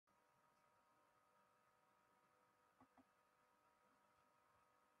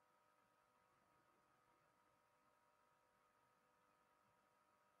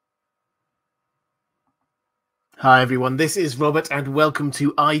Hi everyone, this is Robert and welcome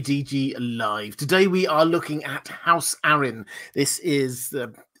to IDG Live. Today we are looking at House Arryn. This is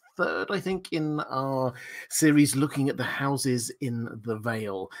the third, I think, in our series looking at the houses in the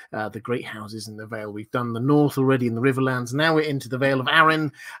Vale, the great houses in the Vale. We've done the North already in the Riverlands. Now we're into the Vale of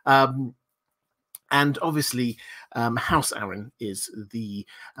Arryn. And obviously, House Arryn is the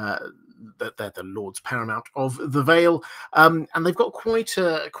Lords Paramount of the Vale, and they've got quite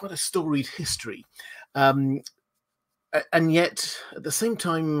a storied history. And yet, at the same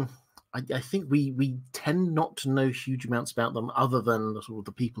time, I think we tend not to know huge amounts about them, other than sort of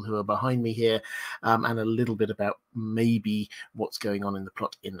the people who are behind me here, and a little bit about maybe what's going on in the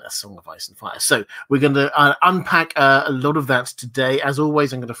plot in A Song of Ice and Fire. So we're going to unpack a lot of that today. As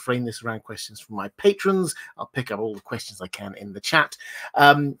always, I'm going to frame this around questions from my patrons. I'll pick up all the questions I can in the chat.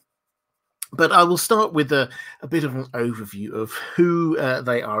 But I will start with a bit of an overview of who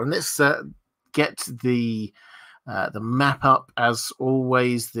they are. And let's get the map up. As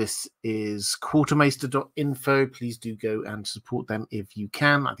always, this is quartermaster.info. Please do go and support them if you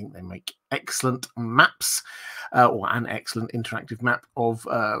can. I think they make excellent maps, or an excellent interactive map of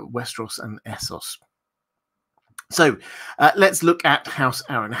Westeros and Essos. So let's look at House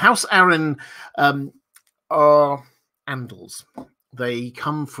Arryn. House Arryn are Andals. They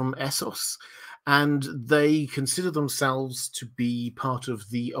come from Essos, and they consider themselves to be part of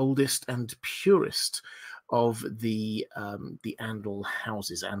the oldest and purest of the Andal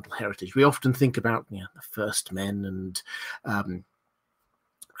houses, Andal heritage. We often think about the first men and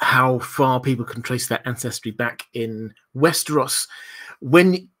how far people can trace their ancestry back in Westeros.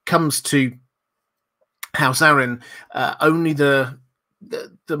 When it comes to House Arryn, only the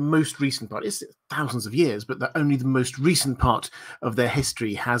most recent part, it's thousands of years, but only the most recent part of their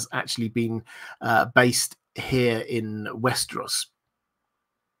history has actually been based here in Westeros.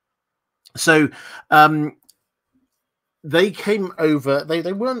 So they came over,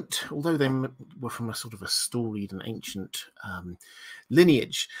 they weren't, although they were from a sort of a storied and ancient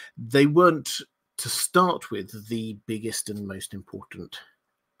lineage, they weren't, to start with, the biggest and most important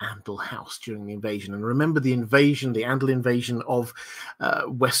Andal house during the invasion. And remember the invasion, the Andal invasion of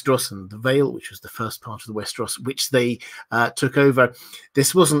Westeros and the Vale, which was the first part of the Westeros, which they took over.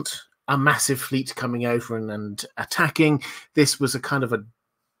 This wasn't a massive fleet coming over and attacking. This was a kind of a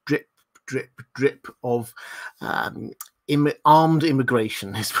drip of armed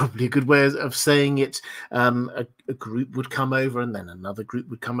immigration is probably a good way of saying it. A group would come over, and then another group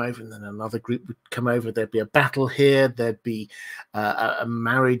would come over, and then another group would come over. There'd be a battle here. There'd be a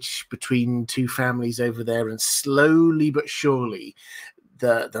marriage between two families over there, and slowly but surely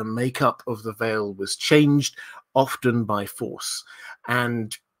the makeup of the Vale was changed, often by force.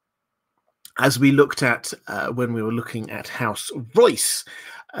 And as we looked at when we were looking at House Royce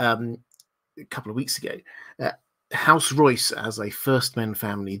a couple of weeks ago, House Royce, as a First Men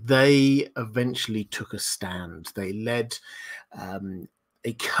family, they eventually took a stand. They led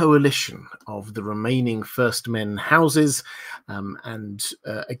a coalition of the remaining First Men houses and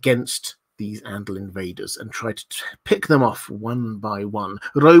against these Andal invaders, and tried to pick them off one by one.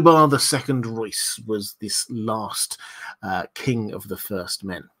 Robar II Royce was this last king of the First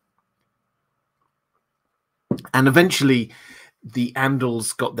Men. And eventually the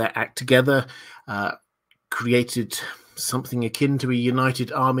Andals got their act together, created something akin to a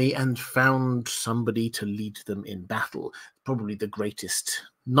united army, and found somebody to lead them in battle. Probably the greatest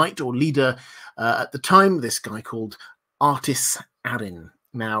knight or leader at the time, this guy called Artis Arryn.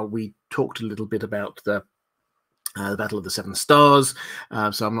 Now, we talked a little bit about the Battle of the Seven Stars,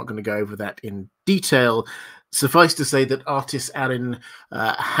 so I'm not going to go over that in detail. Suffice to say that Artis Arryn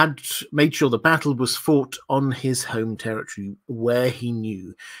had made sure the battle was fought on his home territory, where he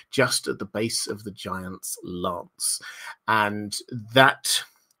knew, just at the base of the Giant's Lance. And that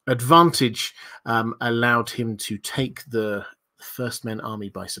advantage allowed him to take the First Men army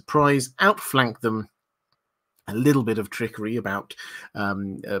by surprise, outflank them, a little bit of trickery about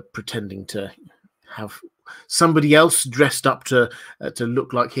pretending to have somebody else dressed up to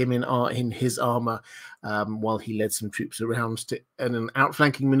look like him in his armor, while he led some troops around in an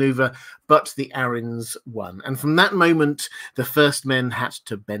outflanking maneuver. But the Arryns won, and from that moment the First Men had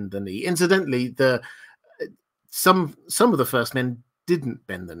to bend the knee. Incidentally, some of the First Men didn't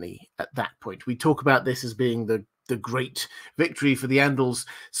bend the knee at that point. We talk about this as being the great victory for the Andals.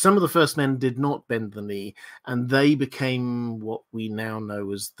 Some of the First Men did not bend the knee, and they became what we now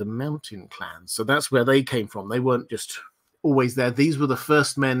know as the Mountain Clan. So that's where they came from. They weren't just always there. These were the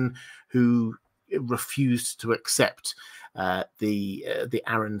First Men who refused to accept the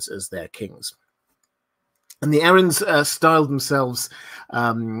Arryns as their kings. And the Arryns styled themselves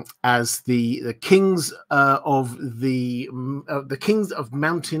as the kings of the kings of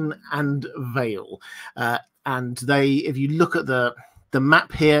Mountain and Vale. And they, if you look at the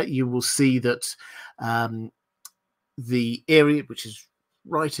map here, you will see that the area, which is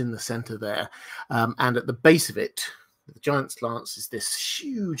right in the center there, and at the base of it, the Giant's Lance is this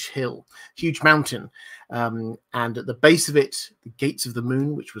huge hill, huge mountain, and at the base of it, the Gates of the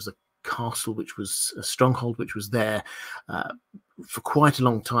Moon, which was a castle, which was a stronghold, which was there for quite a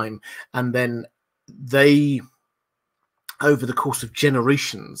long time. And then they, over the course of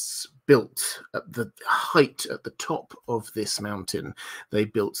generations, built at the height, at the top of this mountain, they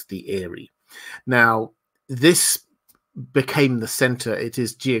built the Eyrie. Now, this became the center. It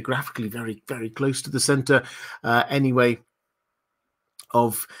is geographically very, very close to the center anyway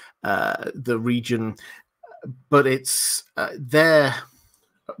of the region, but it's there.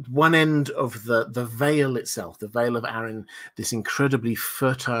 One end of the Vale itself, the Vale of Arryn, this incredibly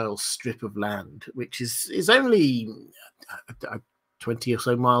fertile strip of land, which is only 20 or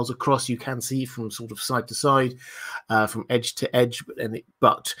so miles across. You can see from sort of side to side, from edge to edge,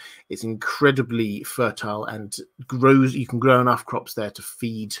 but it's incredibly fertile and grows. You can grow enough crops there to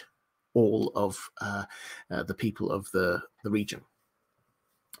feed all of the people of the region.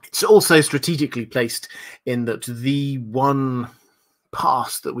 It's also strategically placed in that the one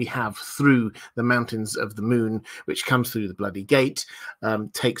pass that we have through the Mountains of the Moon, which comes through the Bloody Gate,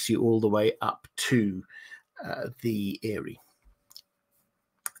 takes you all the way up to the Eyrie.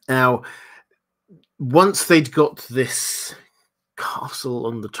 Now, once they'd got this castle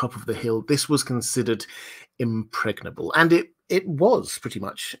on the top of the hill, this was considered impregnable, and it was pretty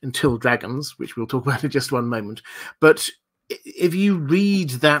much until dragons, which we'll talk about in just one moment. But if you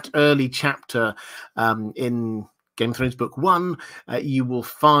read that early chapter in Game of Thrones Book 1, you will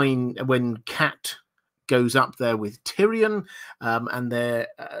find when Cat goes up there with Tyrion, and there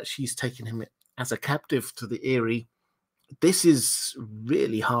she's taken him as a captive to the Eyrie. This is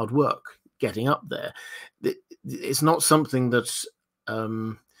really hard work getting up there. It's not something that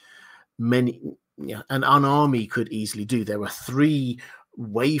an army could easily do. There were 3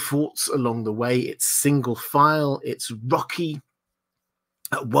 way forts along the way. It's single file. It's rocky.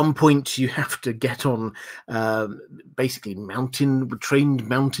 At one point, you have to get on basically trained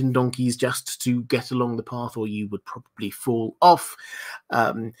mountain donkeys just to get along the path, or you would probably fall off.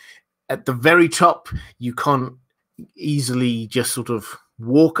 At the very top, you can't easily just sort of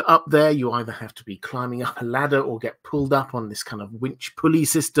walk up there. You either have to be climbing up a ladder or get pulled up on this kind of winch pulley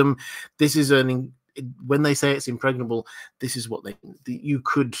system. This is when they say it's impregnable, this is what you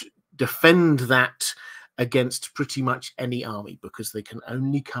could defend that against pretty much any army, because they can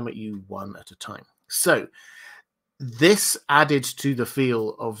only come at you one at a time. So this added to the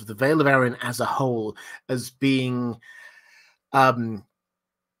feel of the Vale of Arryn as a whole as being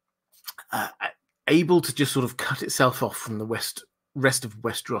able to just sort of cut itself off from the rest of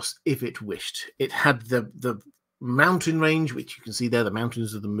Westeros if it wished. It had the mountain range, which you can see there, the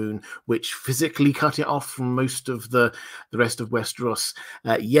Mountains of the Moon, which physically cut it off from most of the rest of Westeros.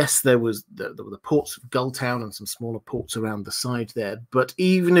 Yes, there were the ports of Gulltown and some smaller ports around the side there, but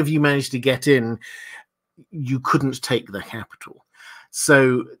even if you managed to get in, you couldn't take the capital.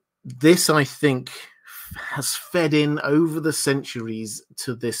 So this, I think, has fed in over the centuries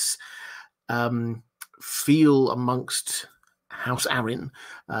to this feel amongst House Arryn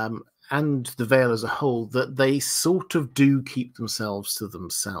and the Vale as a whole, that they sort of do keep themselves to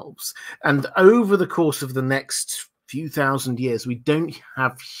themselves. And over the course of the next few thousand years, we don't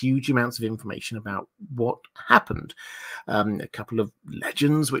have huge amounts of information about what happened. A couple of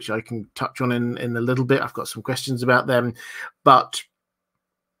legends, which I can touch on in a little bit. I've got some questions about them. But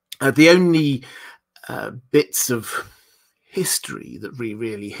the only bits of history that we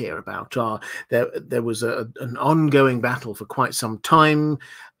really hear about are there was an ongoing battle for quite some time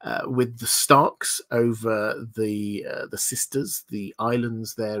with the Starks over the Sisters, the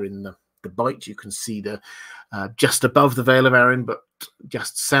islands there in the Bight. You can see just above the Vale of Arryn, but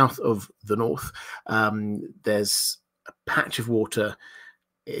just south of the north. There's a patch of water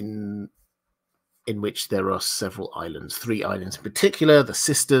in which there are several islands, 3 islands in particular, the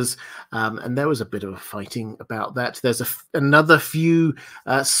Sisters, and there was a bit of a fighting about that. There's another few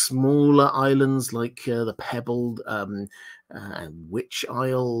smaller islands like the Pebbled and Witch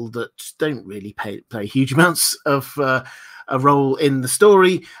Isle that don't really play huge amounts of a role in the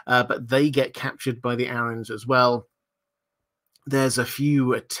story, but they get captured by the Arryns as well. There's a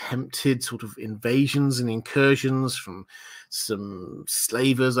few attempted sort of invasions and incursions from some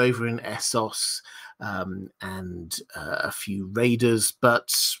slavers over in Essos and a few raiders,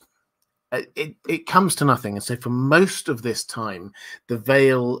 but it comes to nothing. And so for most of this time, the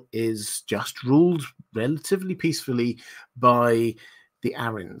Vale is just ruled relatively peacefully by the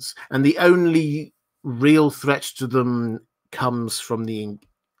Arryns, and the only real threat to them comes from the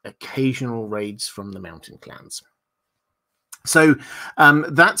occasional raids from the mountain clans. So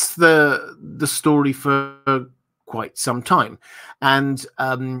that's the story for quite some time. And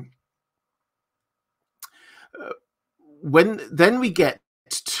when then we get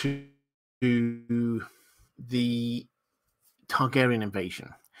to the Targaryen invasion.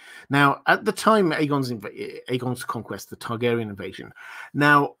 Now, at the time, Aegon's conquest, the Targaryen invasion.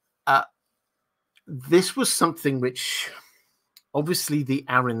 Now, this was something which obviously the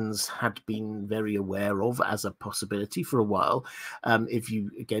Arryns had been very aware of as a possibility for a while. If you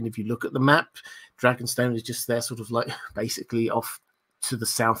look at the map, Dragonstone is just there, sort of like basically off to the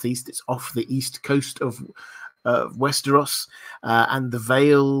southeast. It's off the east coast of Westeros, and the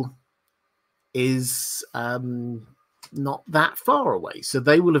Vale is not that far away. So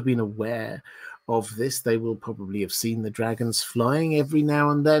they will have been aware of this. They will probably have seen the dragons flying every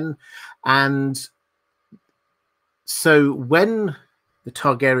now and then. And so when the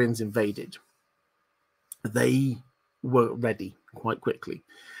Targaryens invaded, they were ready quite quickly.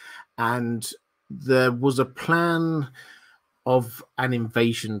 And there was a plan of an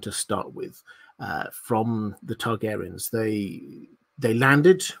invasion to start with from the Targaryens. They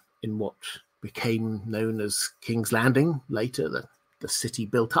landed in what became known as King's Landing later, the city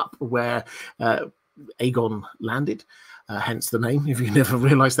built up where Aegon landed, hence the name. If you never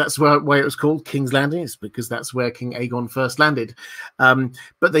realized that's why it was called King's Landing, it's because that's where King Aegon first landed.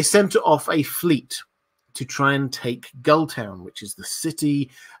 But they sent off a fleet to try and take Gulltown, which is the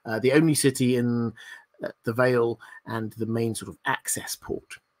city, the only city in the Vale and the main sort of access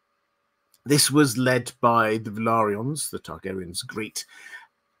port. This was led by the Velaryons, the Targaryens' great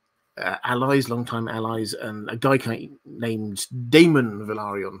allies, longtime allies, and a guy named Daemon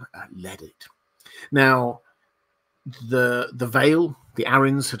Velaryon led it. Now, the Vale, the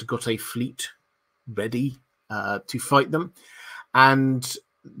Arryns had got a fleet ready to fight them, and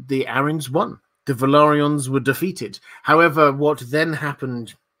the Arryns won. The Velaryons were defeated. However, what then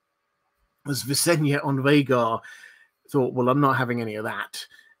happened was Visenya on Vhagar thought, well, I'm not having any of that.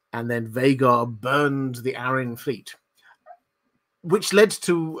 And then Vhagar burned the Arryn fleet, which led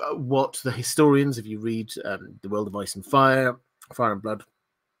to what the historians, if you read The World of Ice and Fire, Fire and Blood,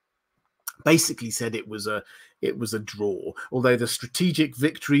 basically said it was a draw. Although the strategic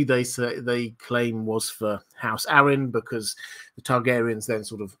victory they claim was for House Arryn, because the Targaryens then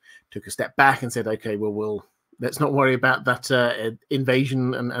sort of took a step back and said, okay, well let's not worry about that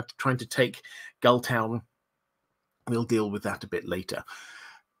invasion and trying to take Gulltown. We'll deal with that a bit later.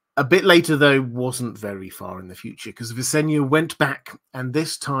 A bit later, though, wasn't very far in the future, because Visenya went back, and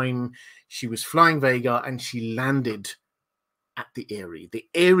this time she was flying Vhagar, and she landed at the Eyrie. The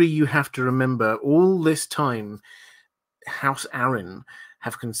Eyrie, you have to remember, all this time, House Arryn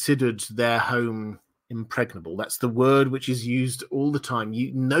have considered their home impregnable. That's the word which is used all the time.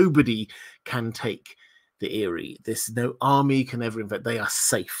 Nobody can take the Eyrie. No army can ever invade. They are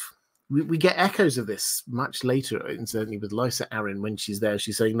safe. We get echoes of this much later, and certainly with Lysa Arryn when she's there.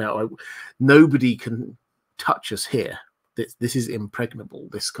 She's saying, "No, nobody can touch us here. This is impregnable,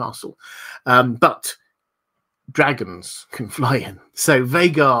 this castle." But dragons can fly in. So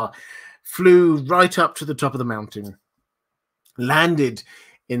Vhagar flew right up to the top of the mountain, landed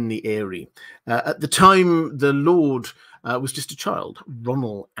in the Eyrie. At the time, the Lord was just a child,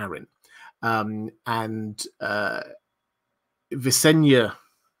 Ronald Arryn, and Visenya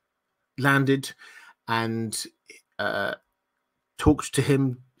landed and talked to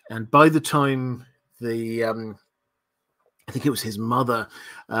him, and by the time I think it was his mother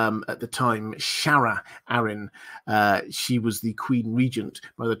at the time, Shara Arryn, she was the Queen Regent.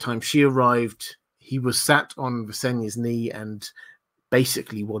 By the time she arrived, he was sat on Visenya's knee and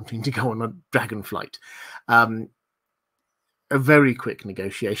basically wanting to go on a dragon flight. A very quick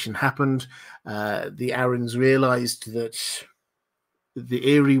negotiation happened. The Arryns realized that the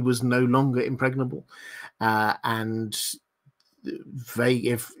Eyrie was no longer impregnable, and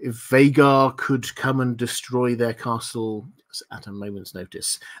if Vhagar could come and destroy their castle at a moment's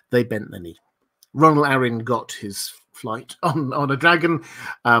notice, they bent the knee. Ronald Arryn got his flight on a dragon,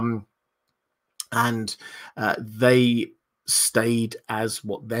 and they stayed as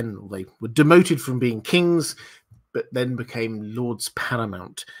what then they were demoted from being kings, but then became lords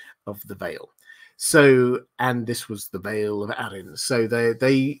paramount of the Vale. So, and this was the Vale of Arryn. So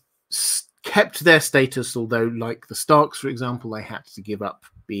they kept their status, although, like the Starks, for example, they had to give up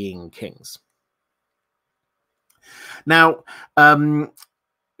being kings. Now,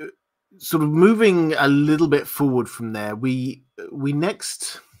 sort of moving a little bit forward from there, we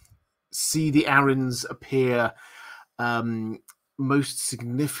next see the Arryns appear most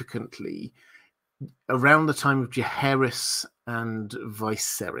significantly around the time of Charis and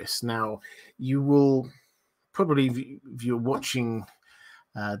Viserys. Now, you will probably, if you're watching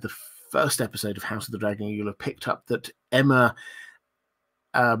the first episode of House of the Dragon, you'll have picked up that Emma,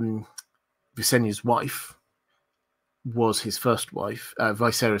 Visenya's wife, was his first wife.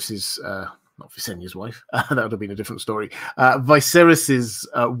 Viserys's, not Visenya's wife, that would have been a different story. Viserys's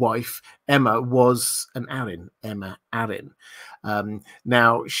wife, Emma, was an Arryn, Emma Arryn.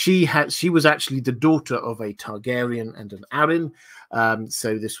 Now, she was actually the daughter of a Targaryen and an Arryn.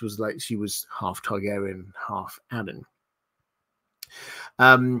 So this was like she was half Targaryen, half Arryn.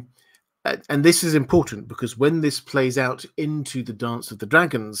 And this is important because when this plays out into the Dance of the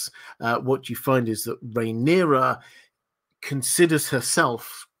Dragons, what you find is that Rhaenyra considers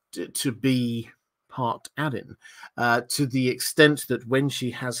herself to be part Arryn, to the extent that when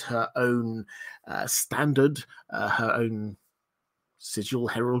she has her own standard, her own sigil,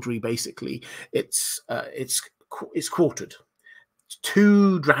 heraldry, basically, it's quartered.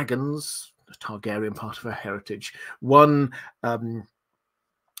 2 dragons, a Targaryen part of her heritage, 1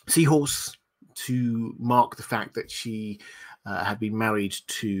 seahorse to mark the fact that she had been married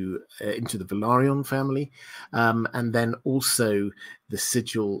into the Velaryon family, and then also the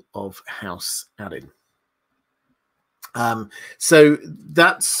sigil of House Arryn. So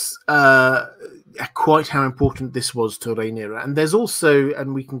that's quite how important this was to Rhaenyra. And there's also,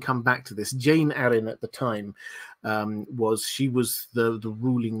 and we can come back to this, Jane Arryn at the time she was the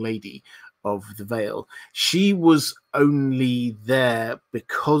ruling lady of the Vale. She was only there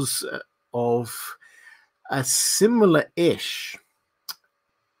because of a similar-ish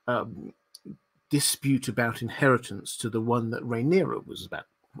dispute about inheritance to the one that Rhaenyra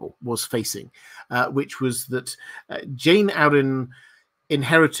was facing, which was that Jane Arryn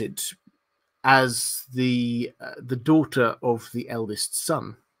inherited as the daughter of the eldest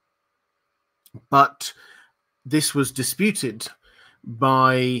son, but this was disputed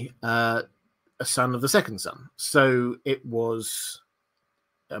by a son of the second son. So it was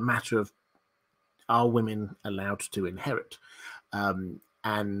a matter of, are women allowed to inherit?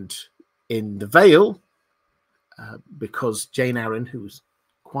 And in the Vale, because Jane Arryn, who was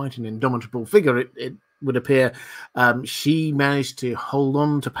quite an indomitable figure, it would appear, she managed to hold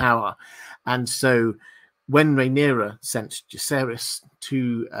on to power. And so when Rhaenyra sent Jacaerys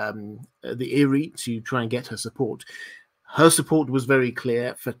to the Eyrie to try and get her support was very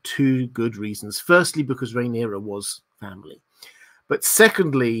clear for 2 good reasons. Firstly, because Rhaenyra was family. But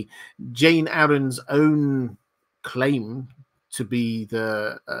secondly, Jane Arryn's own claim to be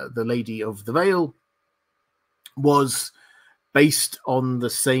the Lady of the Vale was based on the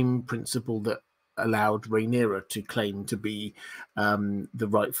same principle that allowed Rhaenyra to claim to be the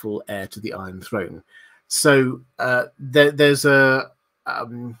rightful heir to the Iron Throne. So there's a...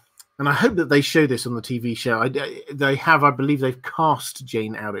 and I hope that they show this on the TV show. I believe they've cast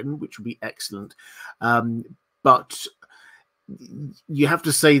Jane Arryn, which would be excellent. But you have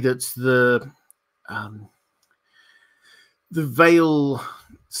to say that the Vale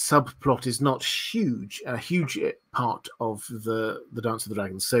subplot is not a huge part of the Dance of the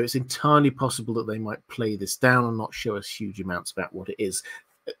Dragons. So it's entirely possible that they might play this down and not show us huge amounts about what it is.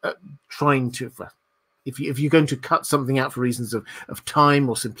 Trying to... If you're going to cut something out for reasons of time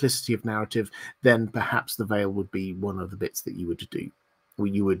or simplicity of narrative, then perhaps the Vale would be one of the bits that you would do, or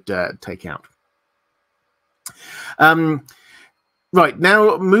you would take out. Right,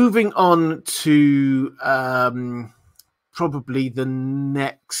 now moving on to probably the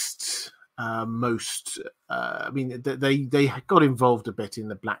next most... I mean, they got involved a bit in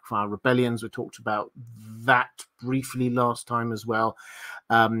the Blackfire Rebellions. We talked about that briefly last time as well.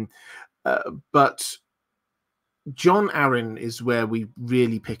 But Jon Arryn is where we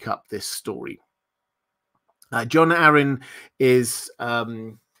really pick up this story. Jon Arryn is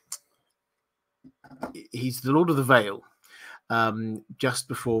he's the Lord of the Vale just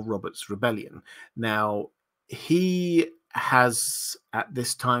before Robert's rebellion. Now, he has at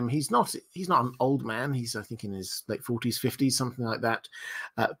this time, he's not an old man. He's, I think, in his late 40s, 50s, something like that.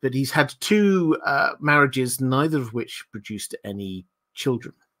 But he's had 2 marriages, neither of which produced any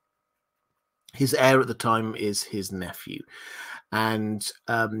children. His heir at the time is his nephew, and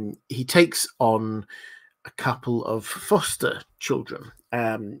he takes on a couple of foster children,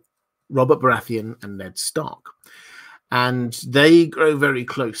 Robert Baratheon and Ned Stark, and they grow very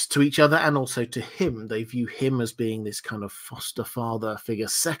close to each other and also to him. They view him as being this kind of foster father figure,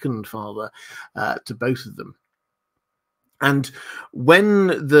 second father to both of them. And when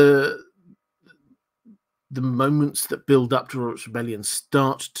the moments that build up to Robert's rebellion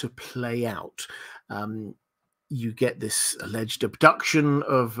start to play out, you get this alleged abduction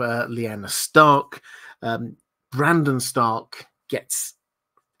of Lyanna Stark. Brandon Stark gets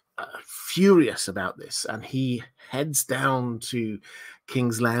furious about this, and he heads down to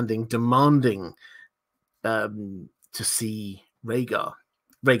King's Landing demanding to see Rhaegar.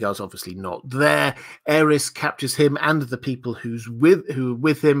 Rhaegar's obviously not there. Aerys captures him and the people who are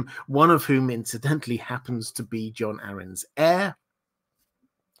with him, one of whom incidentally happens to be Jon Arryn's heir.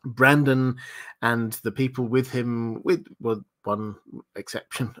 Brandon and the people with him, with one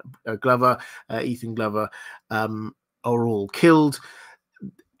exception, Glover, Ethan Glover, are all killed.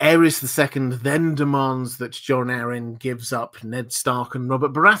 Aerys II then demands that Jon Arryn gives up Ned Stark and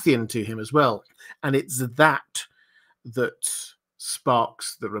Robert Baratheon to him as well. And it's that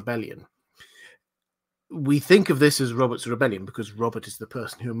sparks the rebellion. We think of this as Robert's rebellion because Robert is the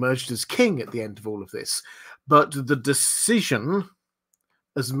person who emerged as king at the end of all of this. But the decision,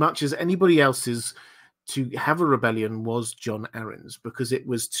 as much as anybody else's, to have a rebellion was Jon Arryn's, because it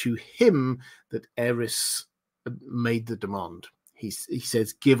was to him that Aerys made the demand. He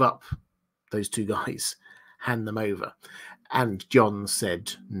says, give up those two guys, hand them over. And Jon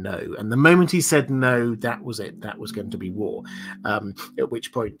said no. And the moment he said no, that was it. That was going to be war. At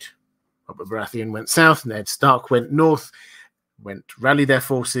which point, Robert Baratheon went south, Ned Stark went north, went to rally their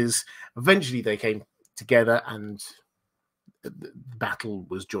forces. Eventually they came together and the battle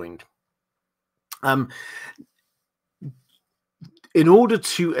was joined. In order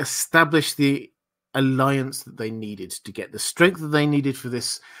to establish the alliance that they needed to get the strength that they needed for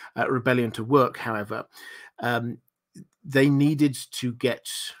this rebellion to work, however, they needed to get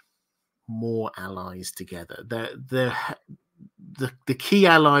more allies together. The key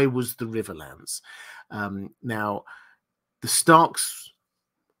ally was the Riverlands. Now, the Starks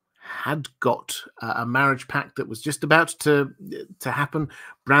had got a marriage pact that was just about to happen.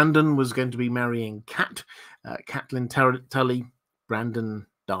 Brandon was going to be marrying Catelyn Tully. Brandon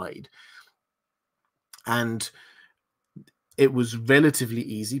died. And it was relatively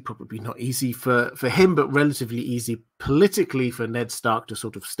easy, probably not easy for him, but relatively easy politically for Ned Stark to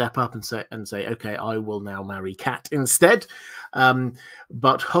sort of step up and say, okay, I will now marry Cat instead. But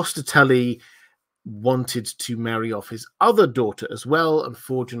Hoster Tully wanted to marry off his other daughter as well and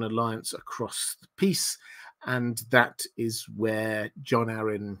forge an alliance across the peace. And that is where Jon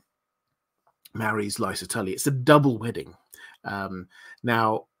Arryn marries Lysa Tully. It's a double wedding.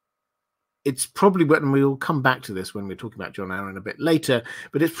 Now, it's probably, and we'll come back to this when we're talking about Jon Arryn a bit later,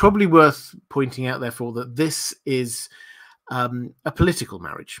 but it's probably worth pointing out, therefore, that this is a political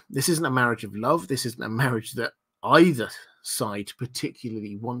marriage. This isn't a marriage of love. This isn't a marriage that either side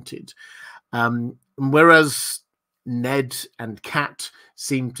particularly wanted. Whereas Ned and Cat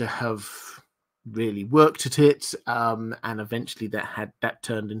seem to have really worked at it, and eventually that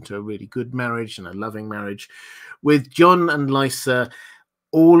turned into a really good marriage and a loving marriage. With Jon and Lysa,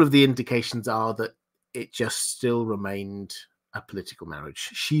 all of the indications are that it just still remained a political marriage.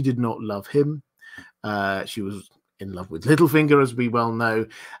 She did not love him. She was in love with Littlefinger, as we well know.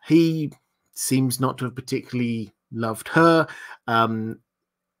 He seems not to have particularly loved her.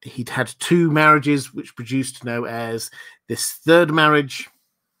 He'd had two marriages which produced no heirs. This third marriage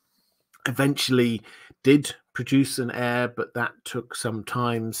eventually did produce an heir, but that took some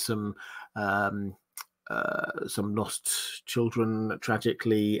time, some lost children,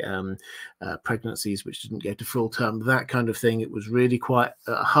 tragically, pregnancies which didn't go to full term, that kind of thing. It was really quite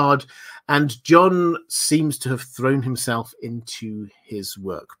hard. And Jon seems to have thrown himself into his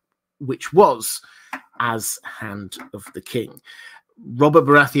work, which was as Hand of the King. Robert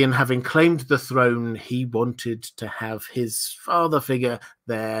Baratheon, having claimed the throne, he wanted to have his father figure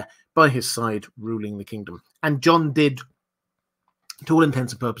there by his side ruling the kingdom. And Jon did, to all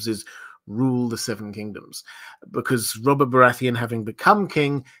intents and purposes, rule the Seven Kingdoms, because Robert Baratheon, having become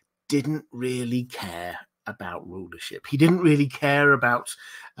king, didn't really care about rulership. He didn't really care about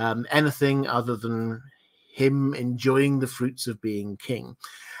anything other than him enjoying the fruits of being king.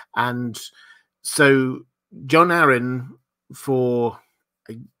 And so Jon Arryn, for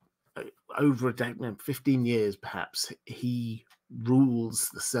over a decade, 15 years perhaps, he rules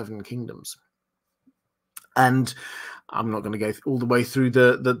the Seven Kingdoms. And I'm not going to go all the way through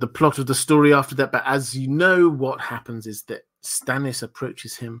the plot of the story after that, but as you know, what happens is that Stannis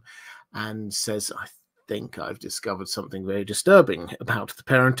approaches him and says, I think I've discovered something very disturbing about the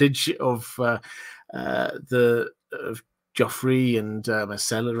parentage of Joffrey and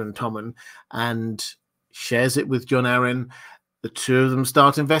Myrcella and Tommen, and shares it with Jon Arryn. The two of them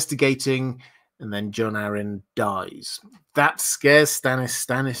start investigating. and then John Arryn dies. That scares Stannis.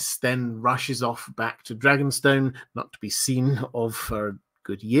 Stannis then rushes off back to Dragonstone, not to be seen of for a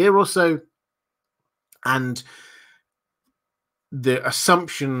good year or so. And the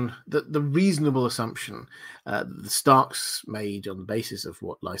assumption, the reasonable assumption that the Starks made on the basis of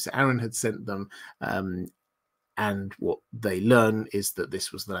what Lysa Arryn had sent them, and what they learn, is that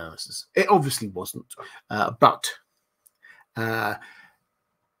this was the Lannisters. It obviously wasn't, but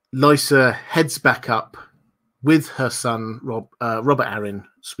Lysa heads back up with her son, Robert Arryn,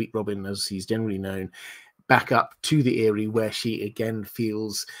 Sweet Robin as he's generally known, back up to the Eyrie, where she again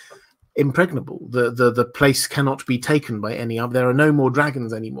feels impregnable. The place cannot be taken by any other. There are no more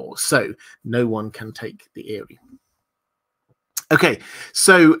dragons anymore, so no one can take the Eyrie. Okay,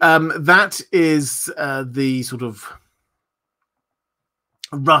 so that is the sort of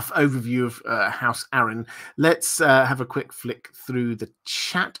rough overview of House Arryn. Let's have a quick flick through the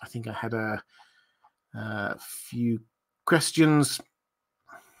chat. I think I had a few questions.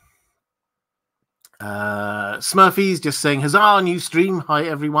 Smurfy's just saying, huzzah, new stream. Hi,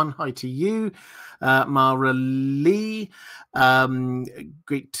 everyone. Hi to you. Maura Lee.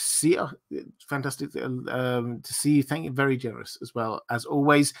 Great to see you. Fantastic to see you. Thank you. Very generous as well, as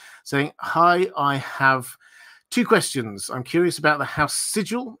always. Saying, hi, I have 2 questions. I'm curious about the house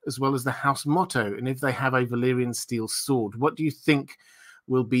sigil as well as the house motto, and if they have a Valyrian steel sword. What do you think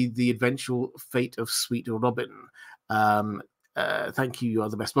will be the eventual fate of Sweet Robin? Thank you. You are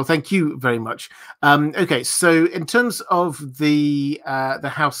the best. Well, thank you very much. Okay, so in terms of the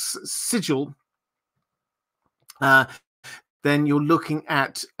house sigil, then you're looking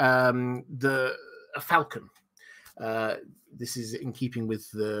at a falcon. This is in keeping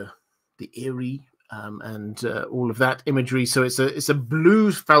with the Eyrie and all of that imagery. So it's a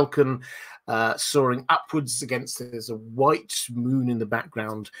blue falcon soaring upwards against, there's a white moon in the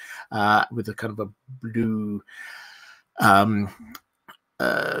background with a kind of a blue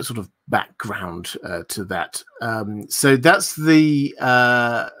sort of background to that. So that's the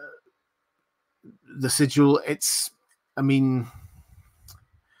sigil. It's, I mean,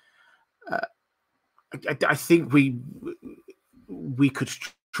 I think we could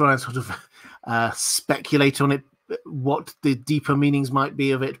try and sort of speculate on it, what the deeper meanings might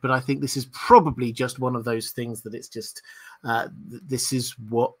be of it, but I think this is probably just one of those things that it's just this is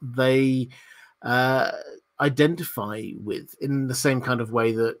what they identify with, in the same kind of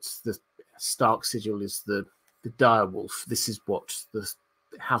way that the Stark sigil is the direwolf. This is what the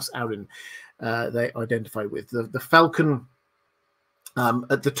House Arryn they identify with. The falcon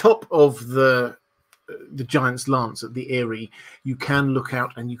at the top of the giant's lance at the Eyrie, you can look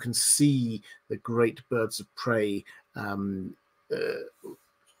out and you can see the great birds of prey.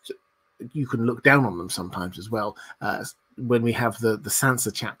 You can look down on them sometimes as well. When we have the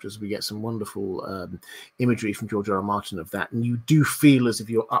Sansa chapters, we get some wonderful imagery from George R.R. Martin of that, and you do feel as if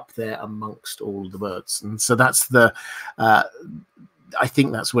you're up there amongst all the birds. And so that's the I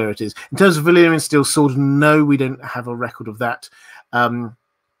think that's where it is. In terms of Valyrian steel sword, no, we don't have a record of that.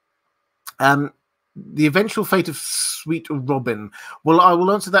 The eventual fate of Sweet Robin. Well, I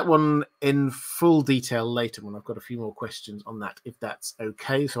will answer that one in full detail later when I've got a few more questions on that, if that's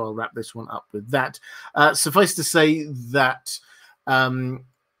okay. So I'll wrap this one up with that. Suffice to say that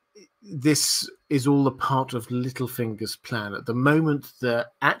this is all a part of Littlefinger's plan. At the moment, the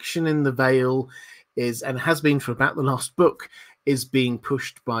action in the Vale is, and has been for about the last book, is being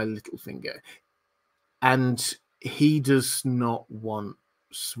pushed by Littlefinger. And he does not want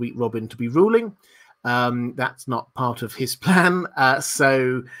Sweet Robin to be ruling. That's not part of his plan.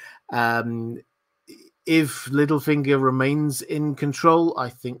 So if Littlefinger remains in control, I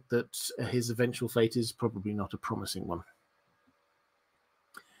think that his eventual fate is probably not a promising one.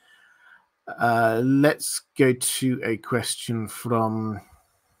 Let's go to a question from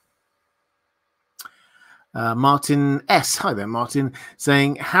Martin S. Hi there, Martin,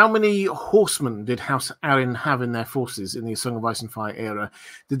 saying, how many horsemen did House Arryn have in their forces in the Song of Ice and Fire era?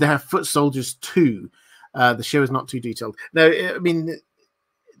 Did they have foot soldiers too? The show is not too detailed. No, I mean,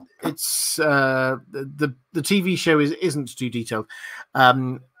 it's the TV show isn't too detailed.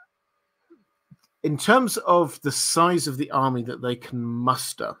 In terms of the size of the army that they can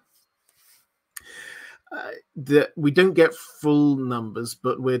muster, we don't get full numbers,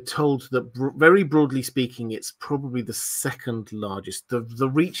 but we're told that very broadly speaking, it's probably the second largest. The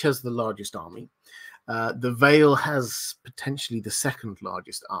Reach has the largest army. The Vale has potentially the second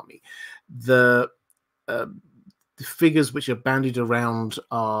largest army. The figures which are bandied around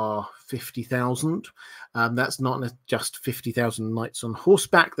are 50,000. That's not just 50,000 knights on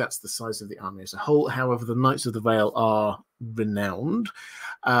horseback. That's the size of the army as a whole. However, the Knights of the Vale are renowned.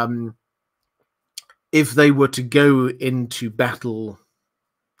 if they were to go into battle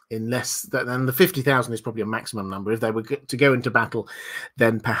in less than, and the 50,000 is probably a maximum number. If they were to go into battle,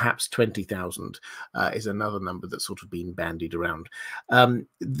 then perhaps 20,000 is another number that's sort of been bandied around.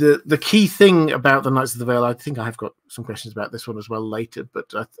 The key thing about the Knights of the Vale, I think I have got some questions about this one as well later, but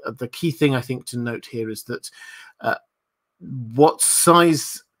the key thing I think to note here is that what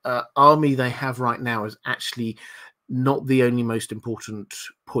size army they have right now is actually not the only most important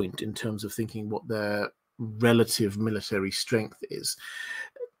point in terms of thinking what their relative military strength is,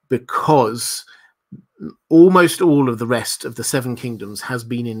 because almost all of the rest of the Seven Kingdoms has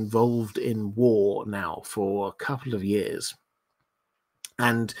been involved in war now for a couple of years,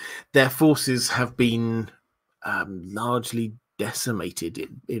 and their forces have been largely decimated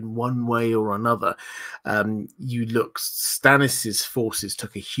in one way or another. You look, Stannis's forces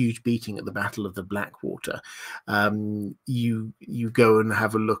took a huge beating at the Battle of the Blackwater. You go and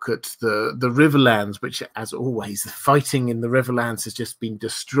have a look at the Riverlands, which, as always, the fighting in the Riverlands has just been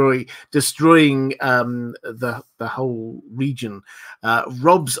destroying the whole region.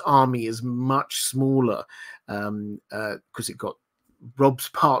 Robb's army is much smaller because it got Robb's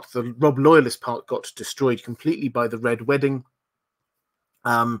part, the Robb loyalist part, got destroyed completely by the Red Wedding.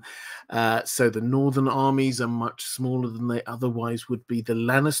 So the northern armies are much smaller than they otherwise would be. The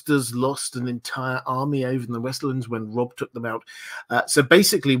Lannisters lost an entire army over in the Westlands when Robb took them out. So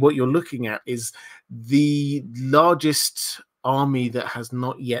basically what you're looking at is the largest army that has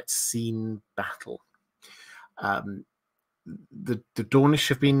not yet seen battle. The Dornish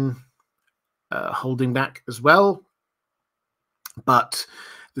have been holding back as well, but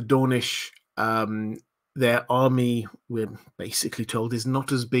the Dornish, their army, we're basically told, is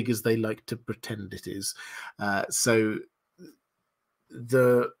not as big as they like to pretend it is. So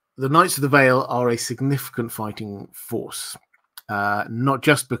the Knights of the Vale are a significant fighting force, not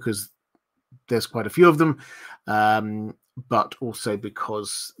just because there's quite a few of them, but also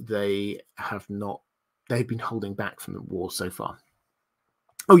because they've been holding back from the war so far.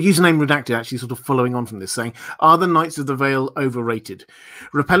 Oh, username redacted, actually sort of following on from this, saying, are the Knights of the Vale overrated?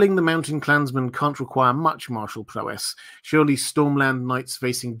 Repelling the mountain clansmen can't require much martial prowess. Surely Stormland Knights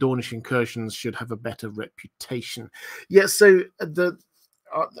facing Dornish incursions should have a better reputation. Yeah, so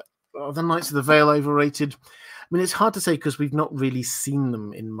are the Knights of the Vale overrated? I mean, it's hard to say because we've not really seen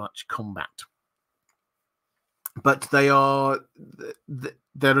them in much combat. But they're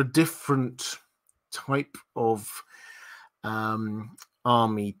a different type of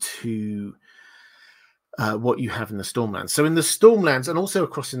army to what you have in the Stormlands. So in the Stormlands and also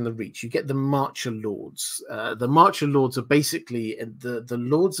across in the Reach, you get the Marcher Lords. The Marcher Lords are basically the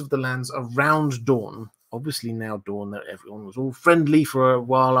lords of the lands around Dawn. Obviously now Dawn, everyone was all friendly for a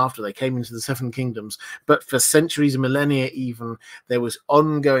while after they came into the Seven Kingdoms, but for centuries and millennia even, there was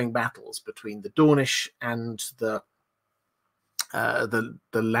ongoing battles between the Dornish and the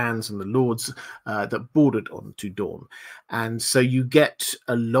lands and the lords that bordered onto Dawn. And so you get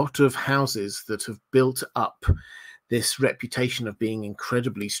a lot of houses that have built up this reputation of being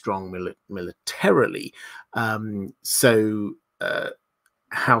incredibly strong militarily.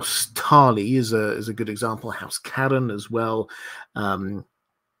 House Tarly is a good example. House Karen as well. A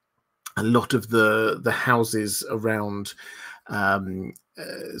lot of the houses around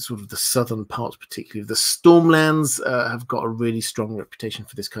sort of the southern parts, particularly of the Stormlands, have got a really strong reputation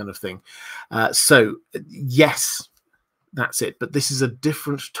for this kind of thing. So yes, that's it. But this is a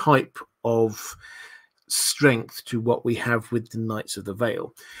different type of strength to what we have with the Knights of the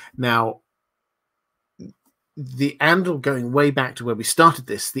Vale. Now, the Andal, going way back to where we started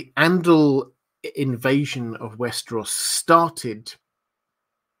this, the Andal invasion of Westeros started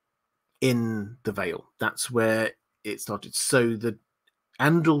in the Vale. That's where it started. So the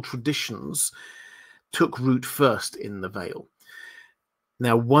Andal traditions took root first in the Vale.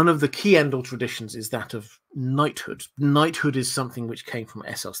 Now, one of the key Andal traditions is that of knighthood. Knighthood is something which came from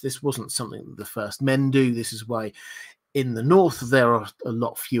Essos. This wasn't something that the First Men do. This is why in the North there are a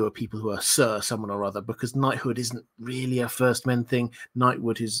lot fewer people who are Sir someone or other, because knighthood isn't really a First Men thing.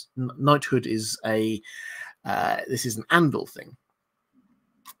 Knighthood is a this is an Andal thing.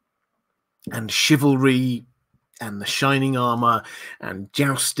 And chivalry and the shining armor and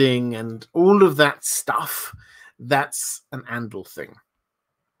jousting and all of that stuff, that's an Andal thing.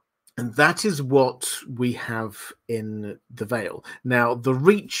 And that is what we have in the Vale. Now, the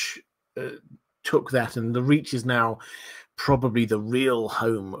Reach took that, and the Reach is now probably the real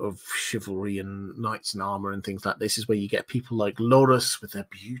home of chivalry and knights in armor and things like this. Is where you get people like Loras with their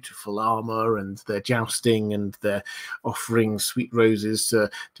beautiful armor and their jousting and their offering sweet roses to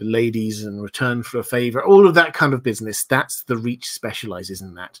ladies in return for a favor. All of that kind of business. That's the Reach specializes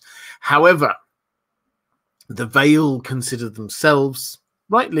in that. However, The Vale consider themselves,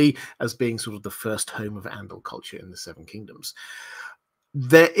 rightly, as being sort of the first home of Andal culture in the Seven Kingdoms.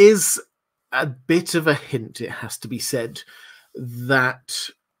 There is a bit of a hint, it has to be said, that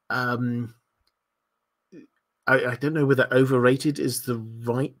I don't know whether overrated is the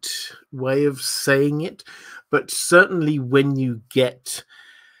right way of saying it, but certainly when you get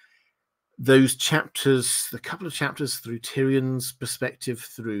those chapters, the couple of chapters through Tyrion's perspective,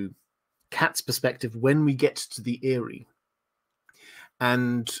 through Kat's perspective, when we get to the Eyrie,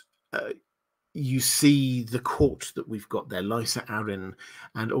 and you see the court that we've got there, Lysa Arryn,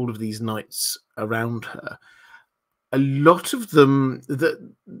 and all of these knights around her, a lot of them, that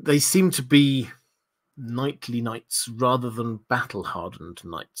they seem to be knightly knights rather than battle-hardened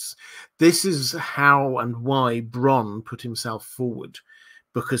knights. This is how and why Bronn put himself forward,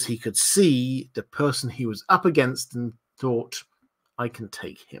 because he could see the person he was up against and thought, I can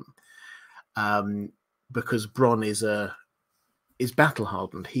take him. Because Bronn is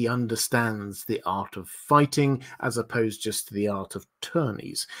battle-hardened. He understands the art of fighting as opposed just to the art of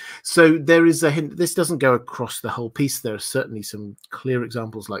tourneys. So there is a hint. This doesn't go across the whole piece. There are certainly some clear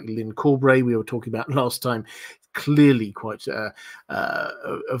examples, like Lynn Corbray we were talking about last time, clearly quite a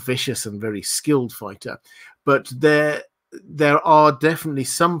vicious and very skilled fighter. But there are definitely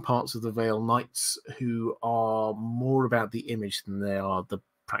some parts of the Vale Knights who are more about the image than they are the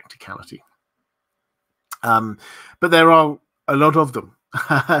practicality. But there are a lot of them.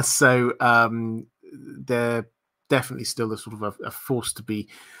 So they're definitely still a sort of a force to be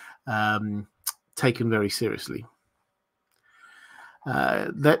taken very seriously.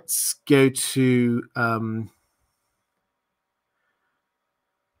 Let's go to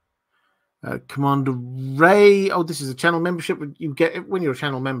Commander Ray. Oh, this is a channel membership. You get, when you're a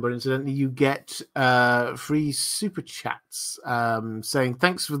channel member, incidentally, you get free super chats saying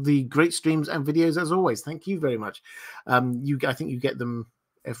thanks for the great streams and videos as always. Thank you very much. I think you get them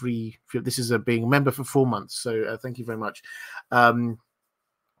every. This is being a member for 4 months, so thank you very much.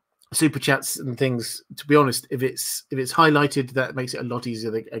 Super chats and things, to be honest, if it's highlighted, that makes it a lot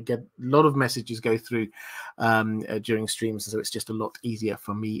easier. I get a lot of messages go through during streams, so it's just a lot easier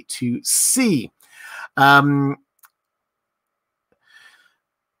for me to see. So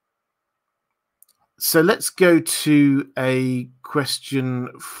let's go to a question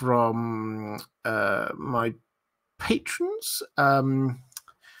from my patrons.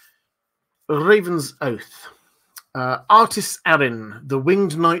 Raven's Oath. Artist Arryn, the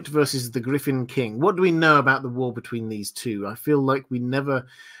Winged Knight versus the Griffin King. What do we know about the war between these two? I feel like we never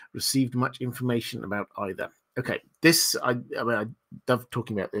received much information about either. Okay, this, I love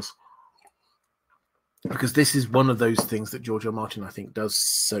talking about this, because this is one of those things that George R. Martin, I think, does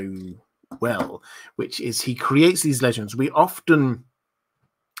so well, which is he creates these legends. We often,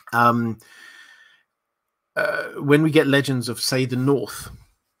 when we get legends of, say, the North,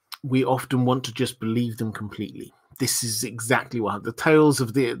 we often want to just believe them completely. This is exactly what the tales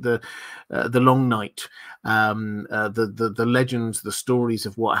of the Long Night, the legends, the stories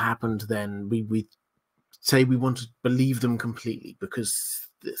of what happened then. We say we want to believe them completely because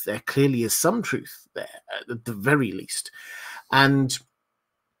there clearly is some truth there, at the very least. And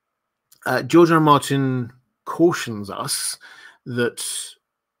George R. R. Martin cautions us that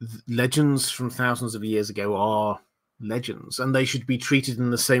legends from thousands of years ago are legends, and they should be treated in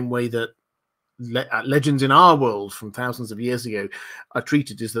the same way that legends in our world from thousands of years ago are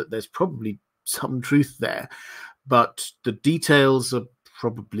treated, is that there's probably some truth there, but the details are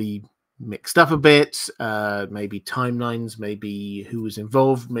probably mixed up a bit, maybe timelines, maybe who was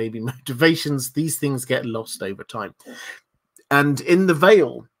involved, maybe motivations. These things get lost over time. And in the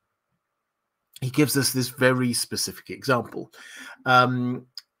Vale, he gives us this very specific example,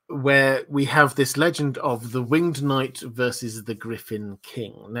 where we have this legend of the Winged Knight versus the Griffin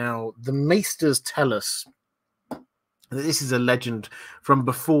King. Now, the Maesters tell us that this is a legend from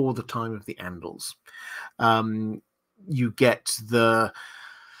before the time of the Andals. You get the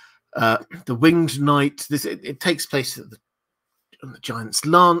Winged Knight. It takes place at on the Giant's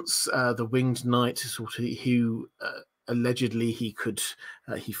Lance. The Winged Knight, sort of, who allegedly he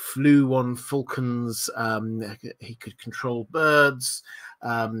flew on falcons. He could control birds.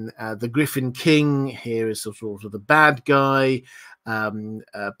 The Griffin King here is sort of the bad guy,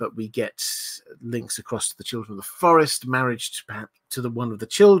 but we get links across to the Children of the Forest, marriage to one of the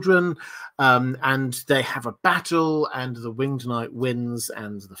children, and they have a battle, and the Winged Knight wins,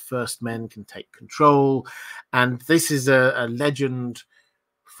 and the First Men can take control. And this is a legend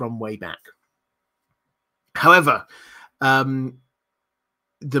from way back. However, the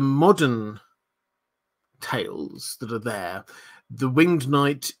modern tales that are there, the Winged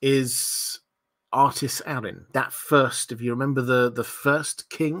Knight is Artis Arryn, that first, if you remember the first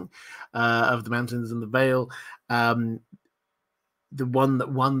king of the mountains and the Vale, the one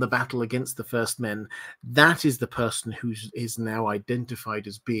that won the battle against the first men, that is the person who is now identified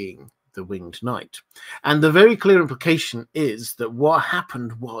as being the Winged Knight. And the very clear implication is that what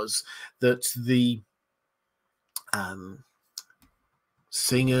happened was that the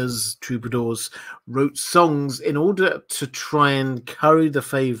singers, troubadours, wrote songs in order to try and curry the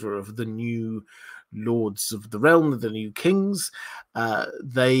favor of the new lords of the realm, the new kings.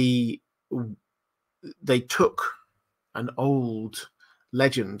 They took an old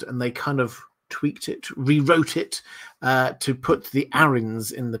legend and they kind of tweaked it, rewrote it to put the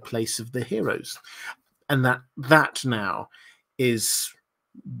Arryns in the place of the heroes. And that now is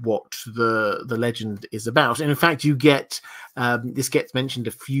what the legend is about. And in fact, you get this gets mentioned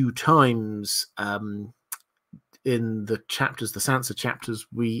a few times in the chapters, the Sansa chapters.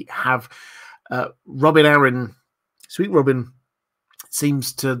 We have Robin Arryn, Sweet Robin,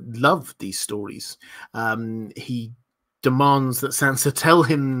 seems to love these stories. He demands that Sansa tell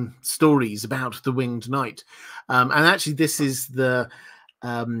him stories about the Winged Knight, and actually, this is the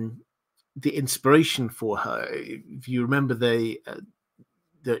inspiration for her. If you remember,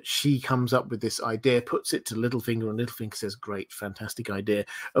 that she comes up with this idea, puts it to Littlefinger, and Littlefinger says, "Great, fantastic idea,"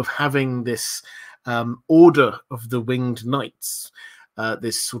 of having this order of the Winged Knights,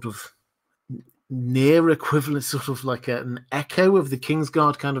 this sort of near equivalent, sort of like an echo of the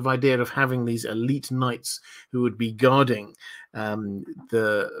Kingsguard kind of idea of having these elite knights who would be guarding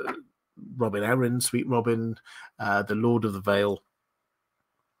the Robin Arryn, Sweet Robin, the Lord of the Vale.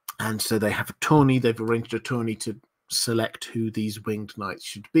 And so they have a tourney. They've arranged a tourney to select who these Winged Knights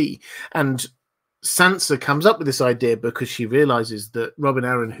should be. And Sansa comes up with this idea because she realizes that Robin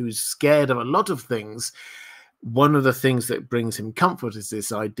Arryn, who's scared of a lot of things, one of the things that brings him comfort is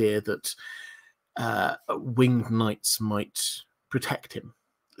this idea that Winged Knights might protect him.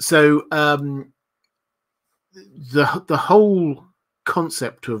 So the whole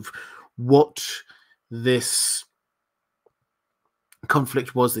concept of what this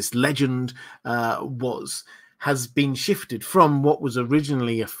conflict was, this legend has been shifted from what was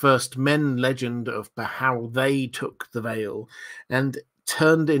originally a First Men legend of how they took the Vale, and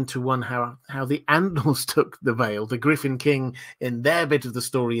turned into one how the Andals took the Vale, the Griffin King in their bit of the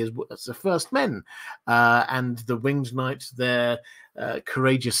story as the First Men, and the Winged Knight, their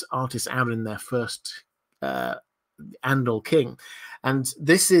courageous Artis Arryn, their first Andal king. And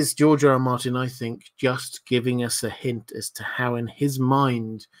this is George R. R. Martin, I think, just giving us a hint as to how in his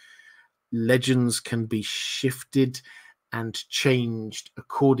mind legends can be shifted and changed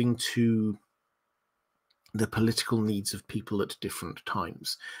according to the political needs of people at different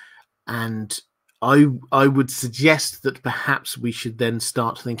times. And I would suggest that perhaps we should then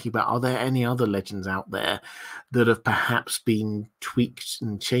start thinking about, are there any other legends out there that have perhaps been tweaked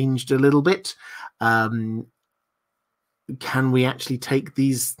and changed a little bit? Can we actually take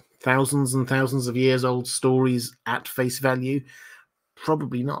these thousands and thousands of years old stories at face value?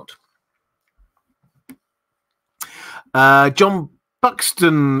 Probably not. John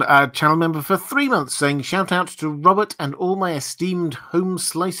Buxton, channel member for 3 months, saying, shout out to Robert and all my esteemed home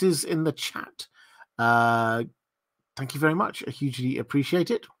slices in the chat. Thank you very much. I hugely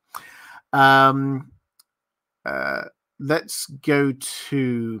appreciate it. Let's go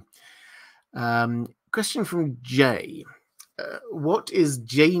to question from Jay. What is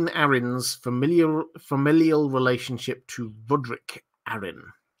Jane Arryn's familial relationship to Roderick Arryn?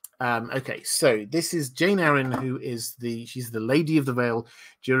 Okay, so this is Jane Arryn, who is she's the Lady of the Vale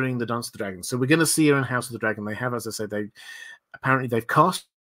during the Dance of the Dragon. So we're going to see her in House of the Dragon. They have, as I said, apparently they've cast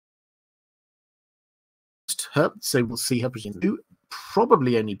her, so we'll see her presumably,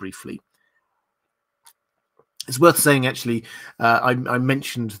 probably only briefly. It's worth saying, actually, I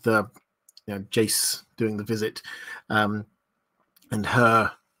mentioned the Jace doing the visit, and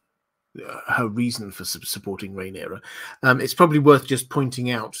her reason for supporting Rhaenyra. It's probably worth just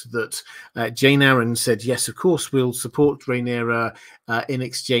pointing out that Jane Arryn said, yes, of course, we'll support Rhaenyra in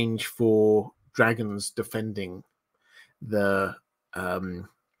exchange for dragons defending the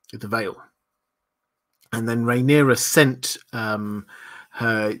Vale. And then Rhaenyra sent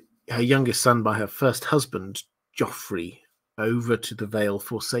her youngest son by her first husband, Joffrey, over to the Vale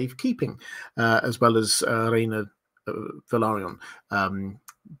for safekeeping, as well as Rhaena Velaryon,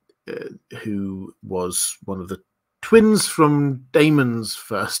 who was one of the twins from Daemon's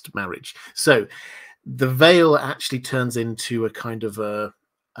first marriage. So the Vale actually turns into a kind of a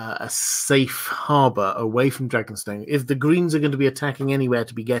safe harbor away from Dragonstone. If the Greens are going to be attacking anywhere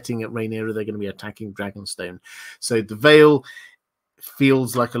to be getting at Rhaenyra, they're going to be attacking Dragonstone. So the Vale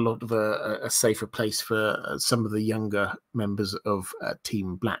feels like a lot of a safer place for some of the younger members of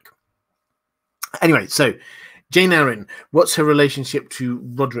Team Black. Anyway, so Jane Arryn, what's her relationship to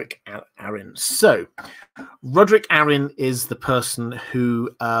Roderick Arryn? So Roderick Arryn is the person who,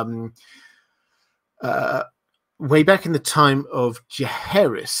 way back in the time of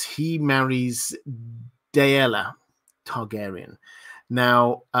Charis, he marries Daella Targaryen.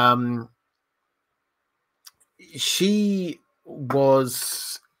 Now, she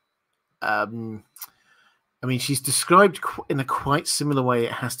was, I mean, she's described in a quite similar way,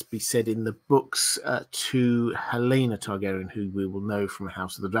 it has to be said, in the books to Helaena Targaryen, who we will know from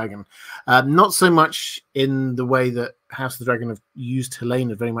House of the Dragon. Not so much in the way that House of the Dragon have used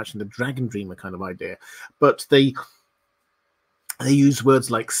Helaena very much in the Dragon Dreamer kind of idea, but they use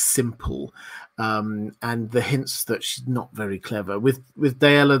words like simple and the hints that she's not very clever. With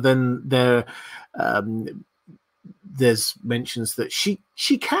Daella, then there's mentions that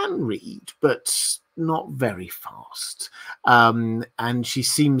she can read, but not very fast, and she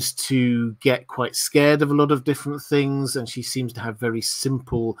seems to get quite scared of a lot of different things, and she seems to have very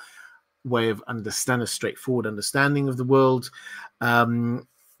simple way of understanding, a straightforward understanding of the world.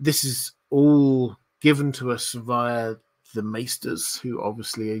 This is all given to us via the Maesters, who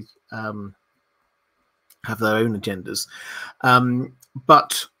obviously have their own agendas,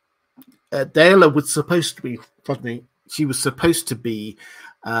 but Daella was supposed to be, she was supposed to be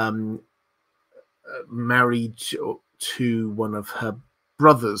married to one of her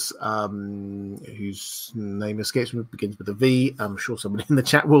brothers, whose name escapes me, begins with a V. I'm sure somebody in the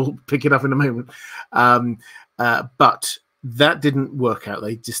chat will pick it up in a moment. But that didn't work out.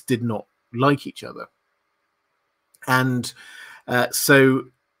 They just did not like each other. And so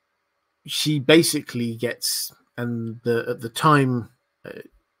she basically gets, and at the time,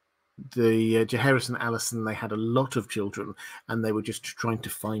 the Jaehaerys and Alicent, they had a lot of children, and they were just trying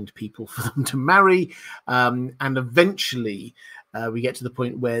to find people for them to marry. And eventually, we get to the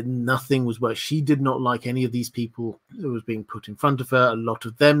point where nothing was working. She did not like any of these people who was being put in front of her. A lot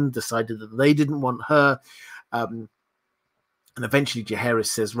of them decided that they didn't want her. And eventually, Jaehaerys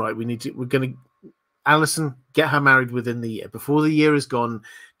says, "Right, we're going to, Alicent, get her married within the year. Before the year is gone,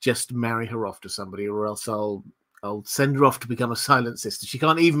 just marry her off to somebody, or else I'll send her off to become a silent sister." She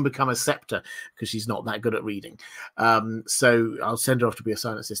can't even become a scepter because she's not that good at reading. So I'll send her off to be a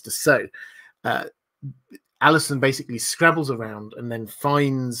silent sister. So Alicent basically scrabbles around and then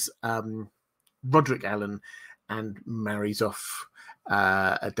finds Roderick Arryn and marries off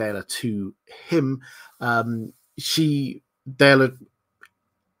Daella to him. Daella,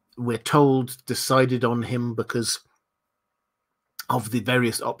 we're told, decided on him because of the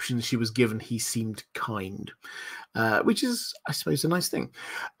various options she was given. He seemed kind, which is, I suppose, a nice thing.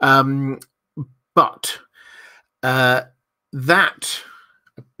 But that,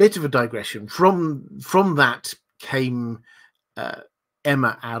 a bit of a digression. From that came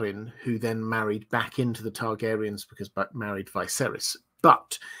Aemma Arryn, who then married back into the Targaryens married Viserys.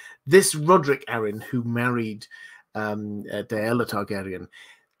 But this Roderick Arryn, who married Daella Targaryen,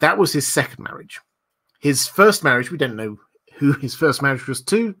 that was his second marriage. His first marriage, we don't know who his first marriage was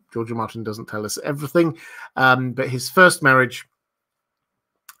to. George R. Martin doesn't tell us everything. But his first marriage,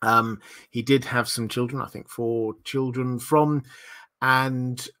 he did have some children, I think 4 children from.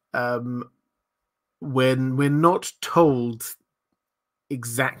 And when we're not told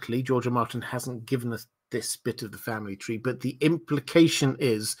exactly, George R. Martin hasn't given us this bit of the family tree, but the implication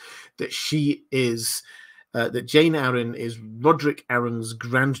is that she is, that Jane Arryn is Roderick Arryn's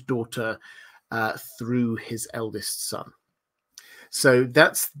granddaughter through his eldest son. So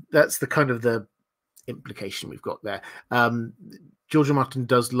that's the kind of the implication we've got there. George R. Martin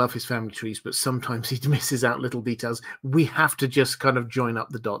does love his family trees, but sometimes he misses out little details. We have to just kind of join up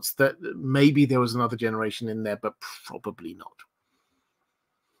the dots. That maybe there was another generation in there, but probably not.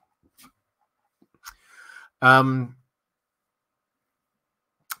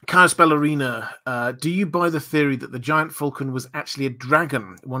 Charis Ballerina, do you buy the theory that the giant falcon was actually a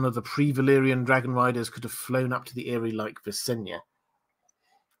dragon? One of the pre-Valyrian dragon riders could have flown up to the Eyrie like Visenya.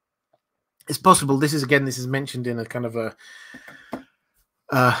 It's possible. This is mentioned in a kind of a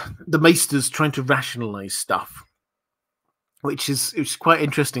the Maesters trying to rationalize stuff, which is quite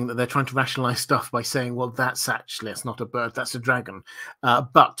interesting that they're trying to rationalize stuff by saying, well, that's not a bird, that's a dragon.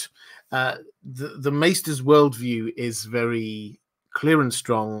 But the Maesters' worldview is very clear and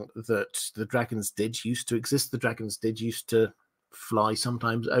strong that the dragons did used to exist. The dragons did used to fly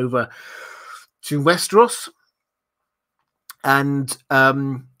sometimes over to Westeros, and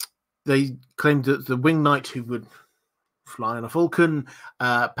they claimed that the winged knight who would fly on a falcon,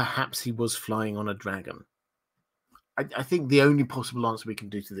 perhaps he was flying on a dragon. I think the only possible answer we can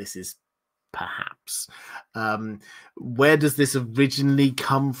do to this is perhaps. Where does this originally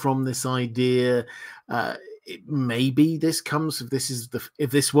come from, this idea? Maybe this comes, if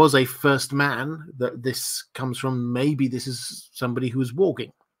this was a first man that this comes from, maybe this is somebody who is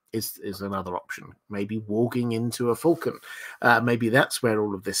warging, is another option. Maybe warging into a falcon. Maybe that's where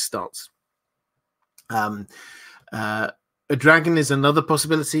all of this starts. A dragon is another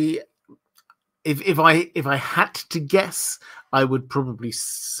possibility. If I had to guess, I would probably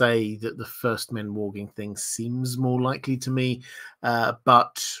say that the first men warging thing seems more likely to me.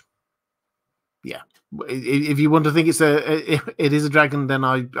 But yeah, if you want to think it is a dragon, then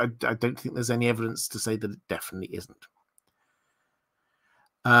I don't think there's any evidence to say that it definitely isn't.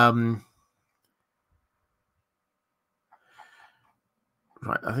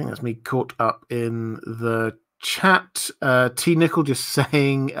 Right, I think that's me caught up in the chat. T Nickel just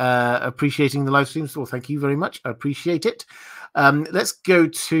saying appreciating the live streams. Well, thank you very much. I appreciate it. Let's go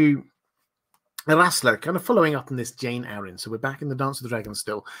to Erasla, kind of following up on this Jane Arryn. So we're back in the Dance of the Dragon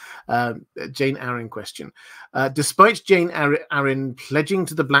still. Jane Arryn question. Despite Jane Arryn pledging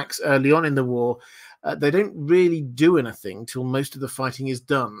to the Blacks early on in the war, they don't really do anything till most of the fighting is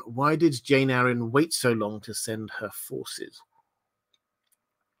done. Why did Jane Arryn wait so long to send her forces?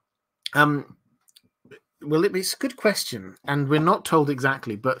 Well, it's a good question, and we're not told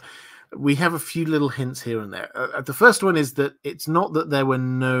exactly, but we have a few little hints here and there. The first one is that it's not that there were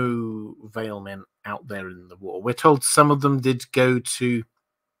no Vale men out there in the war. We're told some of them did go to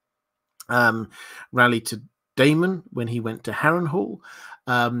rally to Daemon when he went to Harrenhal.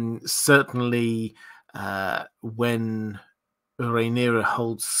 Certainly, when Rhaenyra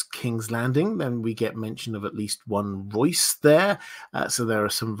holds King's Landing, then we get mention of at least one Royce there. So there are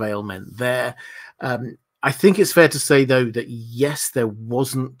some Vale men there. I think it's fair to say, though, that yes, there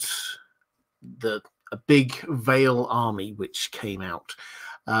wasn't a big Vale army which came out.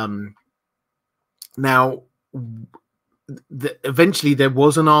 Now, eventually there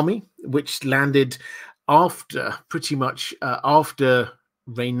was an army which landed pretty much after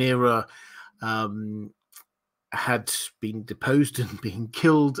Rhaenyra had been deposed and being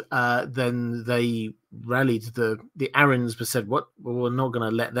killed. Then they rallied. The Arryns said, "What? Well, we're not going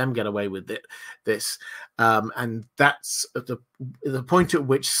to let them get away with this." And that's at the point at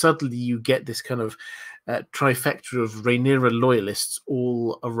which suddenly you get this kind of trifecta of Rhaenyra loyalists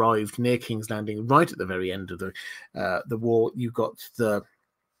all arrived near King's Landing right at the very end of the war. You got the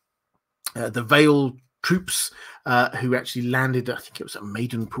Vale troops who actually landed, I think it was at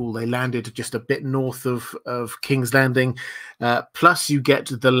Maidenpool. They landed just a bit north of King's Landing. Plus you get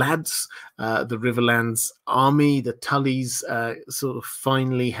the lads, the Riverlands army, the Tullys sort of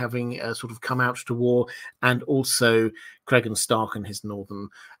finally having sort of come out to war, and also Cregan Stark and his northern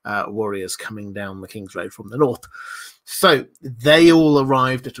warriors coming down the King's Road from the north. So they all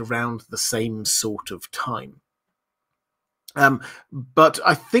arrived at around the same sort of time. But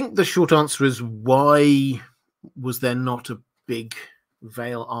I think the short answer is, why was there not a big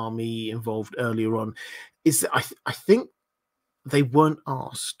Vale army involved earlier on? Is that I think they weren't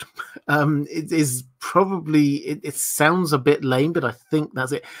asked. It is probably, it sounds a bit lame, but I think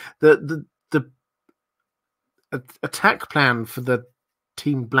that's it. The attack plan for the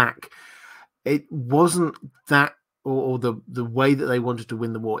Team Black, it wasn't that, or the way that they wanted to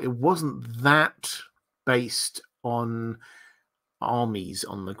win the war, it wasn't that based on armies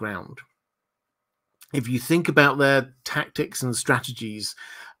on the ground. If you think about their tactics and strategies,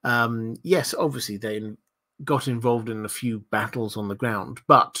 yes, obviously they got involved in a few battles on the ground,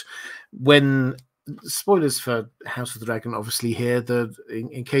 but when, spoilers for House of the Dragon obviously here,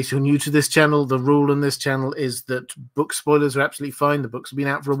 in case you're new to this channel, the rule on this channel is that book spoilers are absolutely fine. The books have been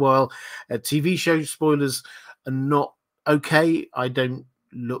out for a while. TV show spoilers are not okay. I don't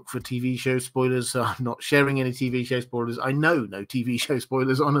look for TV show spoilers, so I'm not sharing any TV show spoilers. I know no TV show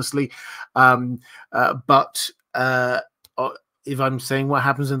spoilers, honestly. But if I'm saying what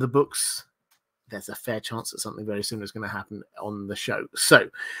happens in the books, there's a fair chance that something very similar is going to happen on the show. So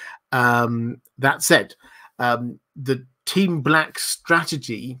that said, the Team Black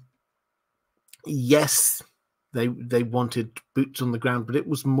strategy, yes, they wanted boots on the ground, but it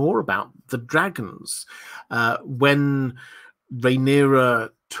was more about the dragons. When Rhaenyra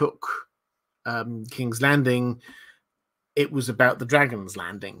took King's Landing, it was about the Dragon's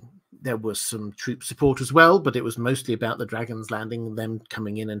Landing. There was some troop support as well, but it was mostly about the Dragon's Landing and them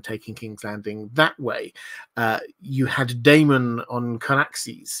coming in and taking King's Landing that way. You had Daemon on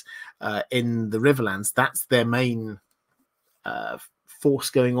Caraxes in the Riverlands. That's their main force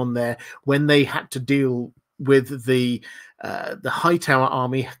going on there. When they had to deal with the Hightower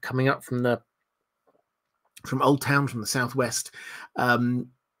army coming up from the from Old Town, from the southwest.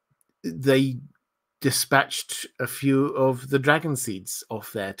 They dispatched a few of the dragon seeds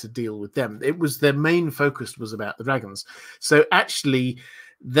off there to deal with them. It was their main focus was about the dragons. So actually,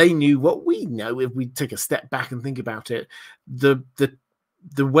 they knew what we know if we take a step back and think about it. The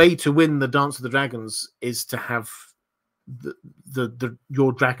way to win the Dance of the Dragons is to have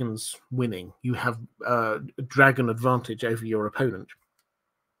your dragons winning. You have a dragon advantage over your opponent.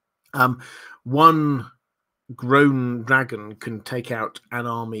 One grown dragon can take out an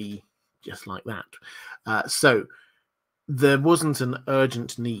army just like that. So there wasn't an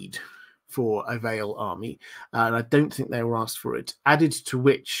urgent need for a Vale army, and I don't think they were asked for it. Added to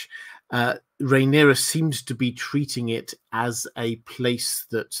which, Rhaenyra seemed to be treating it as a place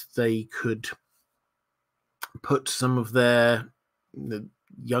that they could put some of the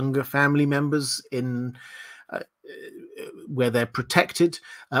younger family members in, where they're protected.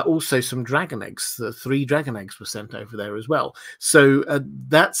 Also some dragon eggs. 3 dragon eggs were sent over there as well. So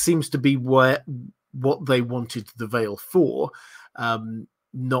that seems to be what they wanted the Vale for,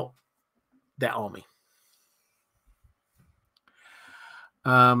 not their army.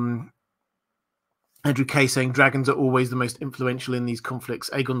 Andrew K saying dragons are always the most influential in these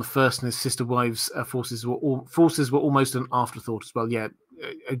conflicts. Aegon the First and his sister wives' forces were almost an afterthought as well. Yeah,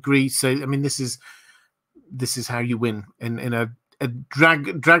 agree. So I mean, this is how you win in a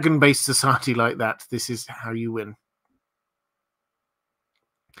dragon-based society like that. This is how you win.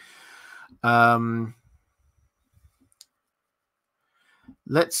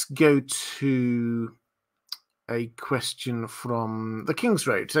 Let's go to a question from the King's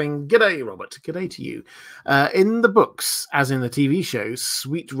Road saying, "G'day, Robert. G'day to you. In the books, as in the TV show,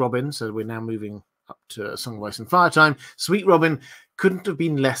 Sweet Robin," so we're now moving up to Song of Ice and Fire time, "Sweet Robin couldn't have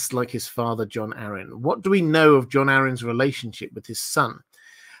been less like his father, Jon Arryn. What do we know of Jon Arryn's relationship with his son?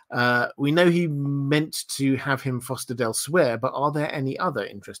 We know he meant to have him fostered elsewhere, but are there any other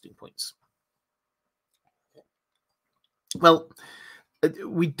interesting points?" Well,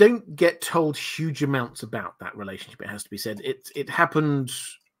 we don't get told huge amounts about that relationship, it has to be said. It happened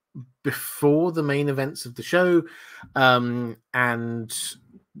before the main events of the show, and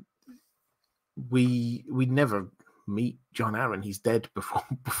we never meet Jon Arryn. He's dead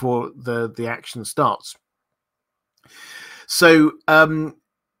before the action starts. So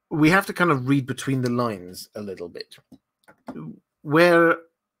we have to kind of read between the lines a little bit.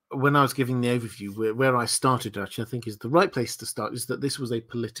 When I was giving the overview, where I started, actually, I think is the right place to start, is that this was a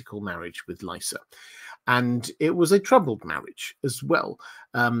political marriage with Lysa. And it was a troubled marriage as well.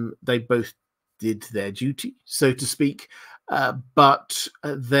 They both did their duty, so to speak, but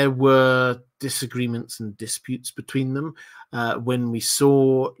there were disagreements and disputes between them. When we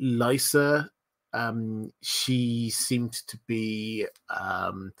saw Lysa, she seemed to be...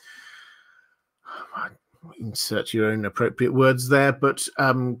 insert your own appropriate words there, but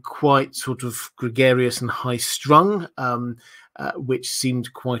quite sort of gregarious and high-strung, which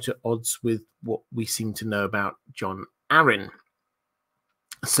seemed quite at odds with what we seem to know about Jon Arryn.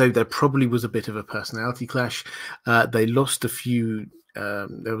 So there probably was a bit of a personality clash. They lost a few...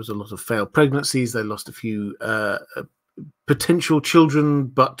 there was a lot of failed pregnancies. They lost a few potential children,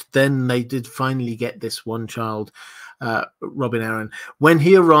 but then they did finally get this one child, Robin Arryn. When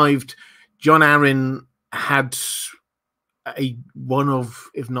he arrived, Jon Arryn had one of,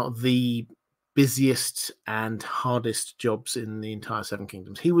 if not the busiest and hardest jobs in the entire Seven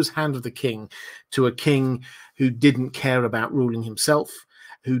Kingdoms. He was Hand of the King to a king who didn't care about ruling himself,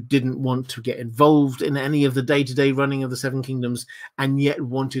 who didn't want to get involved in any of the day-to-day running of the Seven Kingdoms, and yet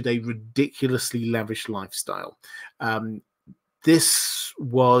wanted a ridiculously lavish lifestyle. This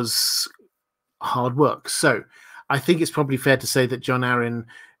was hard work. So I think it's probably fair to say that Jon Arryn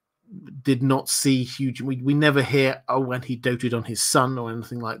did not see huge... We never hear, oh, when he doted on his son or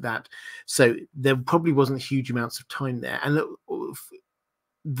anything like that. So there probably wasn't huge amounts of time there. And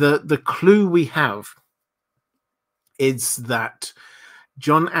the clue we have is that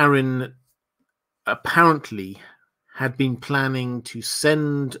Jon Arryn apparently had been planning to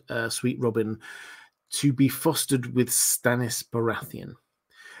send Sweet Robin to be fostered with Stannis Baratheon.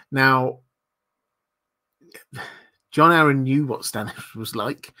 Now, Jon Arryn knew what Stannis was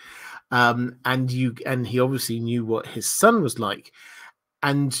like, and he obviously knew what his son was like,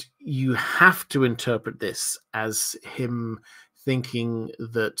 and you have to interpret this as him thinking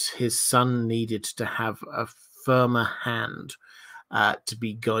that his son needed to have a firmer hand to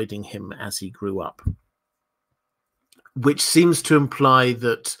be guiding him as he grew up, which seems to imply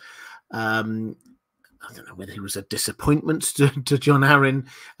that I don't know whether he was a disappointment to Jon Arryn,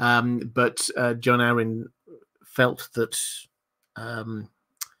 but Jon Arryn felt that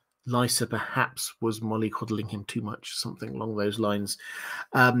Lysa perhaps was mollycoddling him too much, something along those lines.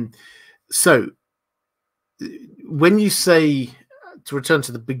 So when you say, to return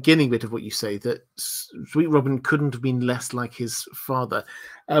to the beginning bit of what you say, that Sweet Robin couldn't have been less like his father,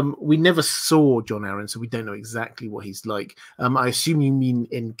 we never saw John Arryn, so we don't know exactly what he's like. I assume you mean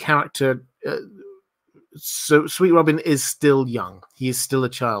in character. So Sweet Robin is still young. He is still a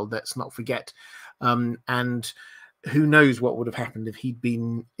child, let's not forget. And who knows what would have happened if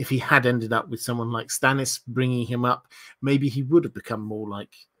he had ended up with someone like Stannis bringing him up. Maybe he would have become more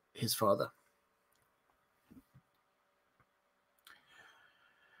like his father.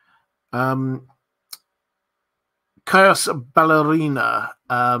 Chaos Ballerina.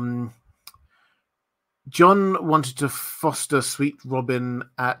 John wanted to foster Sweet Robin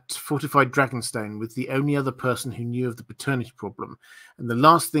at Fortified Dragonstone with the only other person who knew of the paternity problem. And the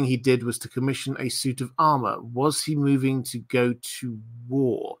last thing he did was to commission a suit of armor. Was he moving to go to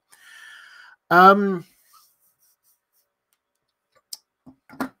war? I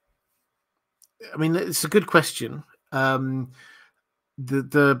mean, it's a good question.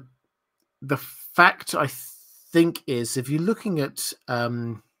 The fact, I think, is if you're looking at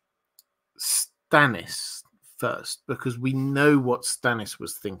Stannis first, because we know what Stannis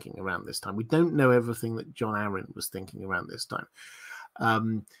was thinking around this time. We don't know everything that John Arryn was thinking around this time.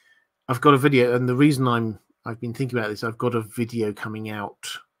 I've got a video, and the reason I've been thinking about this, I've got a video coming out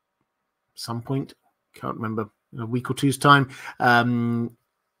some point, can't remember, in a week or two's time,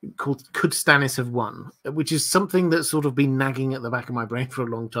 called Could Stannis Have Won? Which is something that's sort of been nagging at the back of my brain for a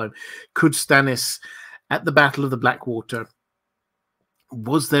long time. Could Stannis, at the Battle of the Blackwater,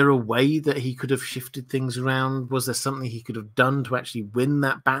 was there a way that he could have shifted things around? Was there something he could have done to actually win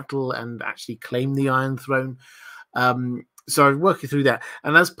that battle and actually claim the Iron Throne? So I was working through that.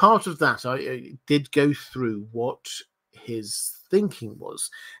 And as part of that, I did go through what his thinking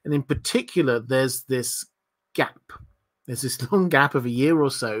was. And in particular, there's this gap. There's this long gap of a year or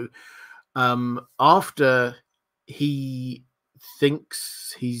so after he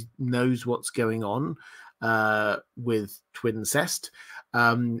thinks he knows what's going on with Twincest,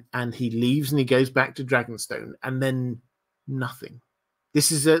 and he leaves and he goes back to Dragonstone, and then nothing.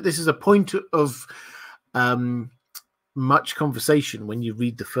 This is a point of much conversation when you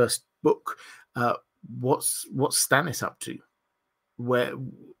read the first book. What's Stannis up to? Where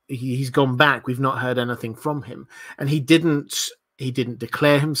he's gone back, we've not heard anything from him, and he didn't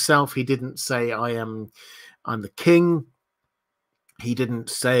declare himself. He didn't say I'm the king. He didn't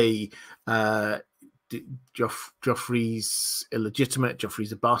say Joffrey's illegitimate.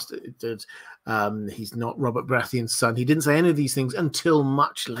 Joffrey's a bastard. He's not Robert Baratheon's son. He didn't say any of these things until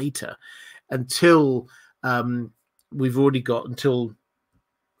much later, until we've already got until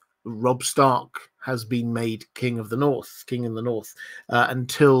Robb Stark has been made king in the north,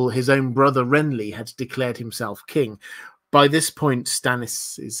 until his own brother Renly had declared himself king. By this point,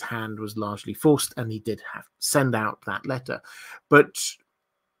 Stannis's hand was largely forced, and he did have to send out that letter. But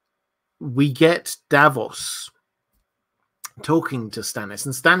we get Davos talking to Stannis,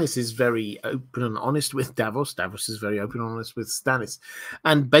 and Stannis is very open and honest with Davos. Davos is very open and honest with Stannis,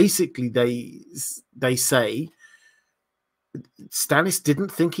 and basically they say Stannis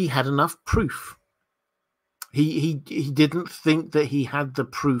didn't think he had enough proof. He didn't think that he had the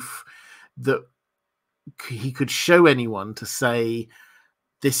proof that he could show anyone to say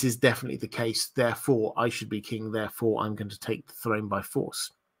this is definitely the case, therefore I should be king, therefore I'm going to take the throne by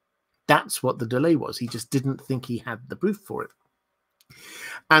force. That's what the delay was. He just didn't think he had the proof for it.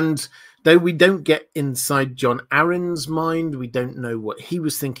 And though we don't get inside John Arryn's mind, we don't know what he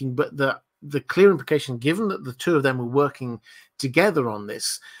was thinking, but the clear implication, given that the two of them were working together on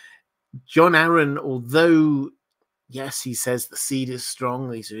this, John Arryn, although, yes, he says the seed is strong,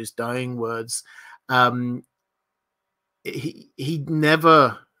 these are his dying words, he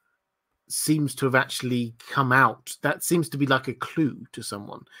never seems to have actually come out. That seems to be like a clue to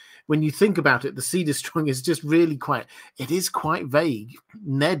someone. When you think about it, the seed is strong is just really quite vague.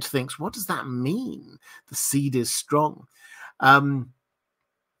 Ned thinks, what does that mean? The seed is strong.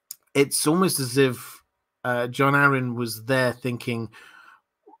 It's almost as if John Arryn was there thinking,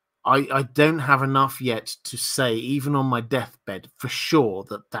 I don't have enough yet to say, even on my deathbed, for sure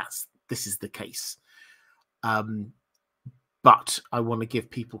that this is the case. But I want to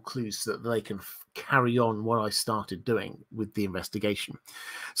give people clues so that they can carry on what I started doing with the investigation.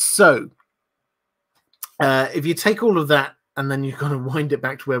 So if you take all of that and then you're going to wind it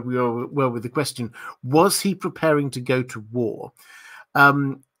back to where we were with the question, was he preparing to go to war?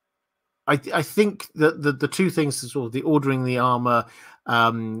 I I think that the two things, sort of the ordering the armor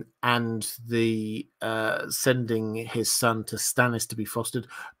and the sending his son to Stannis to be fostered,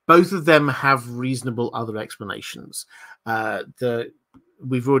 both of them have reasonable other explanations.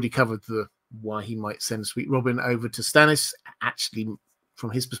 We've already covered why he might send Sweet Robin over to Stannis. Actually,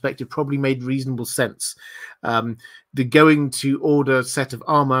 from his perspective, probably made reasonable sense. The going to order a set of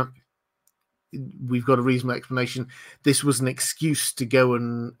armor, we've got a reasonable explanation. This was an excuse to go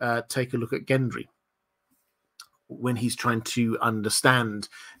and take a look at Gendry when he's trying to understand,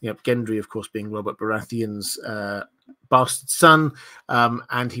 Gendry, of course, being Robert Baratheon's bastard son,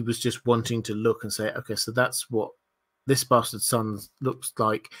 and he was just wanting to look and say, okay, so that's what this bastard son looks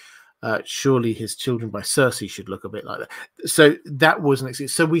like. Surely his children by Cersei should look a bit like that. So that was an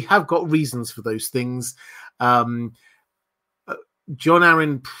excuse. So we have got reasons for those things. Jon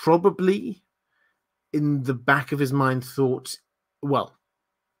Arryn probably, in the back of his mind, thought, well,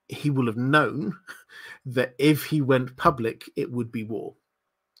 he will have known that if he went public, it would be war.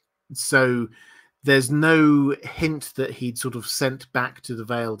 So there's no hint that he'd sort of sent back to the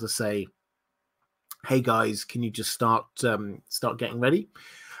Vale to say, hey guys, can you just start getting ready?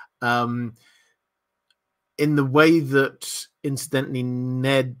 In the way that, incidentally,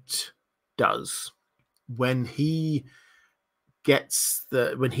 Ned does when he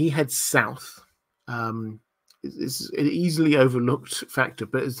heads south. It's an easily overlooked factor,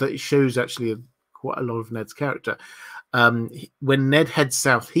 but it shows actually quite a lot of Ned's character. When Ned heads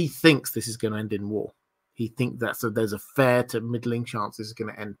south, he thinks this is going to end in war. He thinks there's a fair to middling chance this is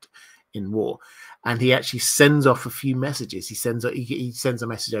going to end in war, and he actually sends off a few messages. He sends a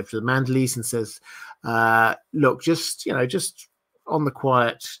message over to the Manderleys and says, "Look, just on the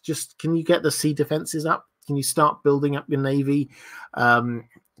quiet, just can you get the sea defenses up? Can you start building up your navy?"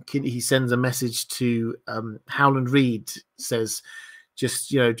 He sends a message to Howland Reed, says,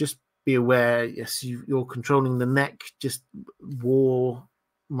 just be aware, yes, you're controlling the neck, just war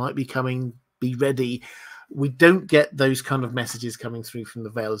might be coming, be ready. We don't get those kind of messages coming through from the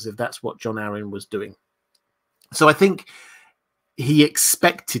Vale as if that's what Jon Arryn was doing. So I think he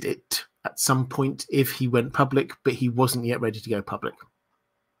expected it at some point if he went public, but he wasn't yet ready to go public.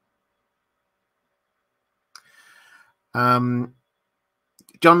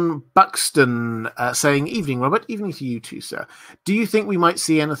 John Buxton saying, evening, Robert. Evening to you too, sir. Do you think we might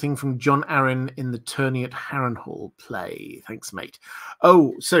see anything from Jon Arryn in the Tourney at Harrenhal play? Thanks, mate.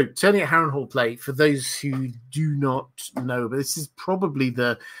 Oh, so Tourney at Harrenhal play, for those who do not know, but this is probably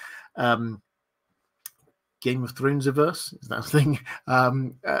the Game of Thrones averse, is that thing?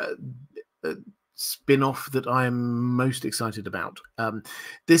 Spin-off that I am most excited about.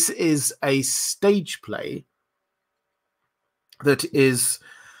 This is a stage play that is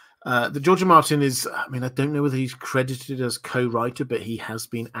that George R. Martin is, I mean, I don't know whether he's credited as co-writer, but he has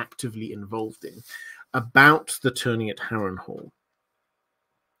been actively involved in, about the Tourney at Harrenhal.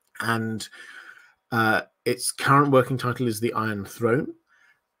 And its current working title is The Iron Throne.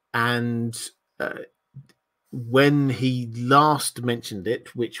 And when he last mentioned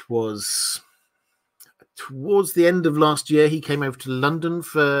it, which was towards the end of last year, he came over to London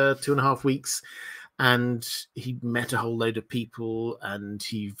for 2.5 weeks. And he met a whole load of people, and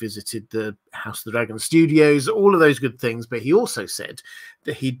he visited the House of the Dragon studios, all of those good things. But he also said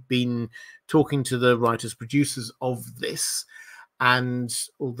that he'd been talking to the writers, producers of this. And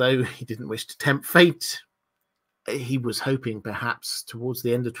although he didn't wish to tempt fate, he was hoping perhaps towards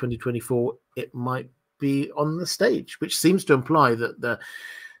the end of 2024, it might be on the stage, which seems to imply that the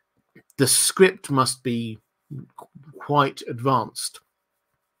script must be quite advanced.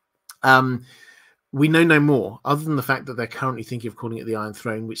 We know no more, other than the fact that they're currently thinking of calling it the Iron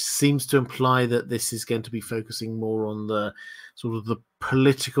Throne, which seems to imply that this is going to be focusing more on the sort of the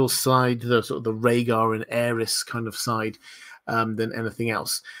political side, the sort of the Rhaegar and Aerys kind of side than anything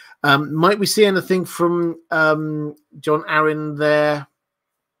else. Might we see anything from Jon Arryn there?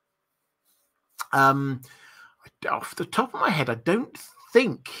 Off the top of my head, I don't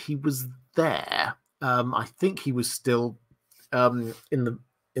think he was there. I think he was still in the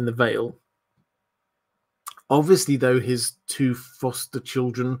Vale. Obviously, though, his two foster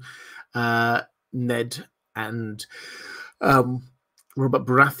children, Ned and Robert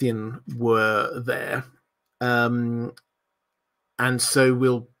Baratheon, were there, and so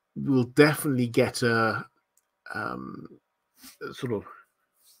we'll definitely get a sort of,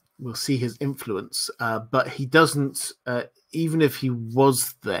 we'll see his influence, but he doesn't. Even if he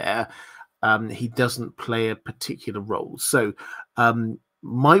was there, he doesn't play a particular role. So,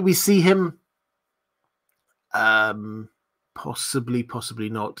 might we see him? Possibly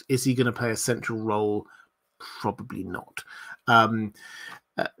not. Is he going to play a central role? Probably not.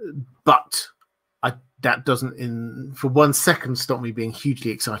 But that doesn't, for 1 second, stop me being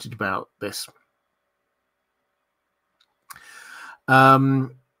hugely excited about this. A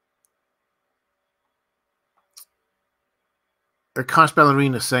Charis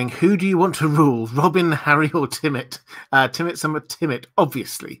Ballerina saying, "Who do you want to rule, Robin, Harry, or Timett?" Timett, somewhat Timett,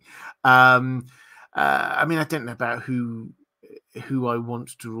 obviously. I mean, I don't know about who I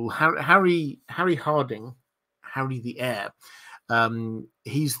want to rule. Harry Harding, Harry the heir.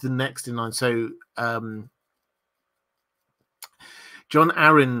 He's the next in line. So John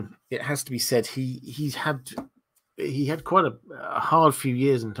Arryn, it has to be said, he had quite a hard few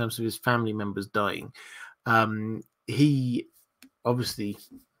years in terms of his family members dying. He obviously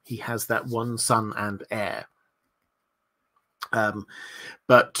has that one son and heir,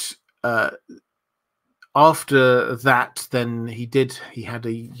 but after that, then he had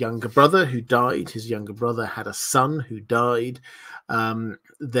a younger brother who died. His younger brother had a son who died. Then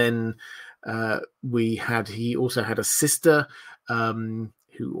he also had a sister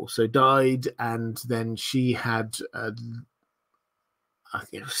who also died, and then she had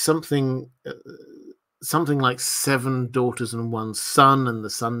something like 7 daughters and 1 son, and the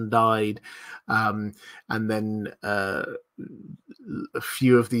son died. And then a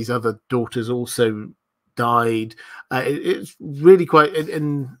few of these other daughters also died. It's really quite,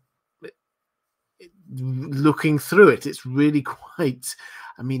 and looking through it, it's really quite,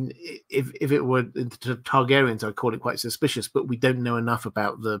 I mean, if it were the Targaryens, I'd call it quite suspicious, but we don't know enough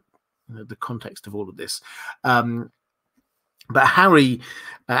about the context of all of this. But Harry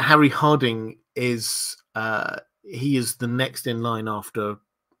Harding is he is the next in line after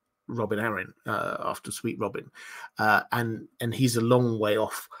Robin Arryn, after Sweet Robin, and he's a long way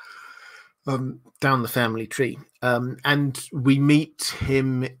off down the family tree, and we meet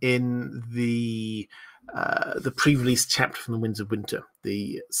him in the pre-release chapter from the Winds of Winter,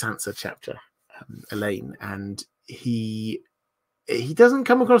 the Sansa chapter, Elaine, and he doesn't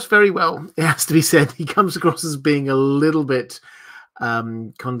come across very well, it has to be said. He comes across as being a little bit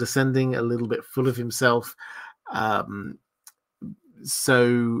condescending, a little bit full of himself.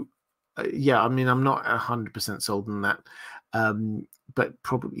 So yeah, I mean, I'm not 100% sold on that, but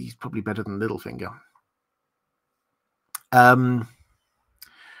he's probably better than Littlefinger.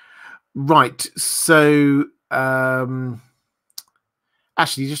 Right, so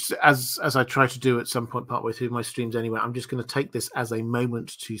actually, just as I try to do at some point partway through my streams anyway, I'm just going to take this as a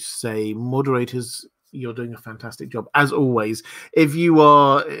moment to say, moderators, you're doing a fantastic job as always. If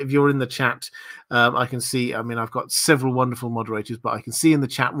you're in the chat, I can see, I mean, I've got several wonderful moderators, but I can see in the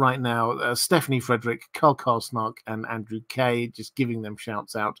chat right now Stephanie Frederick, Carl Snark, and Andrew K, just giving them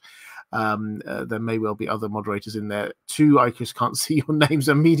shouts out. There may well be other moderators in there too. I just can't see your names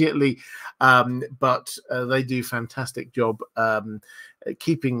immediately, but they do a fantastic job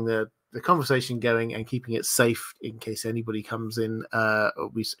keeping the conversation going and keeping it safe in case anybody comes in.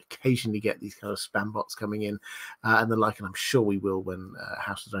 We occasionally get these kind of spam bots coming in and the like, and I'm sure we will when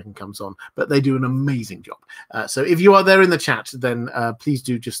House of Dragon comes on, but they do an amazing job. So if you are there in the chat, then please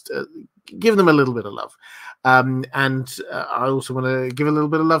do just give them a little bit of love. And I also want to give a little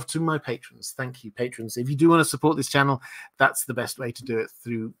bit of love to my patrons. Thank you, patrons. If you do want to support this channel, that's the best way to do it,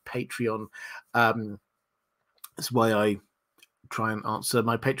 through Patreon. That's why I try and answer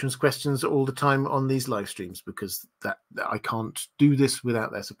my patrons' questions all the time on these live streams, because that I can't do this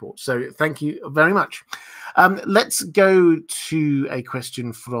without their support. So thank you very much. Let's go to a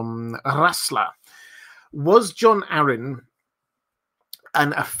question from Rasla. Was John Arryn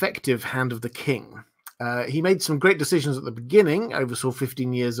an effective Hand of the King? He made some great decisions at the beginning, oversaw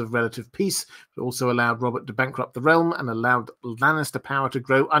 15 years of relative peace, but also allowed Robert to bankrupt the realm and allowed Lannister power to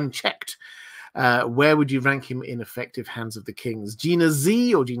grow unchecked. Where would you rank him in effective Hands of the Kings? Gina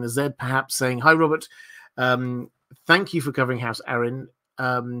Z, or Gina Z perhaps, saying, "Hi Robert, thank you for covering House Arryn.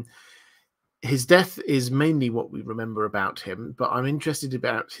 His death is mainly what we remember about him, but I'm interested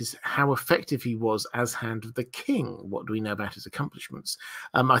about how effective he was as Hand of the King. What do we know about his accomplishments?"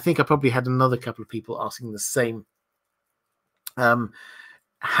 I think I probably had another couple of people asking the same.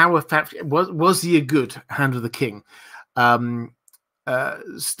 How effective was he a good Hand of the King?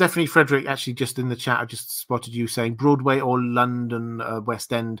 Stephanie Frederick, actually, just in the chat, I just spotted you saying Broadway or London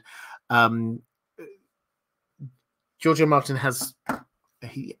West End. George R. Martin has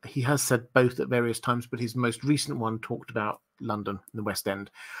he has said both at various times, but his most recent one talked about London, the West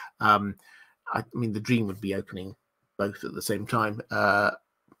End. I mean, the dream would be opening both at the same time.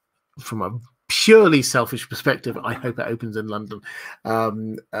 From a purely selfish perspective, I hope it opens in London.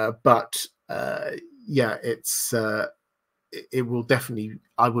 But yeah, it will definitely,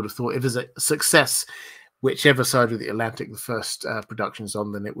 I would have thought, if it's a success, whichever side of the Atlantic the first production's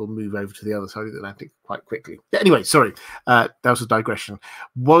on, then it will move over to the other side of the Atlantic quite quickly. Anyway, sorry, that was a digression.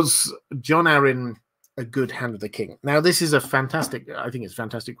 Was Jon Arryn a good hand of the king? Now, this is a fantastic, I think it's a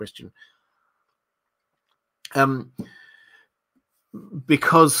fantastic question.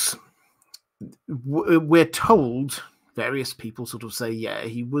 Because we're told, various people sort of say, yeah,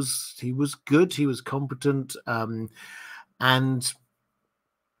 he was good, he was competent, and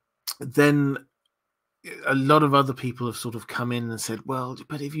then a lot of other people have sort of come in and said, well,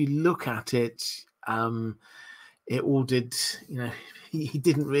 but if you look at it, it all did, you know, he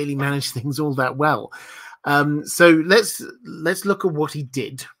didn't really manage things all that well. So let's look at what he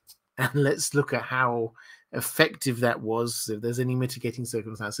did, and let's look at how effective that was, if there's any mitigating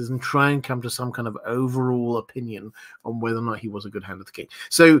circumstances, and try and come to some kind of overall opinion on whether or not he was a good hand of the king.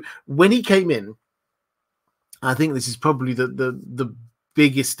 So when he came in, I think this is probably the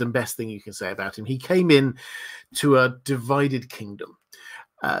biggest and best thing you can say about him. He came in to a divided kingdom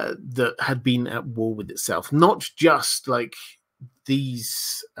that had been at war with itself, not just like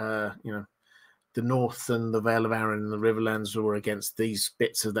these, you know, the North and the Vale of Arryn and the Riverlands were against these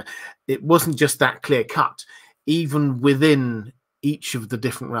bits of the. It wasn't just that clear cut. Even within each of the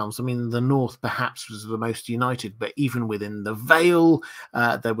different realms, I mean, the North perhaps was the most united, but even within the Vale,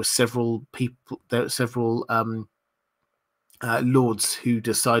 there were several people. There were several lords who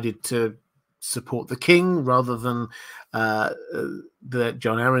decided to support the king rather than the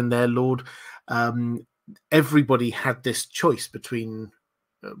Jon Arryn, their lord. Everybody had this choice between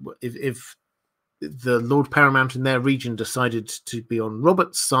if the Lord Paramount in their region decided to be on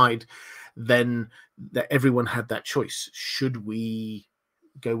Robert's side, then everyone had that choice. Should we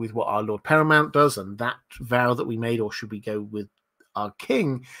go with what our Lord Paramount does and that vow that we made, or should we go with our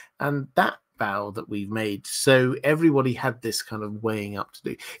king and that vow that we've made? So everybody had this kind of weighing up to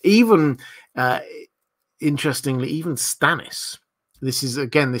do. Even interestingly, even Stannis. This is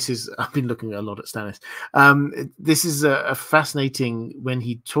I've been looking a lot at Stannis. This is a fascinating, when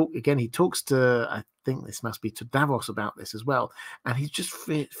he talks to, I think this must be to Davos about this as well. And he's just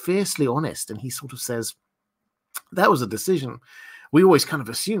fiercely honest. And he sort of says, that was a decision. We always kind of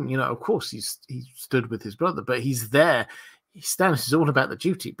assume, you know, of course he stood with his brother, but he's there. Stannis is all about the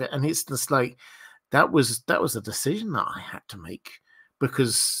duty. And it's just like, that was a decision that I had to make,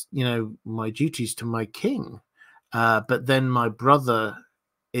 because, you know, my duties to my king. But then my brother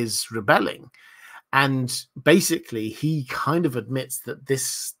is rebelling, and basically he kind of admits that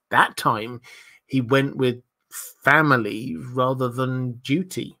that time he went with family rather than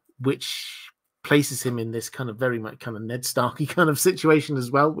duty, which places him in this kind of very much kind of Ned Starky kind of situation as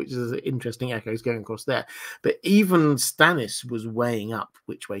well, which is interesting echoes going across there. But even Stannis was weighing up,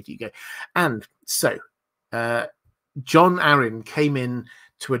 which way do you go? And so Jon Arryn came in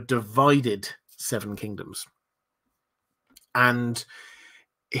to a divided Seven Kingdoms. And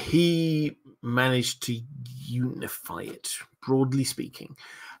he managed to unify it, broadly speaking.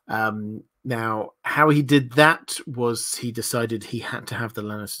 Now, how he did that was he decided he had to have the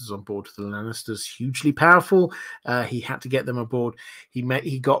Lannisters on board. The Lannisters, hugely powerful. He had to get them aboard.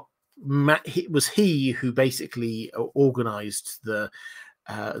 It was he who basically organized the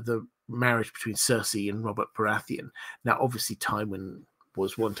marriage between Cersei and Robert Baratheon. Now, obviously, Tywin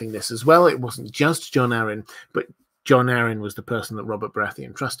was wanting this as well. It wasn't just Jon Arryn, but Jon Arryn was the person that Robert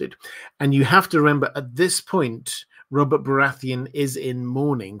Baratheon trusted. And you have to remember, at this point, Robert Baratheon is in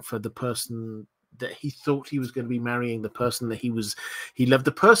mourning for the person that he thought he was going to be marrying, the person that he loved,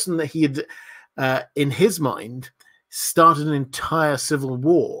 the person that he had, in his mind, started an entire civil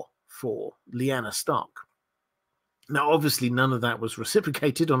war for, Lyanna Stark. Now, obviously, none of that was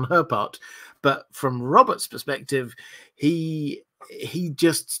reciprocated on her part, but from Robert's perspective, he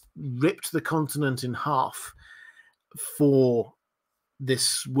just ripped the continent in half for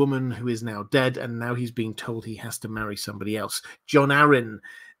this woman who is now dead, and now he's being told he has to marry somebody else. Jon Arryn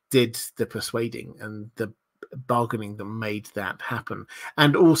did the persuading and the bargaining that made that happen,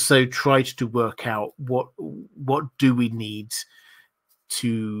 and also tried to work out what do we need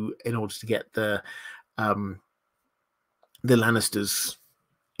in order to get the Lannisters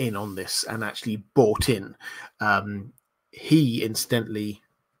in on this, and actually bought in. He incidentally,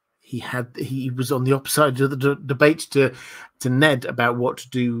 he was on the opposite side of the debate to Ned about what to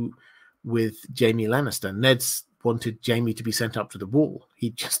do with Jaime Lannister. Ned's wanted Jaime to be sent up to the wall.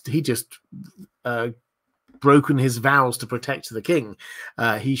 He just broken his vows to protect the king.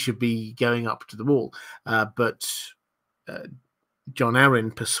 He should be going up to the wall. But Jon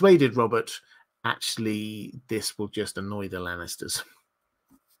Arryn persuaded Robert, actually, this will just annoy the Lannisters.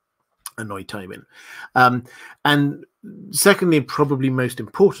 Annoy Tywin. And secondly, probably most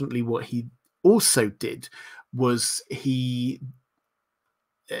importantly, what he also did was he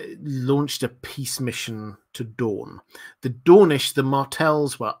launched a peace mission to Dawn. The Dornish, the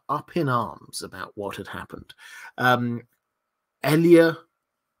Martells, were up in arms about what had happened. Elia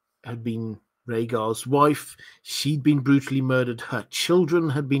had been Rhaegar's wife. She'd been brutally murdered. Her children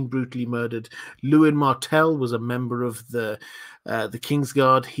had been brutally murdered. Lewin Martell was a member of the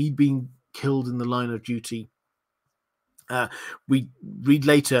Kingsguard. He'd been killed in the line of duty. We read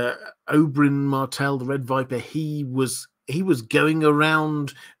later, Oberyn Martell, the Red Viper, he was going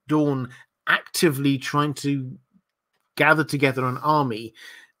around Dawn actively trying to gather together an army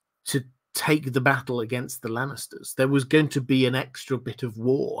to take the battle against the Lannisters. There was going to be an extra bit of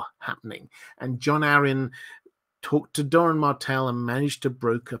war happening, and Jon Arryn talked to Doran Martell and managed to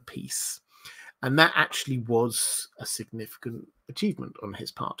broker peace, and that actually was a significant achievement on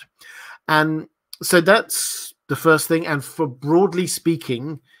his part. And so that's the first thing. And for broadly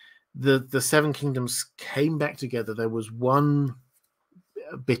speaking, the Seven Kingdoms came back together. There was one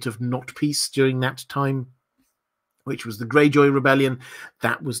bit of not peace during that time, which was the Greyjoy Rebellion.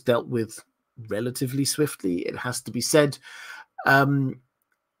 That was dealt with relatively swiftly, it has to be said. Then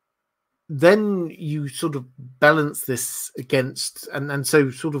you sort of balance this against, and so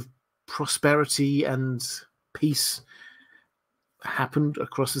sort of prosperity and peace happened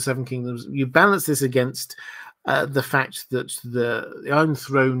across the Seven Kingdoms. You balance this against the fact that the Iron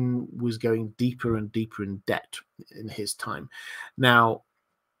Throne was going deeper and deeper in debt in his time. Now,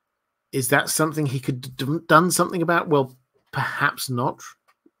 is that something he could have done something about? Well, perhaps not.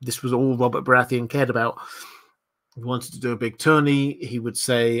 This was all Robert Baratheon cared about. He wanted to do a big tourney. He would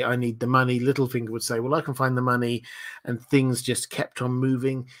say, I need the money. Littlefinger would say, well, I can find the money. And things just kept on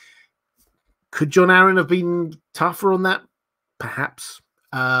moving. Could Jon Arryn have been tougher on that? Perhaps.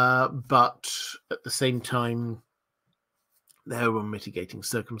 But at the same time, there were mitigating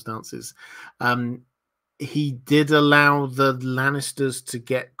circumstances. He did allow the Lannisters to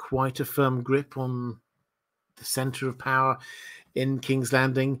get quite a firm grip on the center of power in King's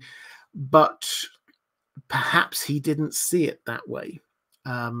Landing, but perhaps he didn't see it that way.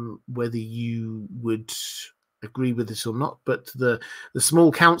 Whether you would agree with this or not, but the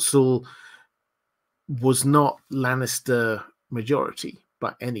small council was not Lannister majority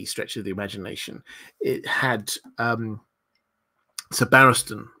by any stretch of the imagination. It had Sir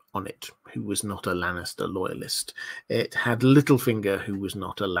Barristan on it, who was not a Lannister loyalist. It had Littlefinger, who was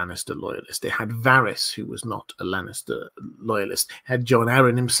not a Lannister loyalist. It had Varys, who was not a Lannister loyalist. It had Jon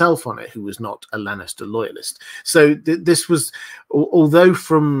Arryn himself on it, who was not a Lannister loyalist. So this was, although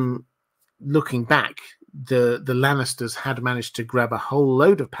from looking back, the Lannisters had managed to grab a whole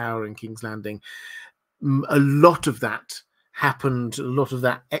load of power in King's Landing, a lot of that happened, a lot of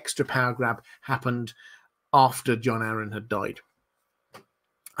that extra power grab happened after Jon Arryn had died.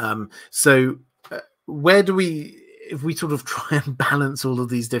 Where do we, if we sort of try and balance all of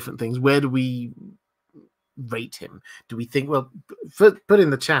these different things, where do we rate him? Do we think, well, put in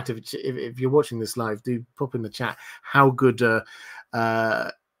the chat, if you're watching this live, do pop in the chat how good a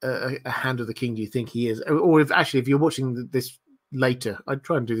Hand of the King do you think he is? Or if you're watching this later, I'd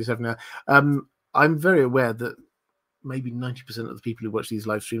try and do this every now. I'm very aware that maybe 90% of the people who watch these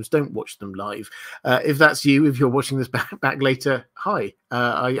live streams don't watch them live. If that's you, if you're watching this back later, hi,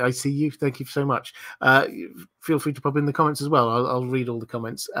 I see you. Thank you so much. Feel free to pop in the comments as well. I'll read all the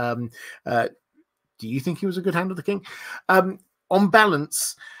comments. Do you think he was a good Hand of the King? On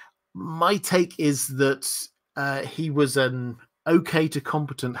balance, my take is that he was an okay to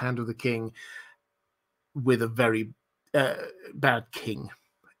competent Hand of the King with a very bad king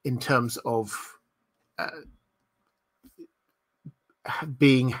in terms of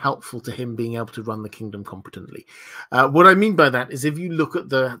being helpful to him being able to run the kingdom competently. What I mean by that is if you look at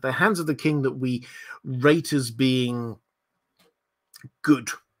the Hands of the King that we rate as being good,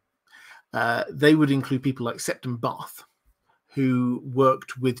 they would include people like Septon Bath, who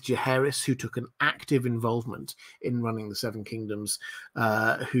worked with Jaehaerys, who took an active involvement in running the Seven Kingdoms,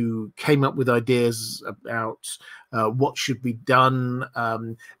 who came up with ideas about what should be done.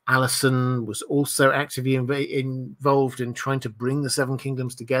 Alicent was also actively involved in trying to bring the Seven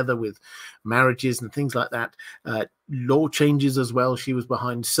Kingdoms together with marriages and things like that. Law changes as well, she was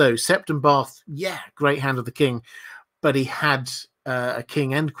behind. So Septon Bath, yeah, great Hand of the King, but he had a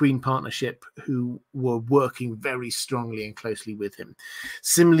king and queen partnership who were working very strongly and closely with him.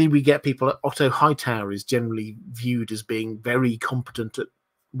 Similarly, we get people like Otto Hightower is generally viewed as being very competent at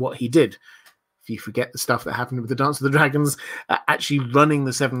what he did. If you forget the stuff that happened with the Dance of the Dragons, actually running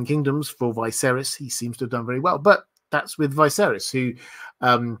the Seven Kingdoms for Viserys, he seems to have done very well. But that's with Viserys, who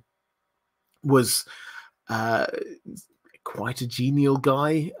was quite a genial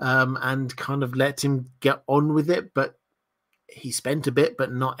guy, and kind of let him get on with it. But he spent a bit,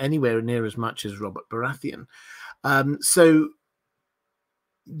 but not anywhere near as much as Robert Baratheon. So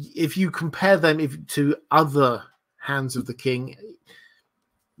if you compare them to other Hands of the King,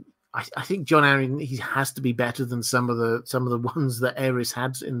 I think Jon Arryn, he has to be better than some of the ones that Aerys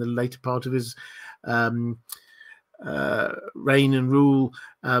had in the later part of his reign and rule.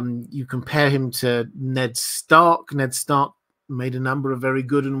 You compare him to Ned Stark. Ned Stark made a number of very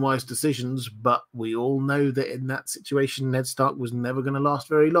good and wise decisions, but we all know that in that situation, Ned Stark was never going to last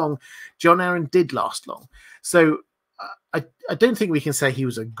very long. Jon Arryn did last long. So I don't think we can say he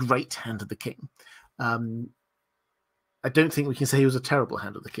was a great Hand of the King. I don't think we can say he was a terrible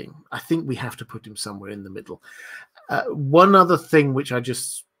Hand of the King. I think we have to put him somewhere in the middle. One other thing, which I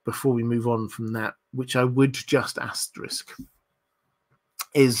just, before we move on from that, which I would just asterisk,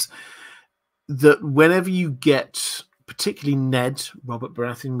 is that whenever you get, particularly Ned, Robert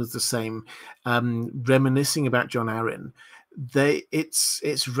Baratheon was the same, reminiscing about Jon Arryn,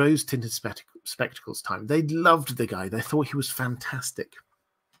 it's rose-tinted spectacles time. They loved the guy. They thought he was fantastic.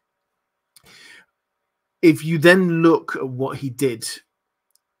 If you then look at what he did,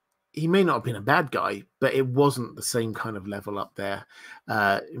 he may not have been a bad guy, but it wasn't the same kind of level up there.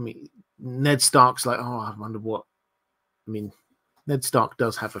 I mean, Ned Stark's like, oh, I wonder what. I mean, Ned Stark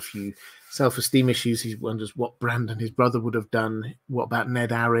does have a few self-esteem issues. He wonders what Brandon, his brother, would have done. What about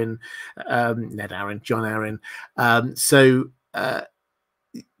Jon Arryn? So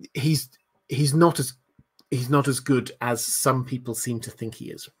he's not as good as some people seem to think he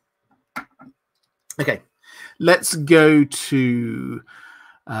is. Okay, let's go to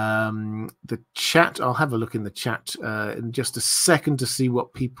the chat. I'll have a look in the chat in just a second to see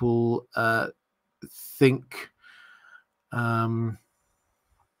what people think.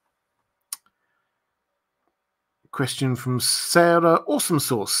 Question from Sarah Awesome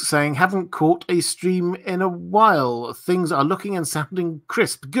Sauce saying, haven't caught a stream in a while. Things are looking and sounding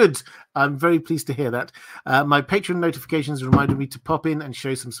crisp. Good. I'm very pleased to hear that. My Patreon notifications reminded me to pop in and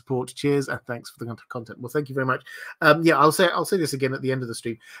show some support. Cheers and thanks for the content. Well, thank you very much. Yeah, I'll say this again at the end of the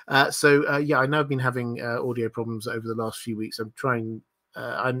stream. Yeah, I know I've been having audio problems over the last few weeks. I'm trying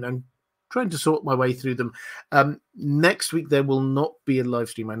to sort my way through them. Next week there will not be a live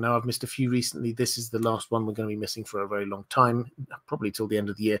stream. I know I've missed a few recently. This is the last one we're going to be missing for a very long time, probably till the end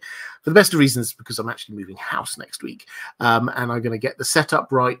of the year, for the best of reasons, because I'm actually moving house next week, and I'm going to get the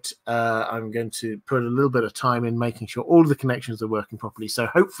setup right. I'm going to put a little bit of time in making sure all of the connections are working properly, so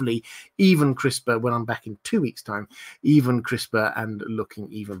hopefully even crisper when I'm back in 2 weeks time, even crisper and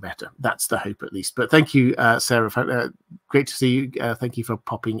looking even better. That's the hope, at least. But thank you, Sarah. Great to see you. Thank you for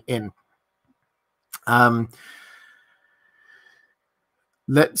popping in.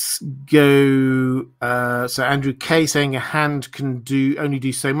 Let's go. So Andrew K saying, a hand can only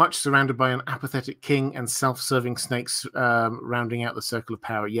do so much, surrounded by an apathetic king and self-serving snakes rounding out the circle of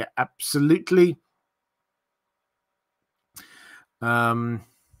power. Yeah, absolutely. Luna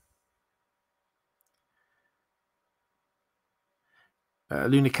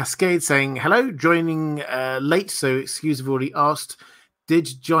Cascade saying, hello, joining late, so excuse I've already asked.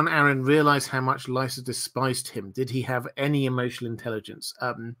 Did Jon Arryn realize how much Lysa despised him? Did he have any emotional intelligence?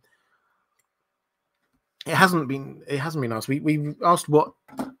 It hasn't been asked. We asked what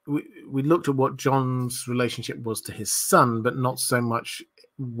we looked at what Jon's relationship was to his son, but not so much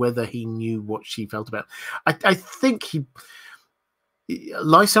whether he knew what she felt about. I think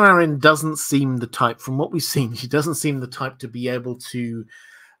Lysa Arryn doesn't seem the type, from what we've seen, she doesn't seem the type to be able to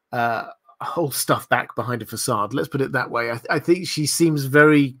hold stuff back behind a facade. Let's put it that way. I think she seems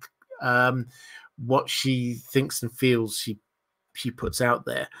very what she thinks and feels she puts out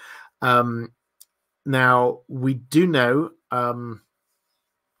there. Now we do know,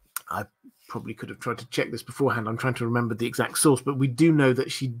 I probably could have tried to check this beforehand. I'm trying to remember the exact source, but we do know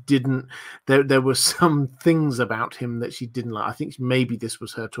that she didn't. There were some things about him that she didn't like. I think maybe this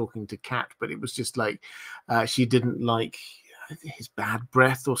was her talking to Kat, but it was just like she didn't like his bad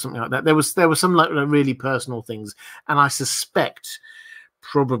breath or something like that. There was some like really personal things, and I suspect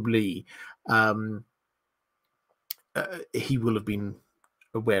probably he will have been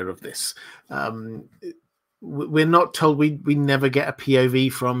aware of this. We're not told. We never get a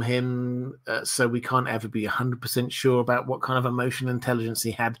POV from him, so we can't ever be 100% sure about what kind of emotional intelligence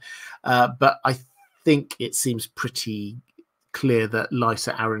he had. But I think it seems pretty clear that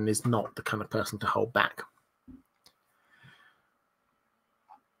Lysa Arryn is not the kind of person to hold back.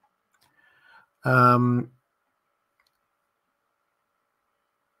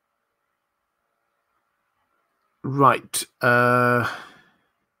 Right.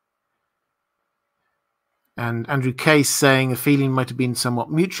 And Andrew Case saying the feeling might have been somewhat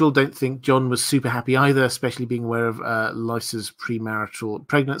mutual. Don't think John was super happy either, especially being aware of Lysa's premarital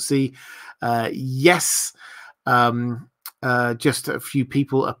pregnancy. Yes. Just a few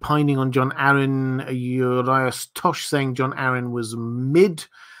people opining on John Arryn. Urias Tosh saying John Arryn was mid.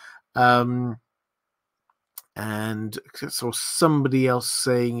 And I saw somebody else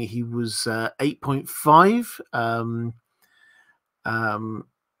saying he was 8.5.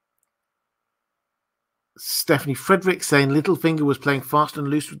 Stephanie Frederick saying Littlefinger was playing fast and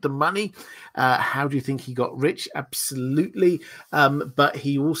loose with the money. How do you think he got rich? Absolutely. But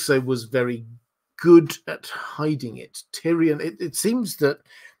he also was very good at hiding it. Tyrion, it seems that,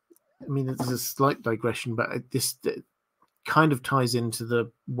 I mean, there's a slight digression, but this kind of ties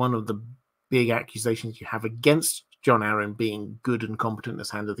into one of the big accusations you have against John Arryn being good and competent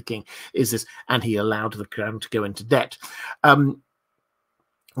as Hand of the King is this, and he allowed the crown to go into debt.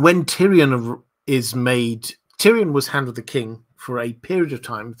 When Tyrion is made, Tyrion was Hand of the King for a period of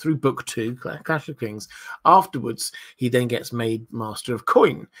time through Book 2, Clash of Kings. Afterwards, he then gets made Master of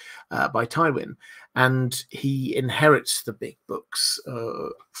Coin by Tywin, and he inherits the big books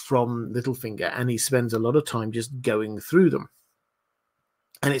from Littlefinger, and he spends a lot of time just going through them.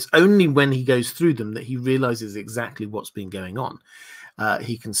 And it's only when he goes through them that he realizes exactly what's been going on.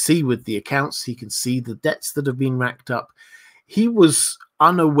 He can see with the accounts, he can see the debts that have been racked up. He was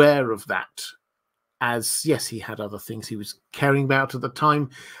unaware of that, as yes, he had other things he was caring about at the time,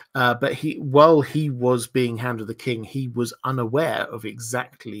 but while he was being Hand of the King, he was unaware of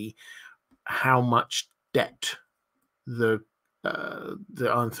exactly how much debt the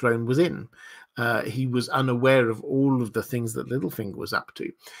Iron Throne was in. He was unaware of all of the things that Littlefinger was up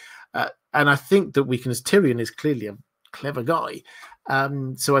to, and I think that we can, as Tyrion is clearly a clever guy,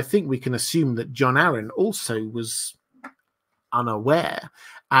 so I think we can assume that John Arryn also was unaware,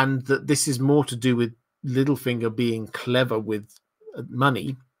 and that this is more to do with Littlefinger being clever with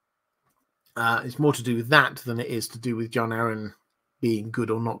money. It's more to do with that than it is to do with John Arryn being good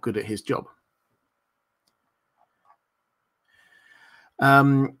or not good at his job.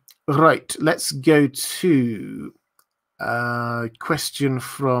 Right, let's go to a question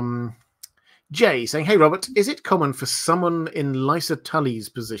from Jay saying, hey, Robert, is it common for someone in Lysa Tully's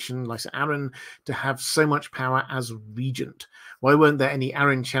position, Lysa Arryn, to have so much power as regent? Why weren't there any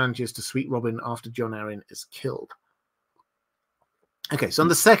Arryn challenges to Sweet Robin after John Arryn is killed? Okay, so on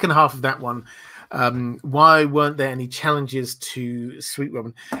the second half of that one, why weren't there any challenges to Sweet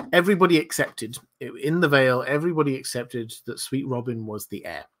Robin? Everybody accepted, in the Vale, everybody accepted that Sweet Robin was the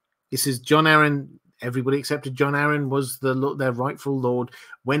heir. This is John Arryn. Everybody accepted John Arryn was their rightful lord.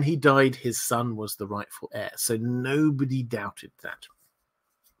 When he died, his son was the rightful heir. So nobody doubted that.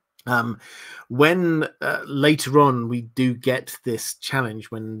 When later on we do get this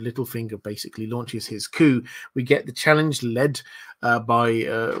challenge, when Littlefinger basically launches his coup, we get the challenge led by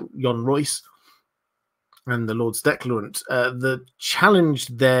Jon Royce and the Lord's Declarant. The challenge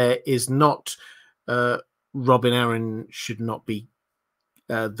there is not Robin Arryn should not be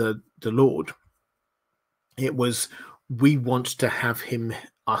the Lord. It was, we want to have him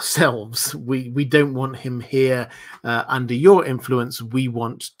ourselves. We don't want him here under your influence. We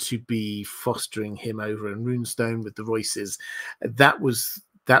want to be fostering him over in Runestone with the Royces. That was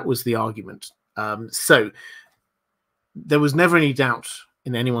the argument. So there was never any doubt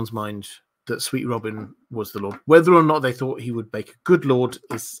in anyone's mind that Sweet Robin was the Lord. Whether or not they thought he would make a good Lord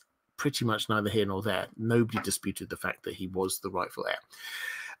is pretty much neither here nor there. Nobody disputed the fact that he was the rightful heir.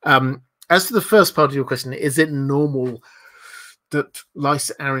 As to the first part of your question, is it normal that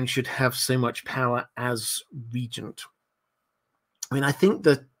Lysa Arryn should have so much power as regent? I mean, I think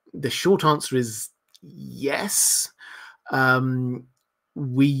that the short answer is yes. When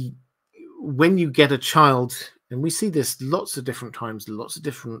you get a child, and we see this lots of different times, lots of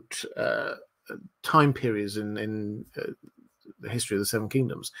different time periods in the history of the Seven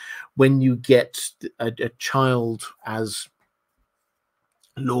Kingdoms, when you get a child as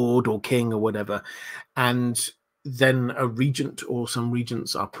lord or king or whatever, and then a regent or some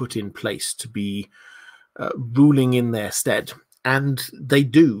regents are put in place to be ruling in their stead, and they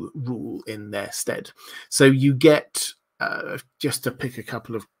do rule in their stead. So you get, just to pick a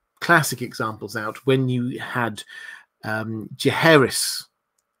couple of classic examples out, when you had Jaehaerys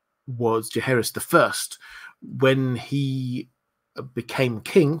the First, when he became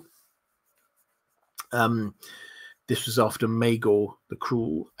king, this was after Maegor the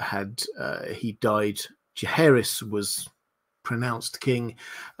Cruel had he died. Jaehaerys was pronounced king,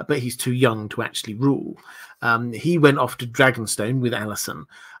 but he's too young to actually rule. He went off to Dragonstone with Alicent,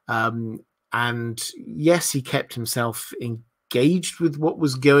 and yes, he kept himself in engaged with what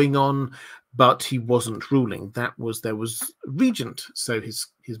was going on, but he wasn't ruling. There was regent, so his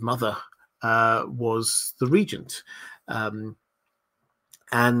mother was the regent,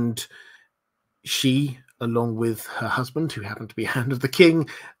 and she, along with her husband, who happened to be Hand of the King,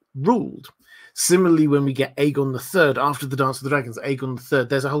 ruled. Similarly, when we get Aegon III, after the Dance of the Dragons, Aegon III,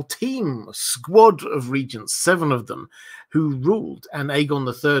 there's a whole team, a squad of regents, 7 of them, who ruled. And Aegon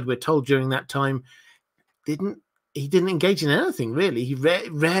III, we're told during that time, didn't engage in anything, really. He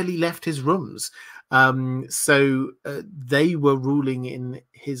rarely left his rooms. So they were ruling in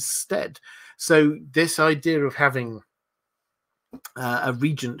his stead. So this idea of having a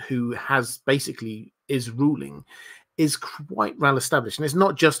regent who is ruling is quite well established, and it's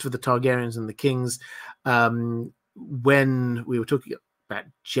not just for the Targaryens and the kings. When we were talking about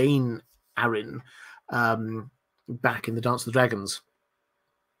Jane Arryn back in the Dance of the Dragons,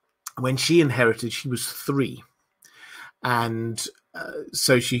 when she inherited, she was 3, and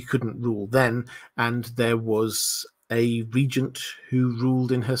so she couldn't rule then, and there was a regent who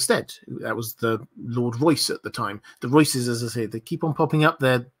ruled in her stead. That was the Lord Royce at the time. The Royces, as I say, they keep on popping up.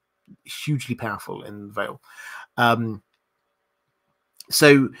 They're hugely powerful in Vale.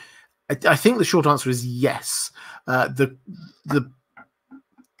 So I think the short answer is yes. The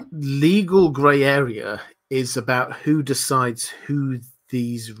legal grey area is about who decides who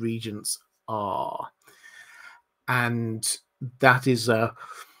these regents are. And that is a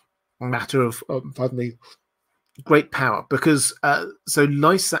matter of pardon me, great power, because so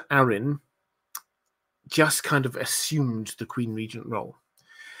Lysa Arryn just kind of assumed the Queen Regent role.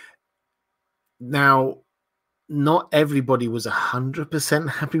 Now, not everybody was 100%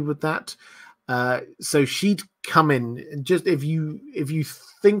 happy with that. So she'd come in, and just if you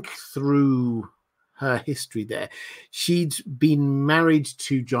think through her history there, she'd been married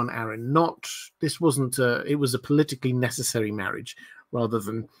to Jon Arryn. It was a politically necessary marriage rather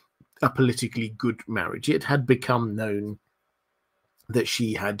than a politically good marriage. It had become known that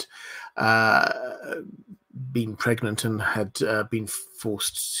she had been pregnant and had been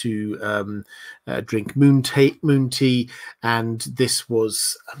forced to drink moon tea, and this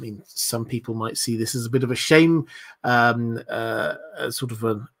was, I mean, some people might see this as a bit of a shame, sort of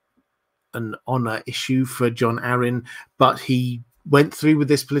an honor issue for Jon Arryn, but he went through with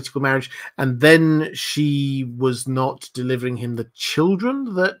this political marriage, and then she was not delivering him the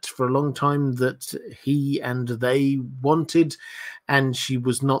children that for a long time that he and they wanted, and she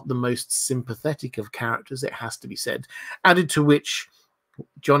was not the most sympathetic of characters, it has to be said. Added to which,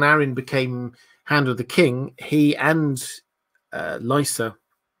 Jon Arryn became Hand of the King. He and Lysa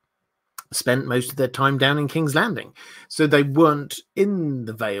spent most of their time down in King's Landing, so they weren't in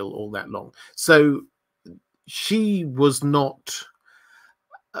the Vale all that long. So she was not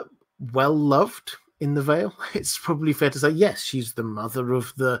well loved in the Vale. It's probably fair to say, yes, she's the mother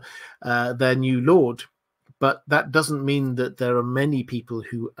of their new lord, but that doesn't mean that there are many people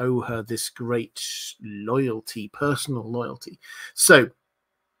who owe her this great loyalty, personal loyalty. So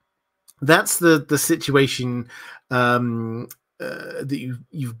that's the situation that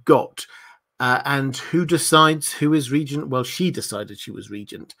you've got. And who decides who is regent? Well, she decided she was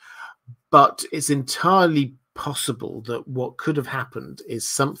regent, but it's entirely possible that what could have happened is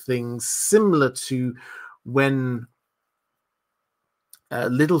something similar to when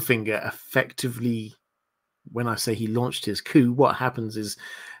Littlefinger effectively, when I say he launched his coup, what happens is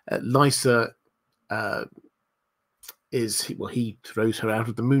Lysa he throws her out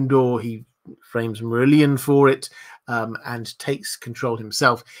of the moon door, he frames Marillion for it, and takes control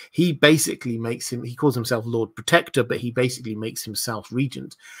himself. He basically he calls himself Lord Protector, but he basically makes himself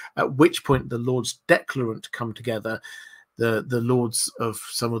regent, at which point the Lords Declarant come together, the lords of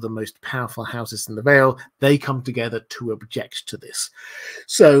some of the most powerful houses in the Vale. They come together to object to this.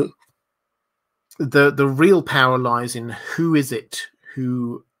 So the real power lies in who is it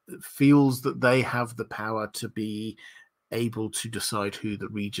who feels that they have the power to be able to decide who the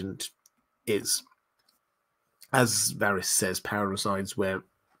regent is. As Varys says, power resides where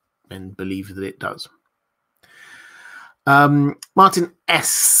men believe that it does. Martin S.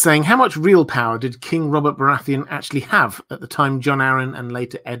 saying, how much real power did King Robert Baratheon actually have at the time Jon Arryn and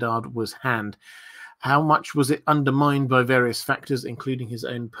later Eddard was Hand? How much was it undermined by various factors, including his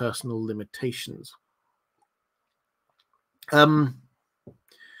own personal limitations? How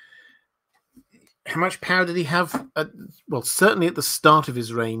much power did he have? Well, certainly at the start of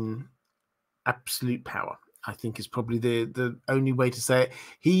his reign, absolute power, I think, is probably the only way to say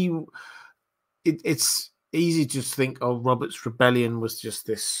it. It's easy to just think, oh, Robert's rebellion was just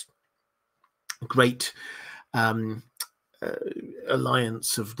this great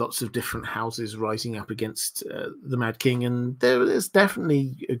alliance of lots of different houses rising up against the Mad King, and there's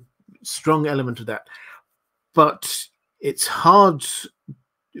definitely a strong element of that. But it's hard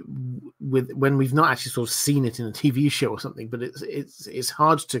when we've not actually sort of seen it in a TV show or something. But it's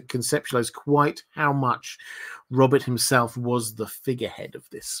hard to conceptualize quite how much Robert himself was the figurehead of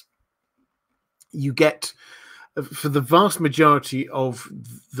this. You get, for the vast majority of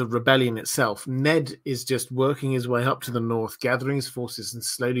the rebellion itself, Ned is just working his way up to the north, gathering his forces and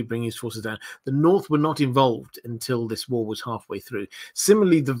slowly bringing his forces down. The North were not involved until this war was halfway through.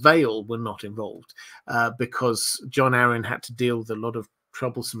 Similarly, the Vale were not involved because Jon Arryn had to deal with a lot of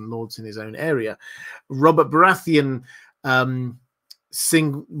troublesome lords in his own area. Robert Baratheon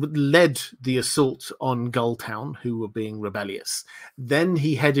led the assault on Gulltown, who were being rebellious. Then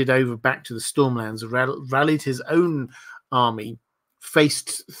he headed over back to the Stormlands, rallied his own army,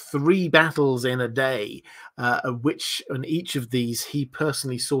 faced 3 battles in a day, which on each of these he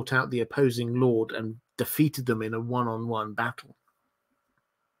personally sought out the opposing lord and defeated them in a one-on-one battle.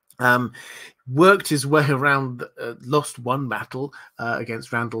 Worked his way around, lost 1 battle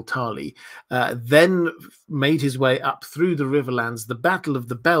against Randall Tarley, then made his way up through the Riverlands. The Battle of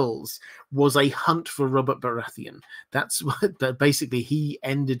the Bells was a hunt for Robert Baratheon. That's what basically he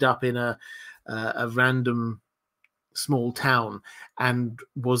ended up in a random small town and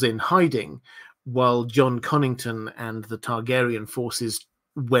was in hiding, while John Connington and the Targaryen forces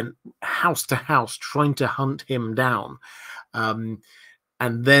went house to house trying to hunt him down.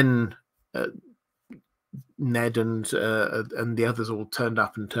 And then Ned and the others all turned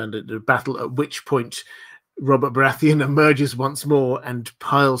up and turned into a battle, at which point Robert Baratheon emerges once more and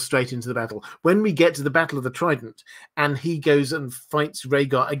piles straight into the battle. When we get to the Battle of the Trident, and he goes and fights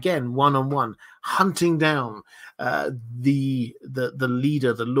Rhaegar again, one-on-one, hunting down the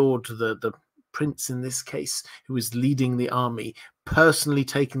leader, the lord, the prince in this case, who is leading the army, personally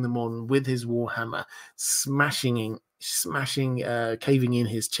taking them on with his warhammer, caving in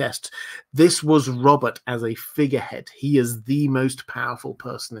his chest. This was Robert as a figurehead. He is the most powerful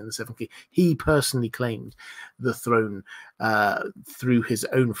person in the Seven Kingdoms. He personally claimed the throne through his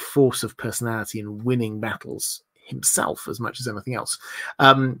own force of personality and winning battles himself as much as anything else.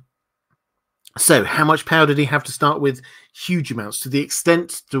 So how much power did he have to start with? Huge amounts, to the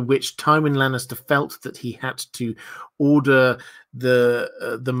extent to which Tywin Lannister felt that he had to order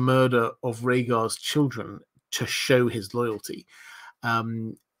the murder of Rhaegar's children to show his loyalty.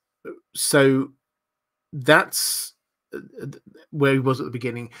 So that's where he was at the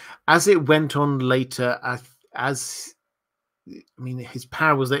beginning. As it went on later, his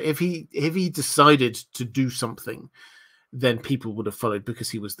power was that if he decided to do something, then people would have followed because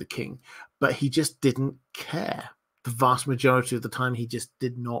he was the king. But he just didn't care. The vast majority of the time, he just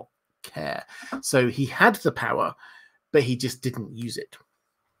did not care. So he had the power, but he just didn't use it.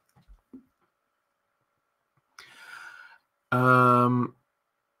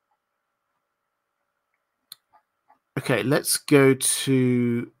 Okay, let's go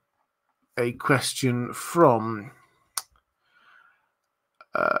to a question from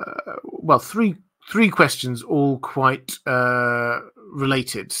three questions, all quite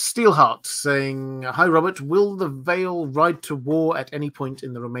related. Steelheart saying, "Hi Robert, will the Vale ride to war at any point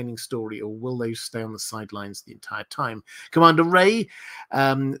in the remaining story, or will they stay on the sidelines the entire time?" Commander Ray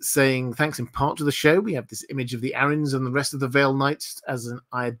saying, "Thanks in part to the show, we have this image of the Arryns and the rest of the Vale Knights as an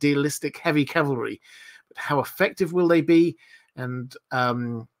idealistic heavy cavalry, but how effective will they be? And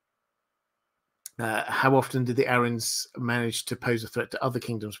how often did the Arryns manage to pose a threat to other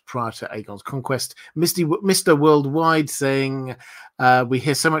kingdoms prior to Aegon's conquest?" Mr. Worldwide saying, "We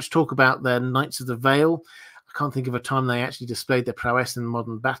hear so much talk about the Knights of the Vale. I can't think of a time they actually displayed their prowess in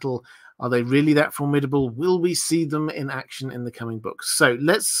modern battle. Are they really that formidable? Will we see them in action in the coming books?" So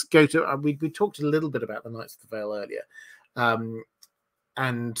let's go to, we talked a little bit about the Knights of the Vale earlier,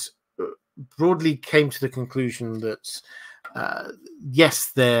 and broadly came to the conclusion that,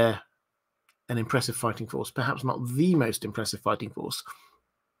 yes, they're an impressive fighting force, perhaps not the most impressive fighting force,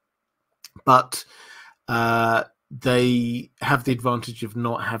 but they have the advantage of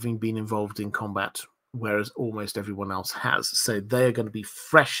not having been involved in combat, whereas almost everyone else has. So they're going to be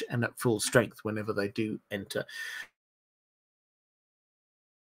fresh and at full strength whenever they do enter.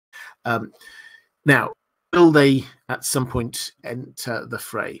 Now, will they at some point enter the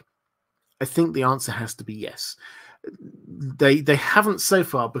fray? I think the answer has to be yes. They haven't so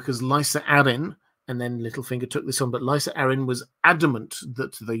far, because Lysa Arryn, and then Littlefinger took this on, but Lysa Arryn was adamant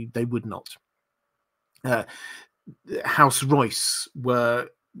that they would not. House Royce were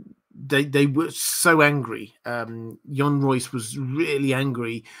so angry. Jon Royce was really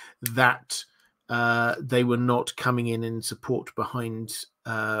angry that they were not coming in support behind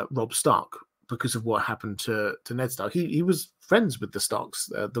Robb Stark because of what happened to Ned Stark. He was friends with the Starks.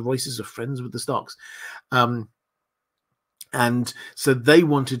 The Royces are friends with the Starks. And so they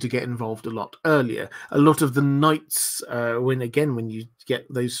wanted to get involved a lot earlier. A lot of the knights, when you get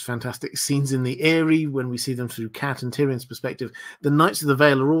those fantastic scenes in the Eyrie, when we see them through Cat and Tyrion's perspective, the Knights of the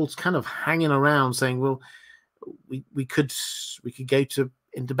Vale are all kind of hanging around saying, well, we could go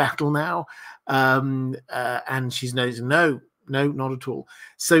into battle now. And she's noticing, no, not at all.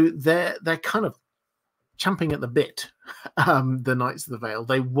 So they're kind of champing at the bit, the Knights of the Vale.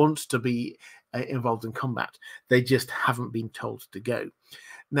 They want to be involved in combat. They just haven't been told to go.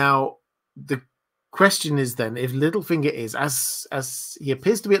 Now, the question is then, if Littlefinger is, as he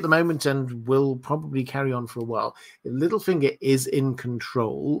appears to be at the moment and will probably carry on for a while, if Littlefinger is in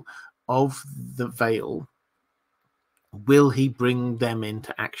control of the Vale, will he bring them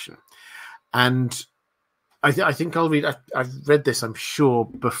into action? And I think I'll read. I've read this, I'm sure,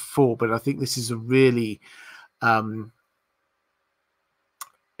 before, but I think this is a really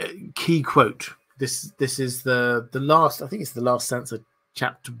key quote. This is the last. I think it's the last Sansa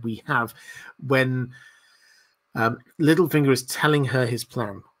chapter we have, when Littlefinger is telling her his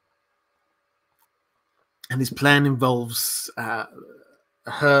plan, and his plan involves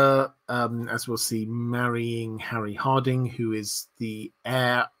her, as we'll see, marrying Harry Harding, who is the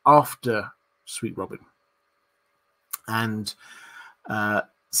heir after Sweet Robin. And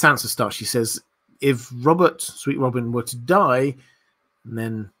Sansa starts, she says, if Robert, Sweet Robin, were to die, and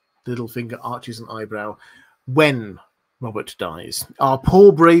then Littlefinger arches an eyebrow, when Robert dies. Our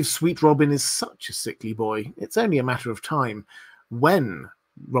poor brave Sweet Robin is such a sickly boy. It's only a matter of time. When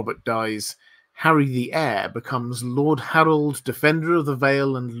Robert dies, Harry the heir becomes Lord Harold, Defender of the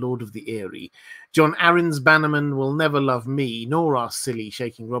Vale and Lord of the Eyrie. John Arryn's bannermen will never love me, nor our silly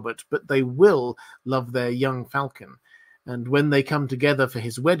shaking Robert, but they will love their young falcon. And when they come together for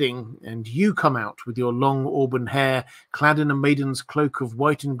his wedding, and you come out with your long auburn hair, clad in a maiden's cloak of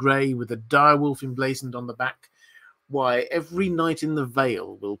white and grey, with a dire wolf emblazoned on the back, why, every knight in the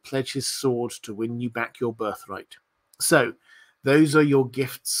Vale will pledge his sword to win you back your birthright. So, those are your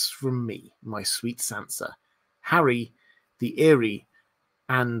gifts from me, my sweet Sansa, Harry, the Eyrie,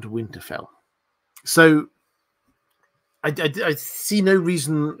 and Winterfell. So, I see no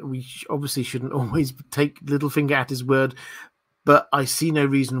reason. We obviously shouldn't always take Littlefinger at his word, but I see no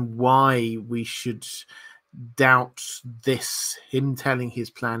reason why we should doubt this, him telling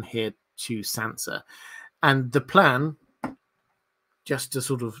his plan here to Sansa. And the plan, just to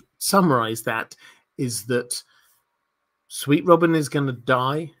sort of summarize that, is that Sweet Robin is going to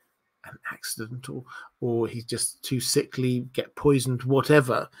die, an accident, or he's just too sickly, get poisoned,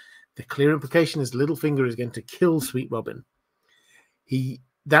 whatever. The clear implication is Littlefinger is going to kill Sweet Robin.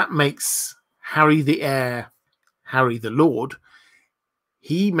 That makes Harry the heir, Harry the Lord.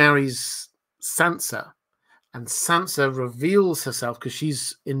 He marries Sansa, and Sansa reveals herself, because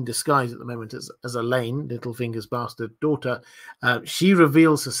she's in disguise at the moment as Elaine, Littlefinger's bastard daughter. She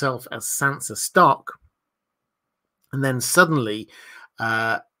reveals herself as Sansa Stark, and then suddenly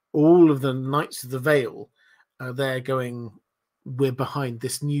all of the Knights of the Vale are there going, we're behind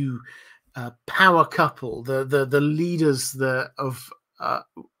this new power couple, the leaders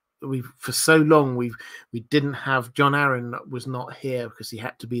for so long we didn't have. John Arryn was not here because he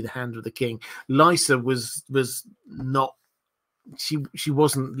had to be the hand of the king. Lysa was not. She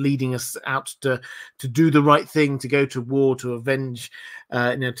wasn't leading us out to do the right thing, to go to war, to avenge,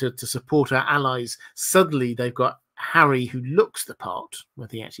 to support our allies. Suddenly they've got Harry, who looks the part.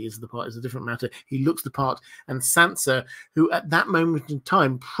 Whether he actually is the part is a different matter. He looks the part. And Sansa, who at that moment in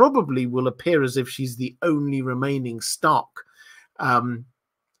time probably will appear as if she's the only remaining Stark. The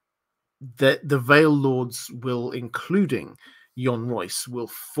Vale Lords will, including Jon Royce, will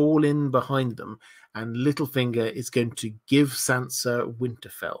fall in behind them, and Littlefinger is going to give Sansa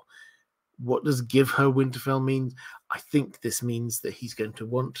Winterfell. What does give her Winterfell mean? I think this means that he's going to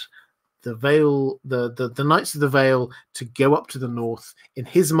want the Vale, the Knights of the Vale, to go up to the north. In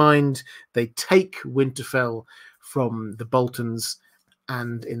his mind, they take Winterfell from the Boltons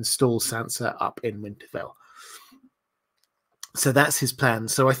and install Sansa up in Winterfell. So that's his plan.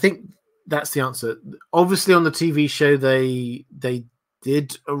 So I think that's the answer. Obviously, on the TV show, they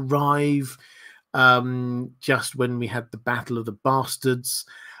did arrive just when we had the Battle of the Bastards.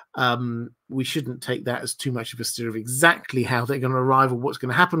 We shouldn't take that as too much of a steer of exactly how they're going to arrive or what's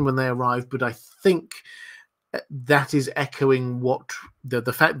going to happen when they arrive, but I think that is echoing what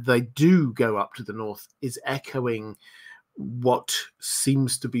the fact that they do go up to the north is echoing what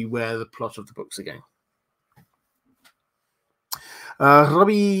seems to be where the plot of the books are going.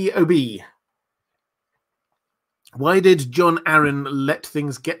 Rabbi Obi, Why did John Arryn let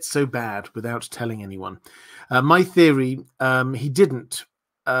things get so bad without telling anyone? My theory, he didn't.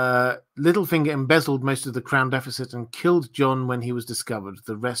 Littlefinger embezzled most of the crown deficit and killed John when he was discovered.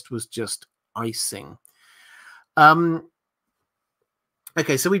 The rest was just icing.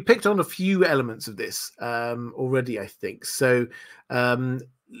 Okay, so we picked on a few elements of this already, I think. So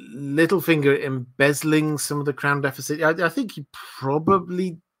Littlefinger embezzling some of the crown deficit, I think he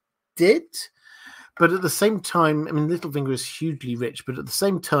probably did. But at the same time, I mean, Littlefinger is hugely rich, but at the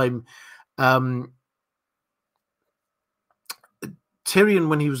same time, Tyrion,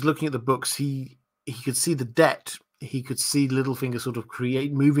 when he was looking at the books, he could see the debt. He could see Littlefinger sort of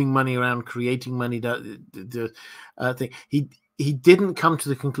moving money around, creating money. The thing. He didn't come to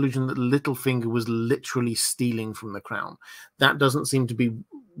the conclusion that Littlefinger was literally stealing from the crown. That doesn't seem to be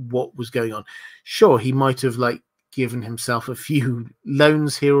what was going on. Sure, he might have given himself a few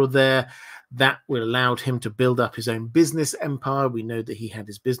loans here or there. That would allowed him to build up his own business empire. We know that he had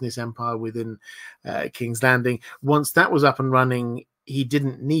his business empire within King's Landing. Once that was up and running, he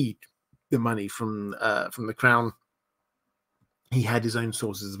didn't need the money from the crown. He had his own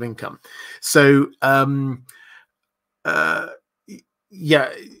sources of income. So, yeah,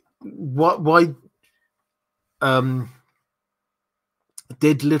 why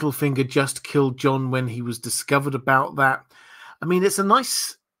did Littlefinger just kill John when he was discovered about that? I mean, it's a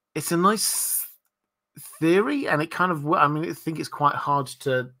nice theory, and it kind of, I mean, I think it's quite hard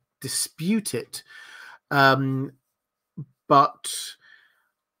to dispute it. But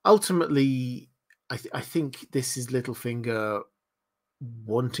ultimately, I think this is Littlefinger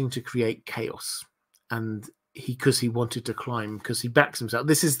wanting to create chaos, and because he wanted to climb, because he backs himself.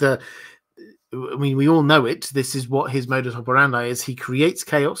 This is I mean, we all know it. This is what his modus operandi is. He creates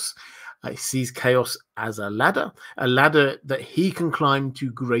chaos. He sees chaos as a ladder that he can climb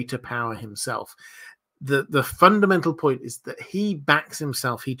to greater power himself. The fundamental point is that he backs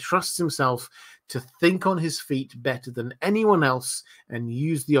himself. He trusts himself to think on his feet better than anyone else and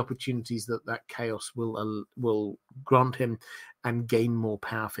use the opportunities that chaos will grant him and gain more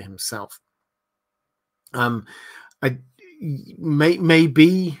power for himself.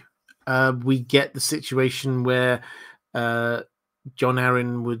 Maybe we get the situation where John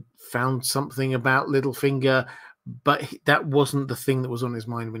Arryn would found something about Littlefinger, but that wasn't the thing that was on his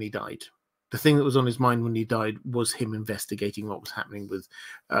mind when he died. The thing that was on his mind when he died was him investigating what was happening with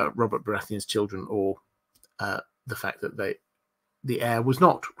Robert Baratheon's children, or the fact that the heir was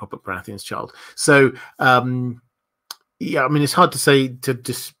not Robert Baratheon's child. So, yeah, I mean, it's hard to say to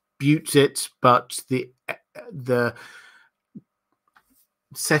dispute it, but the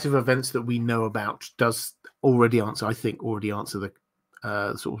set of events that we know about does already answer the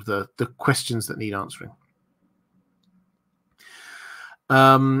sort of the questions that need answering.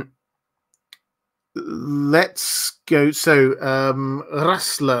 Let's go. So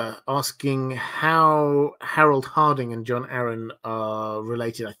Rustler asking how Harold Harding and John Arryn are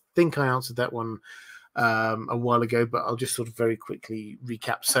related. I think I answered that one a while ago, but I'll just sort of very quickly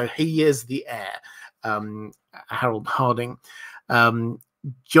recap. So he is the heir, Harold Harding.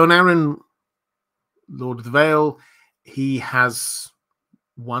 John Arryn, Lord of the Vale, he has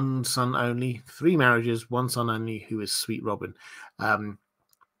one son only, 3 marriages, one son only, who is Sweet Robin.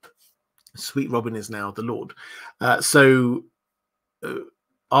 Sweet Robin is now the Lord. So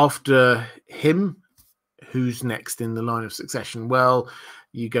after him, who's next in the line of succession? Well,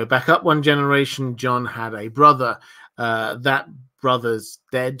 you go back up one generation. John had a brother. That brother's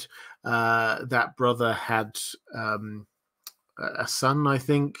dead. That brother had a son, I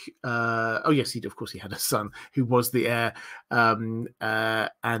think. Oh yes, of course he had a son who was the heir,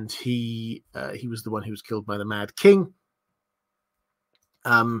 and he was the one who was killed by the Mad King.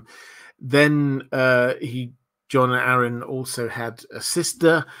 Then John Arryn also had a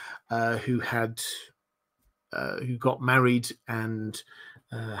sister who got married and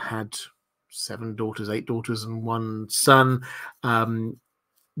had 7 daughters, 8 daughters, and 1 son.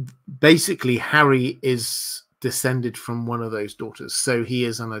 Basically, Harry is descended from one of those daughters. So he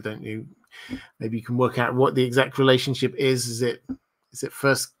is, and I don't know, maybe you can work out what the exact relationship is. Is it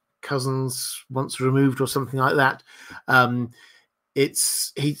first cousins once removed or something like that?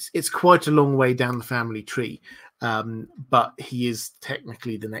 It's quite a long way down the family tree, but he is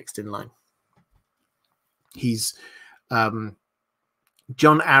technically the next in line. He's John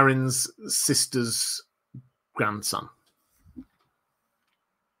Arryn's sister's grandson.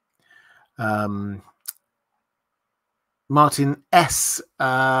 Martin S.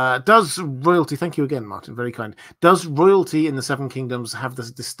 Does royalty, thank you again, Martin, very kind. Does royalty in the Seven Kingdoms have the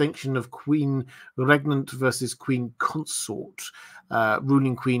distinction of queen regnant versus queen consort,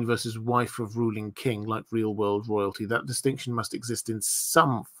 ruling queen versus wife of ruling king, like real world royalty? That distinction must exist in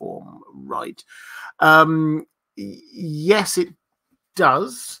some form, right? Yes, it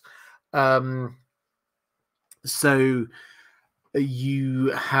does. So you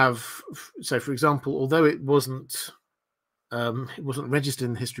have, so for example, although it wasn't registered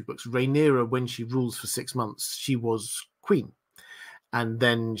in the history books, Rhaenyra, when she rules for 6 months, she was queen, and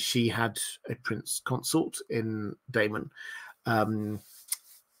then she had a prince consort in Daemon.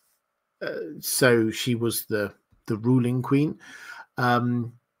 So she was the ruling queen,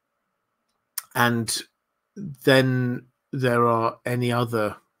 and then there are any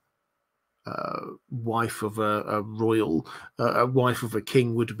other wife of a royal, a wife of a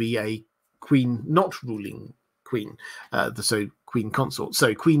king would be a queen not ruling queen, so queen consort.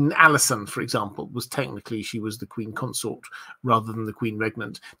 So Queen Alysanne, for example, was technically, she was the queen consort rather than the queen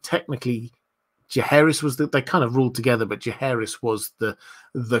regnant. Technically, Jaehaerys was they kind of ruled together, but Jaehaerys was the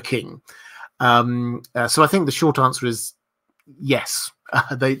king. So I think the short answer is yes,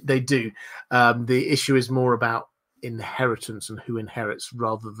 they do. The issue is more about inheritance and who inherits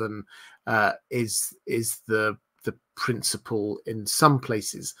rather than is the principle. In some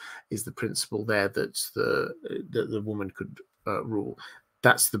places is the principle there that the woman could rule.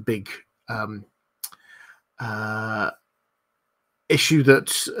 That's the big issue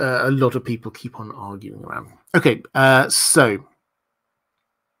that a lot of people keep on arguing around. Okay, so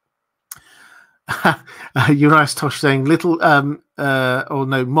Urias Tosh saying little or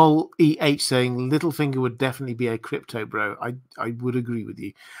no, Mol EH saying Littlefinger would definitely be a crypto bro. I would agree with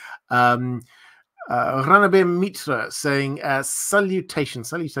you. Ranabe Mitra saying salutations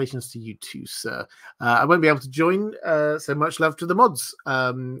to you too, sir. I won't be able to join, so much love to the mods.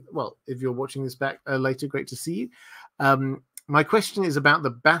 Well, if you're watching this back later, great to see you. My question is about the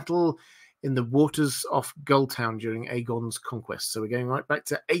battle in the waters off Gulltown during Aegon's conquest. So we're going right back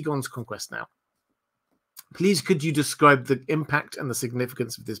to Aegon's conquest now. Please, could you describe the impact and the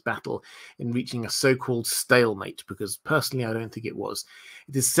significance of this battle in reaching a so-called stalemate? Because personally, I don't think it was.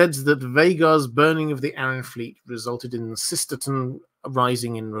 It is said that Vhagar's burning of the Arryn fleet resulted in the Sisterton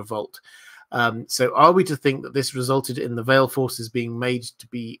rising in revolt. So are we to think that this resulted in the Vale forces being made to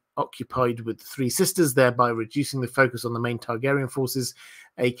be occupied with the Three Sisters, thereby reducing the focus on the main Targaryen forces,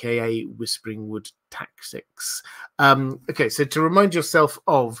 aka Whispering Wood tactics? Okay, so to remind yourself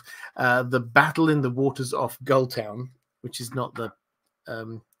of the battle in the waters off Gulltown, which is not the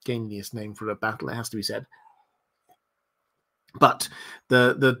gainliest name for a battle, it has to be said, but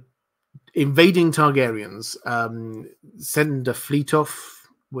the invading Targaryens send a fleet off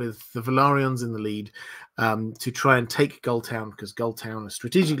with the Velaryons in the lead to try and take Gulltown, because Gulltown is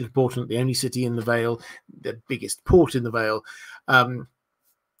strategically important, the only city in the Vale, the biggest port in the Vale.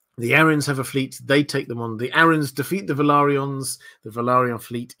 The Arryns have a fleet, they take them on. The Arryns defeat the Velaryons, the Velaryon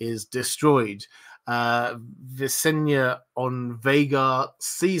fleet is destroyed. Visenya on Vhagar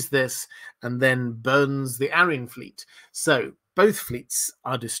sees this and then burns the Arryn fleet. So both fleets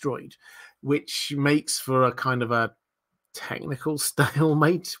are destroyed, which makes for a kind of a technical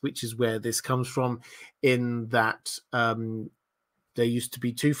stalemate, which is where this comes from, in that there used to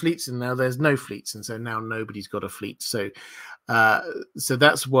be two fleets and now there's no fleets, and so now nobody's got a fleet. So so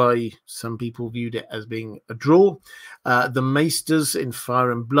that's why some people viewed it as being a draw. The Maesters in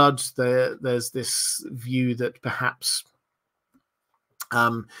Fire and Blood, there's this view that perhaps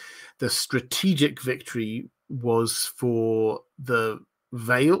the strategic victory was for the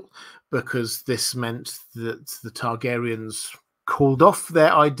Vale, because this meant that the Targaryens called off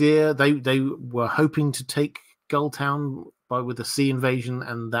their idea. They were hoping to take Gulltown with a sea invasion,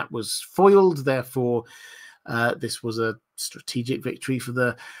 and that was foiled. Therefore, this was a strategic victory for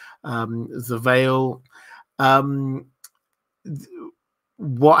the Vale.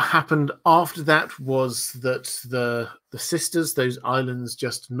 What happened after that was that the Sisters, those islands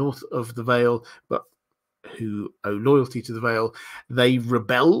just north of the Vale, but who owe loyalty to the Vale, they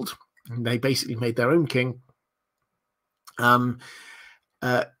rebelled. And they basically made their own king.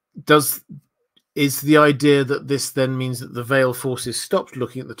 Is the idea that this then means that the Vale forces stopped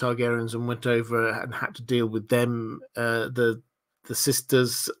looking at the Targaryens and went over and had to deal with them, the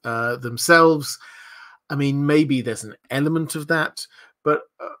Sisters themselves? I mean, maybe there's an element of that, but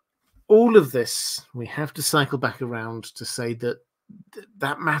all of this, we have to cycle back around to say that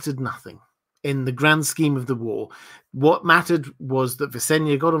that mattered nothing. In the grand scheme of the war, what mattered was that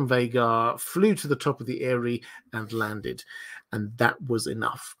Visenya got on Vhagar, flew to the top of the Eyrie and landed. And that was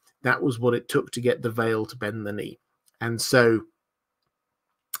enough. That was what it took to get the Vale to bend the knee. And so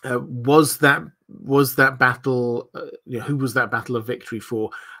was that battle, who was that battle of victory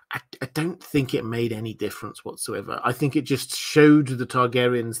for? I don't think it made any difference whatsoever. I think it just showed the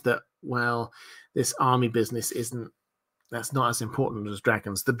Targaryens that, well, this army business that's not as important as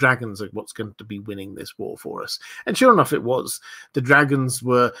dragons. The dragons are what's going to be winning this war for us. And sure enough, it was. The dragons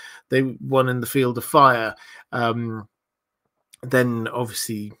they won in the field of fire. Then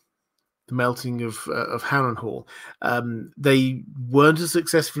obviously the melting of Harrenhal. They weren't as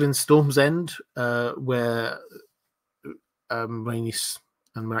successful in Storm's End, where Rhaenys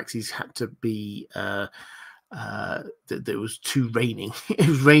and Meraxes had to be that was too raining. It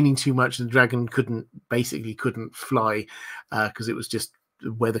was raining too much, and the dragon couldn't fly because it was just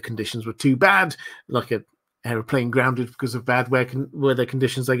the weather conditions were too bad, like an aeroplane grounded because of bad weather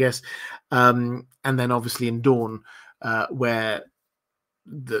conditions, I guess. And then obviously in Dawn, where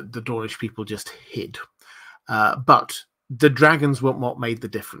the Dornish people just hid. But the dragons were what made the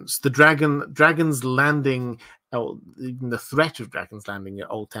difference. The dragons landing, even the threat of dragons landing at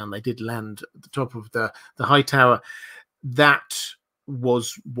Old Town, they did land at the top of the high tower. That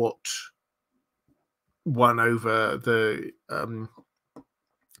was what won over the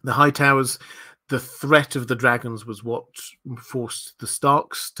high towers. The threat of the dragons was what forced the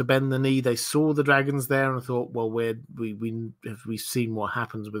Starks to bend the knee. They saw the dragons there and thought, well, we've seen what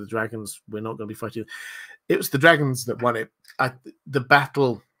happens with the dragons. We're not going to be fighting. It was the dragons that won it.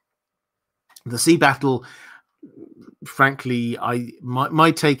 The sea battle, frankly,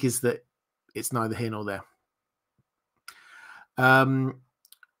 my take is that it's neither here nor there.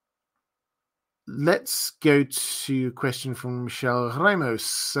 Let's go to a question from Michelle Ramos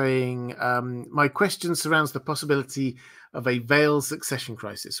saying, my question surrounds the possibility of a Vale succession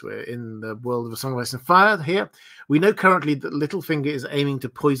crisis. We're in the world of A Song of Ice and Fire here. We know currently that Littlefinger is aiming to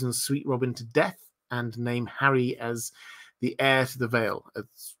poison Sweet Robin to death and name Harry as the heir to the Vale.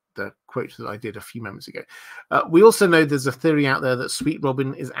 It's the quote that I did a few moments ago. We also know there's a theory out there that Sweet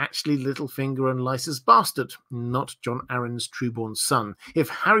Robin is actually Littlefinger and Lysa's bastard, not Jon Arryn's trueborn son. If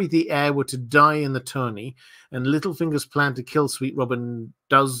Harry the heir were to die in the tourney and Littlefinger's plan to kill Sweet Robin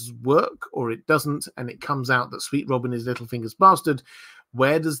does work, or it doesn't, and it comes out that Sweet Robin is Littlefinger's bastard,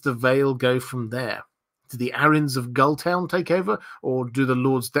 where does the Vale go from there? Do the Arryns of Gulltown take over, or do the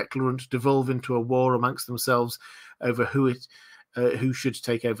Lords Declarant devolve into a war amongst themselves over who should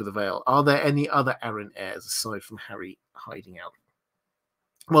take over the Vale? Are there any other Arryn heirs aside from Harry hiding out?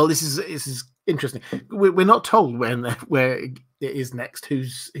 Well, this is interesting. We're not told where it is next.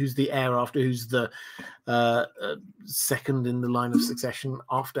 Who's the heir after? Who's the second in the line of succession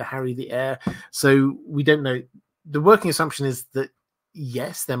after Harry the heir? So we don't know. The working assumption is that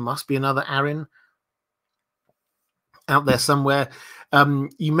yes, there must be another Arryn out there somewhere.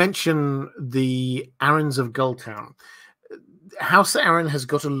 You mentioned the Arryns of Gulltown. House Arryn has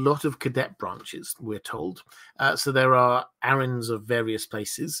got a lot of cadet branches, we're told. So there are Arryns of various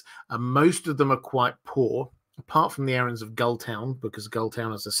places. Most of them are quite poor, apart from the Arryns of Gulltown, because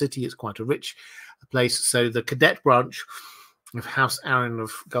Gulltown as a city is quite a rich place. So the cadet branch of House Arryn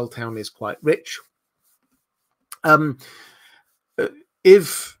of Gulltown is quite rich.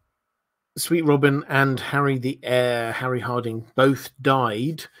 If Sweet Robin and Harry the heir, Harry Harding, both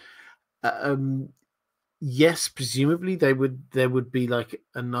died, yes, presumably there would be like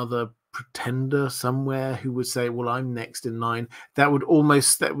another pretender somewhere who would say, well, I'm next in line. That would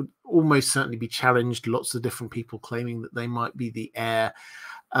almost certainly be challenged. Lots of different people claiming that they might be the heir.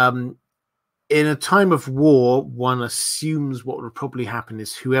 In a time of war, one assumes what would probably happen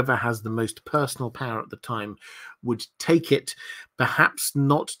is whoever has the most personal power at the time would take it, perhaps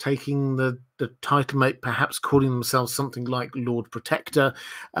not taking the title, perhaps calling themselves something like Lord Protector.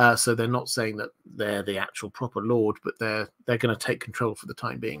 So they're not saying that they're the actual proper Lord, but they're going to take control for the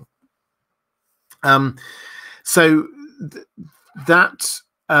time being. So that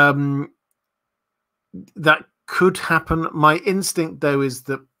could happen. My instinct, though, is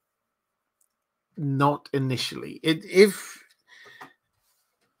that not initially. If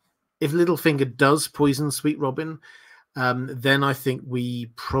Littlefinger does poison Sweet Robin, then I think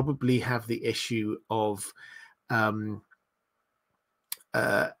we probably have the issue of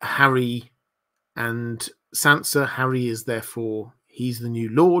Harry and Sansa. Harry is therefore, he's the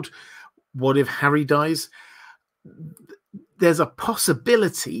new Lord. What if Harry dies? There's a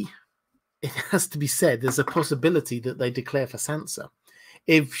possibility, it has to be said, there's a possibility that they declare for Sansa.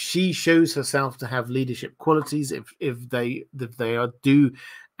 If she shows herself to have leadership qualities, if they do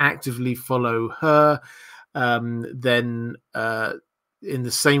actively follow her, then in the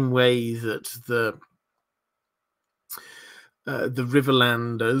same way that the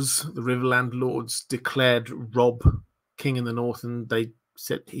Riverland Lords declared Robb king in the north, and they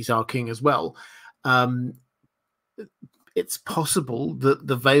said he's our king as well. It's possible that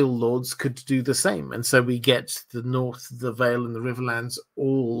the Vale lords could do the same, and so we get the north, the Vale, and the Riverlands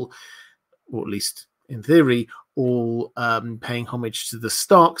all, or at least in theory, all paying homage to the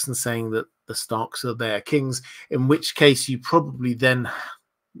Starks and saying that the Starks are their kings. In which case, you probably then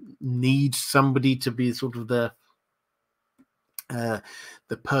need somebody to be sort of the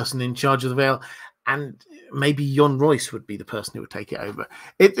person in charge of the Vale, and maybe Jon Royce would be the person who would take it over.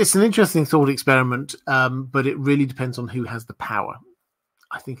 It's an interesting thought experiment, but it really depends on who has the power,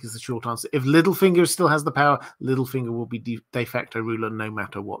 I think, is the short answer. If Littlefinger still has the power, Littlefinger will be de facto ruler no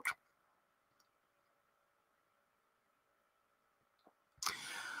matter what.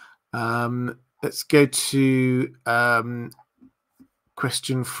 Let's go to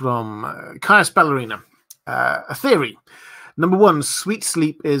question from Caius Ballerina. A theory. Number one, sweet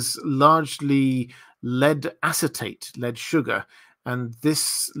sleep is largely lead acetate, lead sugar, and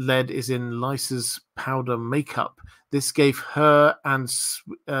this lead is in Lysa's powder makeup. This gave her and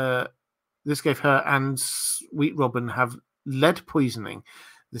Sweet Robin have lead poisoning.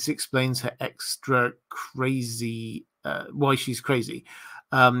 This explains her extra crazy, why she's crazy,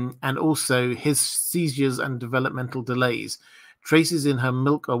 and also his seizures and developmental delays. Traces in her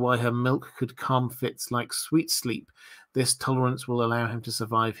milk are why her milk could calm fits like sweet sleep. This tolerance will allow him to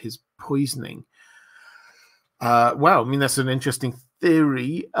survive his poisoning. Wow, I mean, that's an interesting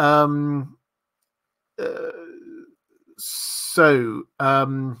theory.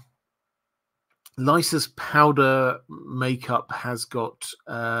 Lysa's powder makeup has got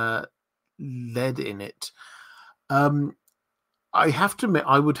lead in it. I have to admit,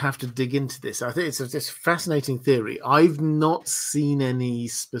 I would have to dig into this. I think it's a fascinating theory. I've not seen any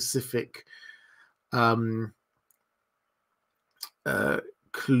specific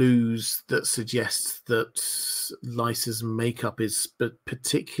clues that suggest that Lysa's makeup is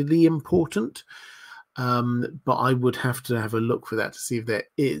particularly important. But I would have to have a look for that to see if there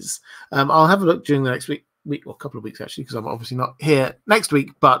is. I'll have a look during the next week or a couple of weeks, actually, because I'm obviously not here next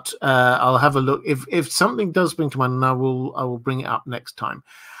week, but I'll have a look. If something does spring to mind, I will bring it up next time.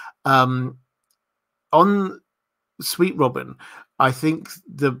 On Sweet Robin, I think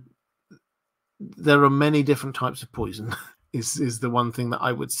there are many different types of poison is the one thing that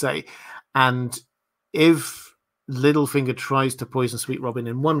I would say. And if Littlefinger tries to poison Sweet Robin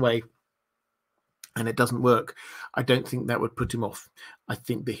in one way and it doesn't work, I don't think that would put him off. I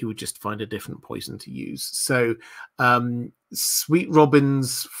think that he would just find a different poison to use. So Sweet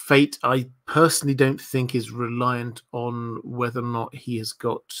Robin's fate, I personally don't think is reliant on whether or not he has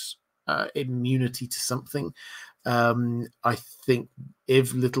got immunity to something. I think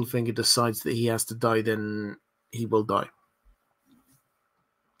if Littlefinger decides that he has to die, then he will die.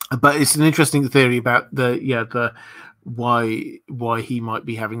 But it's an interesting theory about the why he might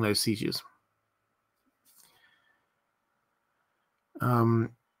be having those seizures.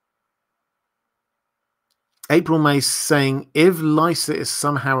 April May saying, if Lysa is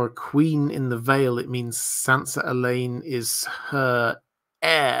somehow a queen in the Vale, it means Sansa Elaine is her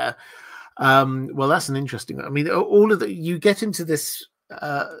heir. Well, that's an interesting. I mean, all of the you get into this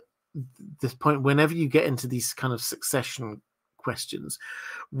this point whenever you get into these kind of succession questions,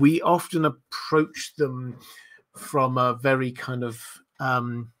 we often approach them from a very kind of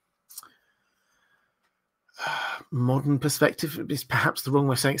modern perspective is perhaps the wrong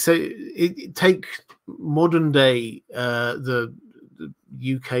way of saying it. So take modern day the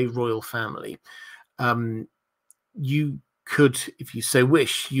UK royal family. You could, if you so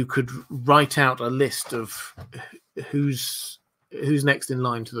wish, you could write out a list of who's next in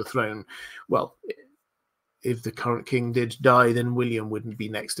line to the throne. Well, if the current king did die, then William wouldn't be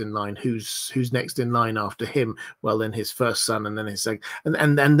next in line. Who's next in line after him? Well, then his first son, and then his second,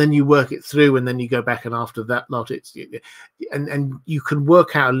 and then you work it through, and then you go back, and after that lot, it's and you can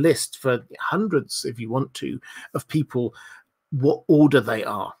work out a list for hundreds, if you want to, of people, what order they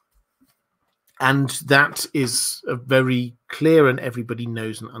are, and that is a very clear, and everybody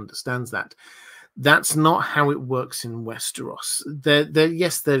knows and understands that. That's not how it works in Westeros.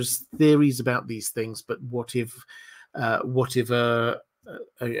 Yes, there's theories about these things, but what if a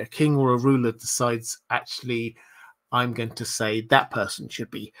king or a ruler decides, actually, I'm going to say that person should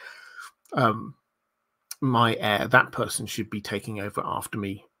be my heir. That person should be taking over after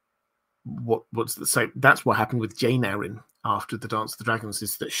me. So that's what happened with Jane Arryn after the Dance of the Dragons,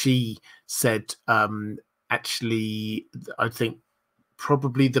 is that she said, actually, I think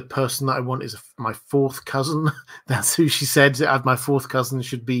probably the person that I want is my fourth cousin. That's who she said. My fourth cousin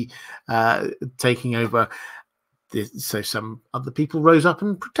should be taking over. So some other people rose up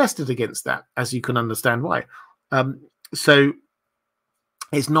and protested against that, as you can understand why. So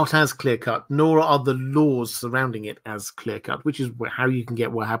it's not as clear cut, nor are the laws surrounding it as clear cut, which is how you can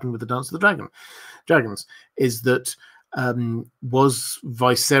get what happened with the Dance of the Dragons. Is that was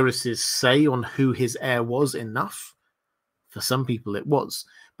Viserys's say on who his heir was enough? For some people, it was,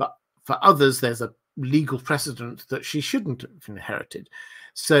 but for others, there's a legal precedent that she shouldn't have inherited.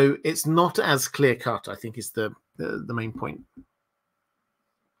 So it's not as clear cut, I think, is the main point.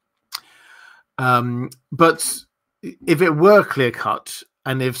 But if it were clear cut,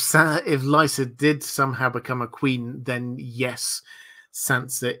 and if Lysa did somehow become a queen, then yes,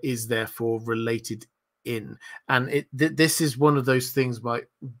 Sansa is therefore related in. And this is one of those things.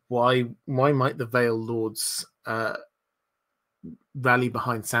 Why might the Vale Lords rally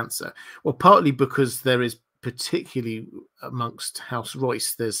behind Sansa? Well, partly because there is, particularly amongst House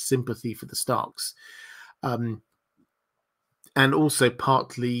Royce, there's sympathy for the Starks, and also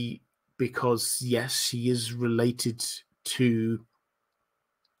partly because yes, she is related to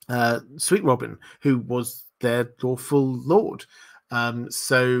Sweet Robin, who was their lawful lord.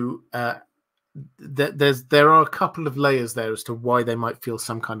 So there are a couple of layers there as to why they might feel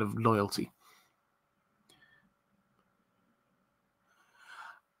some kind of loyalty.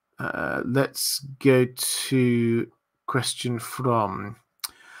 Let's go to question from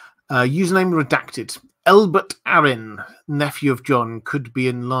username redacted. Elbert Arryn, nephew of John, could be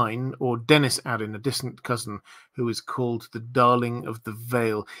in line, or Dennis Arryn, a distant cousin, who is called the Darling of the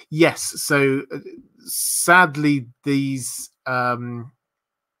Vale. Yes, so sadly, these are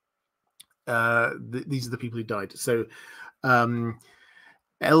the people who died. So Elbert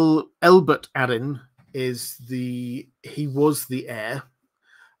Arryn he was the heir.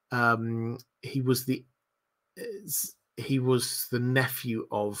 He was the nephew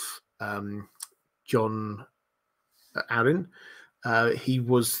of John Arryn. He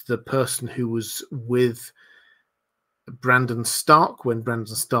was the person who was with Brandon Stark when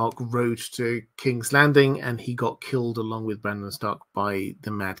Brandon Stark rode to King's Landing, and he got killed along with Brandon Stark by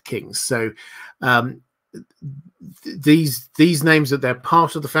the Mad King. So these names, that they're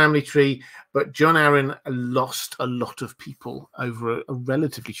part of the family tree, but John Arryn lost a lot of people over a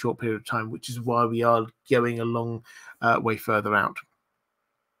relatively short period of time, which is why we are going a long way further out.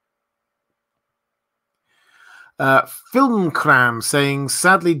 Filmcram saying,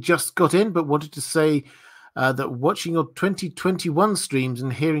 sadly just got in, but wanted to say that watching your 2021 streams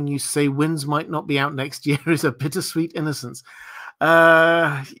and hearing you say wins might not be out next year is a bittersweet innocence.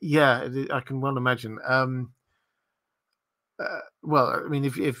 Yeah, I can well imagine. Well, I mean,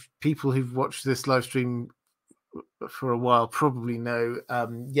 if people who've watched this live stream for a while probably know,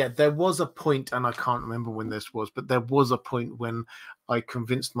 yeah, there was a point, and I can't remember when this was, but there was a point when I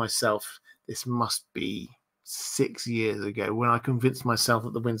convinced myself, this must be 6 years ago, when I convinced myself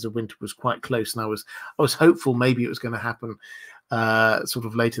that the Winds of Winter was quite close, and I was hopeful maybe it was going to happen sort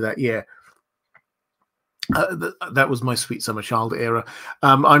of later that year. That was my Sweet Summer Child era.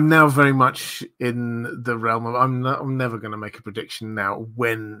 I'm now very much in the realm of I'm never going to make a prediction now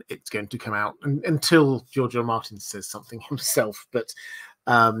when it's going to come out until George R. Martin says something himself. But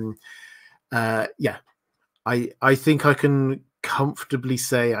yeah, I think I can comfortably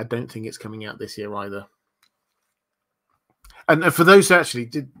say I don't think it's coming out this year either. And for those who actually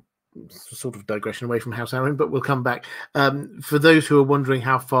did, sort of digression away from House Arryn, but we'll come back. For those who are wondering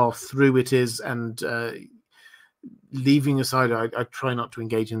how far through it is, and leaving aside, I try not to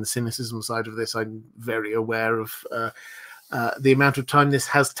engage in the cynicism side of this. I'm very aware of the amount of time this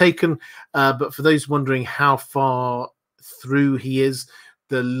has taken. But for those wondering how far through he is,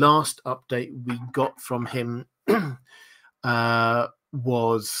 the last update we got from him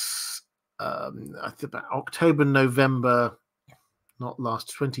was I think about October, November, not last,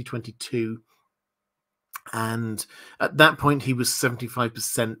 2022. And at that point, he was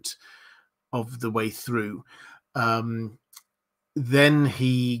 75% of the way through. Then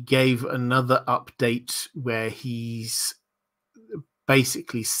he gave another update where he's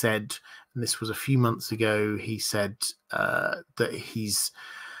basically said, and this was a few months ago, he said that he's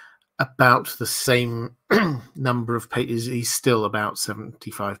about the same number of pages. He's still about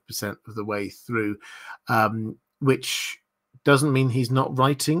 75% of the way through, which doesn't mean he's not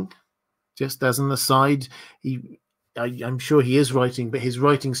writing. Just as an aside, I'm sure he is writing, but his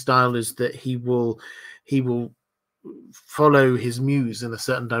writing style is that he will follow his muse in a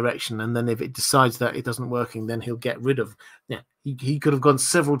certain direction, and then if it decides that it doesn't working, then he'll get rid of. Yeah, he could have gone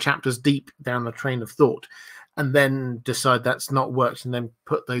several chapters deep down a train of thought, and then decide that's not worked, and then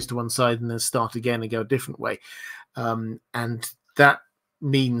put those to one side, and then start again and go a different way. And that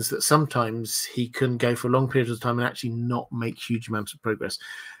means that sometimes he can go for long periods of time and actually not make huge amounts of progress.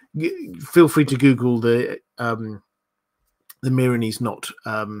 Feel free to Google the the Myronese knot,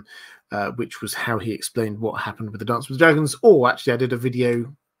 which was how he explained what happened with the Dance with the Dragons. Or actually, I did a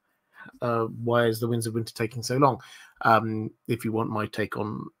video, why is the Winds of Winter taking so long? If you want my take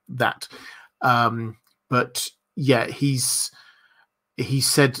on that. But yeah, he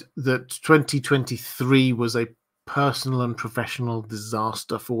said that 2023 was a personal and professional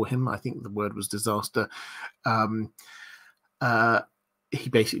disaster for him. I think the word was disaster. He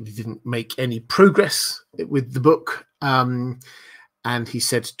basically didn't make any progress with the book. And he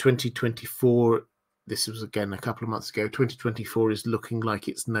said 2024, this was again a couple of months ago, 2024 is looking like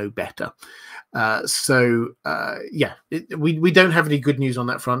it's no better. Yeah, we don't have any good news on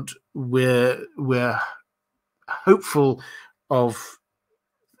that front. We're hopeful of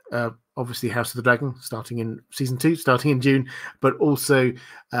obviously House of the Dragon starting in season 2, starting in June, but also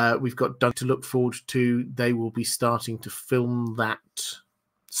we've got Doug to look forward to. They will be starting to film that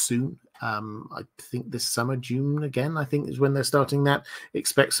soon. I think this summer, June again, I think is when they're starting that.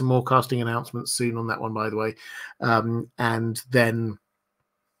 Expect some more casting announcements soon on that one, by the way. And then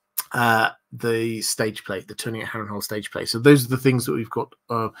the stage play, the Turning at Harrenhal stage play. So those are the things that we've got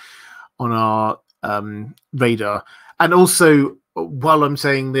on our radar. And also, while I'm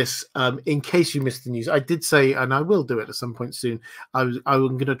saying this, in case you missed the news, I did say, and I will do it at some point soon, I'm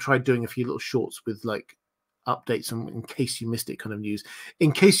going to try doing a few little shorts with like updates on in case you missed it kind of news.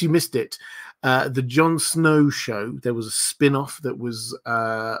 In case you missed it, the Jon Snow show, there was a spin-off that was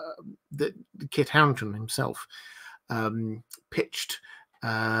that Kit Harington himself pitched.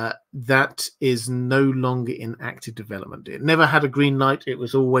 That is no longer in active development. It never had a green light. It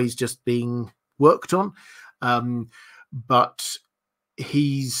was always just being worked on. But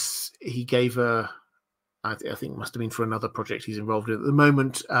he gave I think it must have been for another project he's involved in at the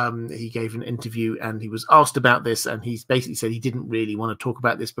moment. He gave an interview and he was asked about this, and he basically said he didn't really want to talk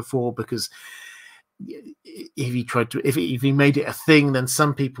about this before, because if he made it a thing, then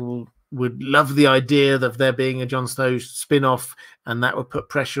some people would love the idea of there being a Jon Snow spin-off, and that would put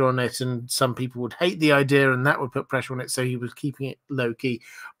pressure on it, and some people would hate the idea and that would put pressure on it. So he was keeping it low-key,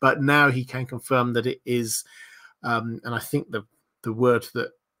 but now he can confirm that it is, and I think the word that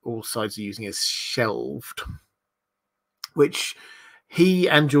all sides are using is shelved, which he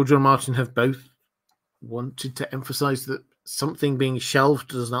and George R. R. Martin have both wanted to emphasize, that something being shelved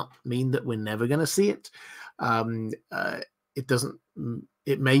does not mean that we're never going to see it. It doesn't.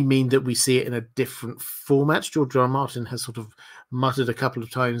 It may mean that we see it in a different format. George R. R. Martin has sort of muttered a couple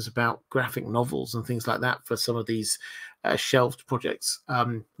of times about graphic novels and things like that for some of these shelved projects.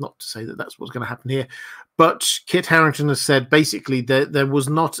 Not to say that that's what's going to happen here, but Kit Harington has said basically there was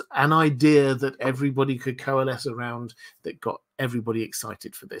not an idea that everybody could coalesce around that got everybody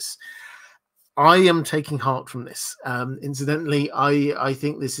excited for this. I am taking heart from this. Incidentally, I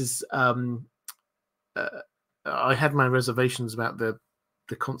think this is. I had my reservations about the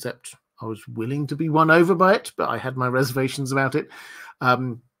concept. I was willing to be won over by it, but I had my reservations about it.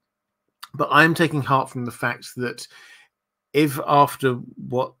 But I'm taking heart from the fact that if after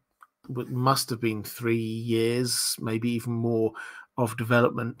what must have been 3 years, maybe even more, of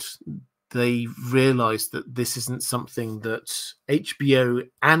development, they realized that this isn't something that HBO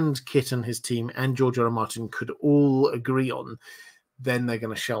and Kit and his team and George R. R. Martin could all agree on, then they're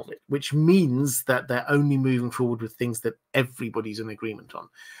going to shelve it, which means that they're only moving forward with things that everybody's in agreement on,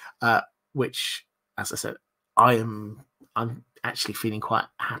 which, as I said, I'm actually feeling quite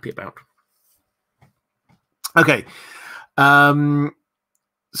happy about. Okay.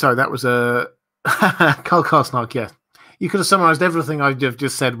 Sorry, that was a Carl Karsnark, yeah. You could have summarized everything I've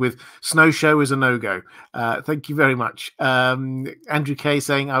just said with Snow Show is a no-go. Thank you very much. Andrew Kay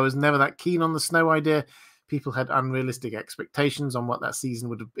saying, I was never that keen on the Snow idea. People had unrealistic expectations on what that season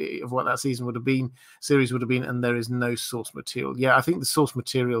would have been, of what that season would have been, series would have been, and there is no source material. Yeah, I think the source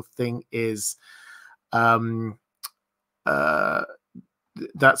material thing is that's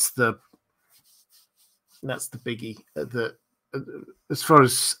the biggie. As far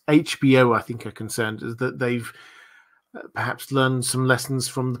as HBO, I think, are concerned, is that they've perhaps learned some lessons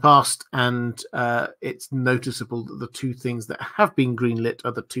from the past, and it's noticeable that the two things that have been greenlit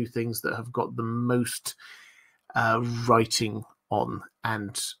are the two things that have got the most writing on,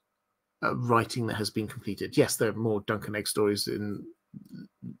 and writing that has been completed. Yes, there are more Dunk and Egg stories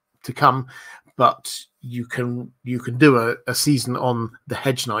to come, but you can do a season on the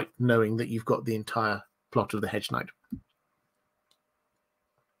Hedge Knight knowing that you've got the entire plot of the Hedge Knight.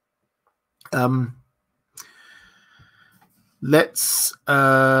 Let's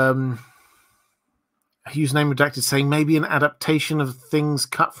username redacted saying maybe an adaptation of things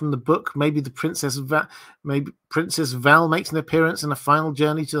cut from the book. Maybe the Princess Val makes an appearance in a final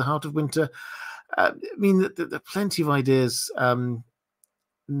journey to the Heart of Winter. I mean, there are plenty of ideas. None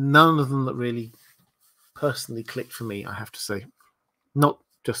of them that really personally clicked for me, I have to say. Not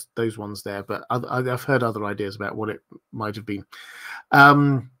just those ones there, but I've heard other ideas about what it might have been.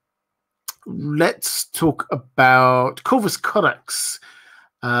 Let's talk about Corvus Codex.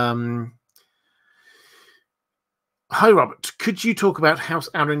 Hi, Robert. Could you talk about House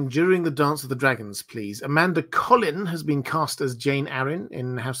Arryn during the Dance of the Dragons, please? Amanda Coleen has been cast as Jane Arryn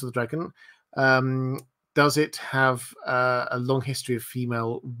in House of the Dragon. Does it have a long history of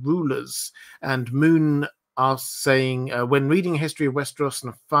female rulers? And Moon asks, saying, when reading a history of Westeros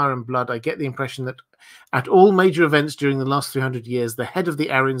and Fire and Blood, I get the impression that at all major events during the last 300 years, the head of the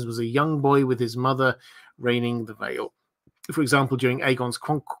Arryns was a young boy with his mother reigning the Vale. For example, during Aegon's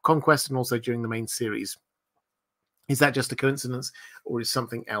conquest and also during the main series. Is that just a coincidence, or is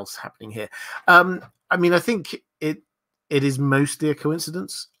something else happening here? I mean, I think it is mostly a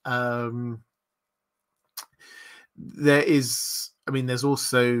coincidence. There's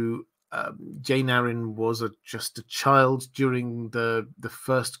also Jane Arryn was just a child during the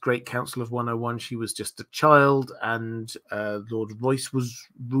first Great Council of 101. She was just a child, and Lord Royce was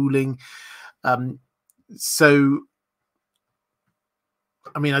ruling. So.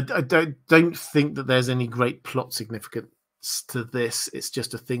 I mean, I don't think that there's any great plot significance to this. It's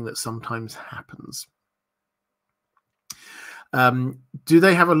just a thing that sometimes happens. Do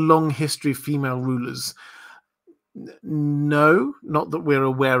they have a long history of female rulers? No, not that we're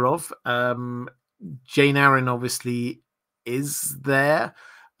aware of. Jane Arryn obviously is there,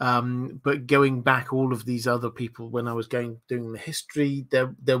 but going back all of these other people, when I was doing the history,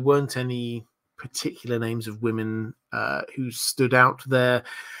 there weren't any particular names of women who stood out there.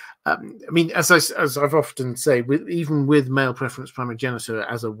 I mean, as I've often say, even with male preference primogeniture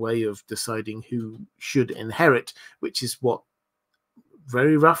as a way of deciding who should inherit, which is what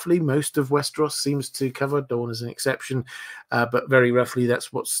very roughly most of Westeros seems to cover. Dawn is an exception, but very roughly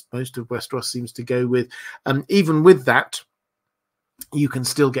that's what most of Westeros seems to go with. Even with that, you can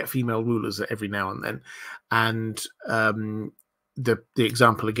still get female rulers every now and then, and the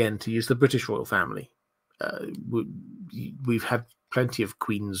example again, to use the British royal family, we've had plenty of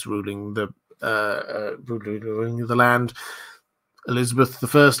queens ruling the land.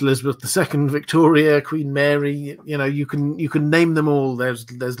 Elizabeth I, Elizabeth II, Victoria, Queen Mary. You know, you can name them all.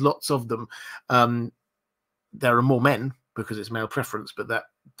 There's lots of them. There are more men because it's male preference, but that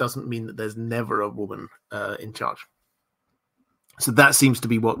doesn't mean that there's never a woman in charge. So that seems to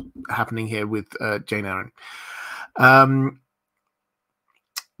be what's happening here with Jane Arryn.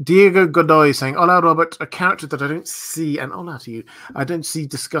 Diego Godoy saying, "Hola, Robert. A character that I don't see, and hola to you, I don't see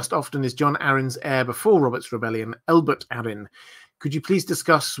discussed often is Jon Arryn's heir before Robert's rebellion, Elbert Arryn. Could you please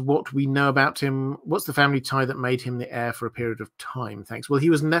discuss what we know about him? What's the family tie that made him the heir for a period of time? Thanks." Well,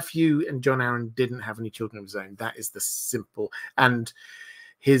 he was nephew, and Jon Arryn didn't have any children of his own. That is the simple. And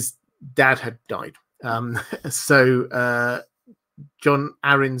his dad had died. So Jon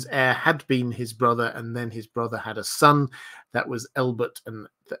Arryn's heir had been his brother, and then his brother had a son that was Elbert,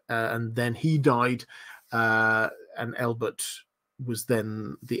 and then he died, and Elbert was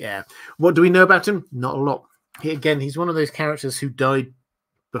then the heir. What do we know about him? Not a lot. He's one of those characters who died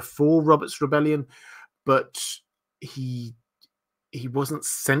before Robert's rebellion, but he wasn't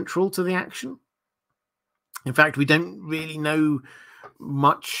central to the action. In fact, we don't really know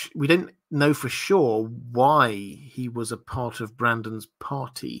much. We don't know for sure why he was a part of Brandon's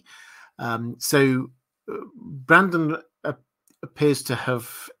party. So Brandon appears to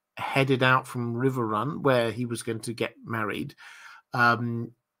have headed out from Riverrun, where he was going to get married,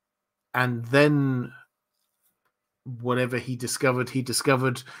 and then whatever he discovered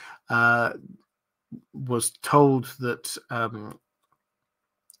was told that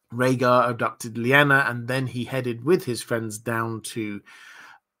Rhaegar abducted Lyanna, and then he headed with his friends down to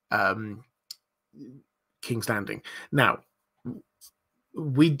King's Landing. Now,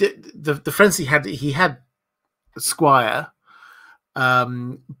 we did the friends he had a squire,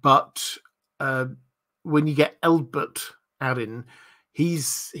 but when you get Elbert Arryn,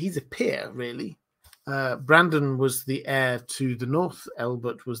 he's a peer, really. Brandon was the heir to the north.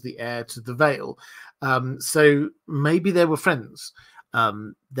 Elbert was the heir to the Vale. So maybe they were friends.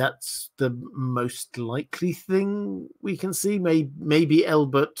 That's the most likely thing we can see. Maybe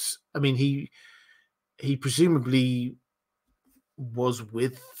Elbert. I mean, he presumably was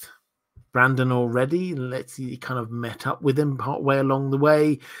with Brandon already. He kind of met up with him partway along the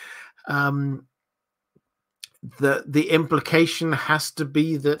way. The implication has to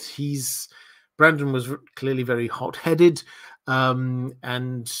be that Brandon was clearly very hot-headed,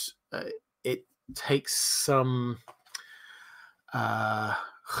 and it takes some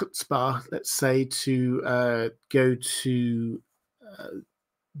chutzpah, let's say, to go to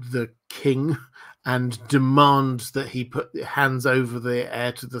the king and demand that he hands over the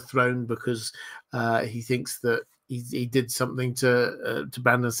heir to the throne because he thinks that he did something to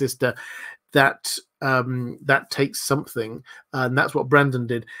Brandon's sister. That takes something, and that's what Brandon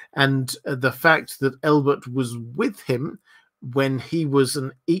did. And the fact that Elbert was with him when he was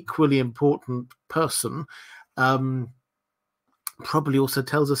an equally important person probably also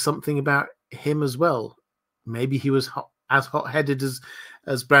tells us something about him as well. Maybe he was as hot-headed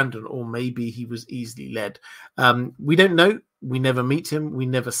as Brandon, or maybe he was easily led. We don't know. We never meet him. We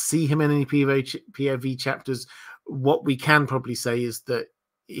never see him in any POV chapters. What we can probably say is that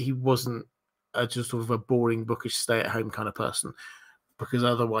he wasn't just sort of a boring, bookish, stay-at-home kind of person, because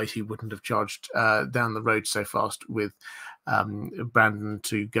otherwise he wouldn't have charged down the road so fast with Brandon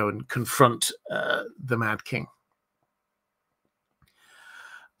to go and confront the Mad King.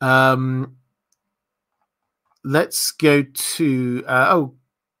 Let's go to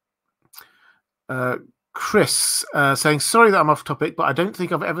Chris saying, sorry that I'm off topic, but I don't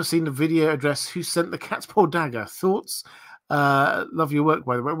think I've ever seen a video address who sent the cat's paw dagger. Thoughts? Love your work,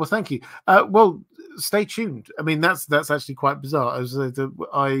 by the way. Well, thank you. Well, stay tuned. I mean, that's actually quite bizarre.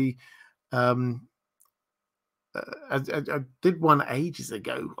 I did one ages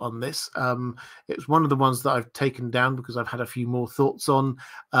ago on this. It was one of the ones that I've taken down because I've had a few more thoughts on,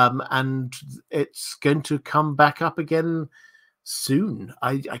 and it's going to come back up again soon.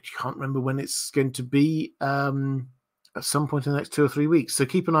 I can't remember when it's going to be, at some point in the next 2 or 3 weeks. So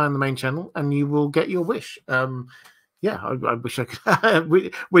keep an eye on the main channel and you will get your wish. Yeah, I wish I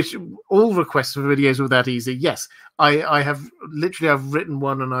could. Wish all requests for videos were that easy. Yes, I've written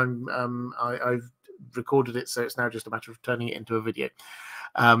one and I've recorded it, so it's now just a matter of turning it into a video.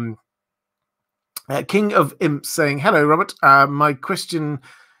 King of Imps saying, hello Robert, my question,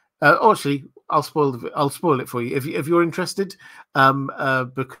 actually I'll spoil it for you if you're interested,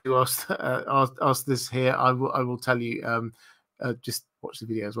 because you asked this here. I will tell you. Just watch the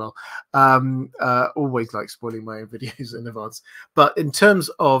video as well. Always like spoiling my own videos in advance. But in terms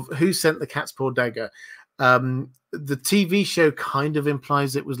of who sent the cat's paw dagger, the TV show kind of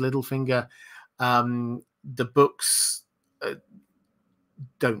implies it was Littlefinger. The books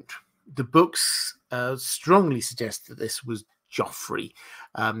don't. The books strongly suggest that this was Joffrey,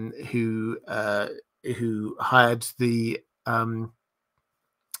 who hired the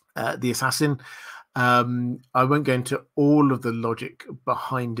assassin. I won't go into all of the logic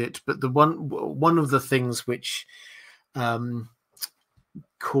behind it, but the one of the things which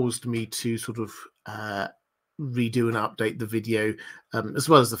caused me to sort of redo and update the video, as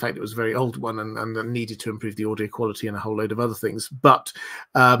well as the fact it was a very old one and needed to improve the audio quality and a whole load of other things. But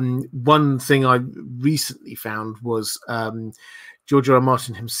one thing I recently found was George R. R.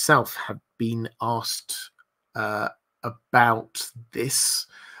 Martin himself had been asked about this.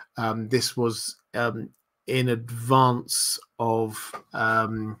 This was in advance of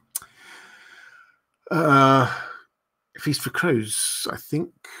Feast for Crows, I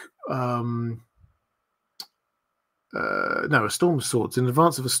think. No, A Storm of Swords. In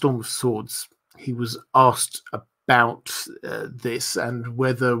advance of A Storm of Swords, he was asked about this and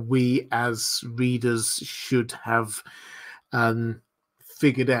whether we as readers should have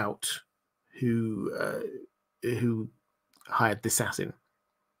figured out who hired the assassin.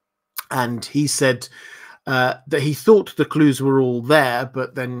 And he said that he thought the clues were all there,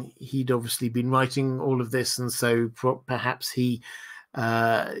 but then he'd obviously been writing all of this, and so perhaps he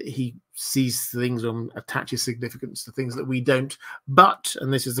sees things or attaches significance to things that we don't. But,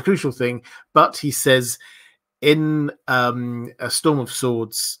 and this is the crucial thing, but he says in A Storm of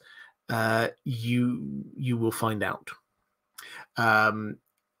Swords, you will find out. And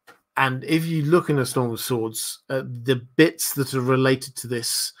if you look in A Storm of Swords, the bits that are related to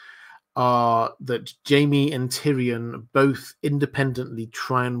this are that Jaime and Tyrion both independently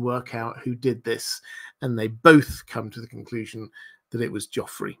try and work out who did this, and they both come to the conclusion that it was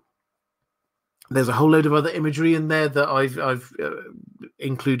Joffrey. There's a whole load of other imagery in there that I've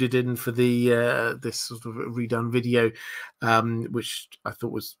included in for the this sort of redone video, which I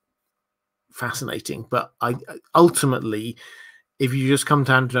thought was fascinating. But I ultimately, if you just come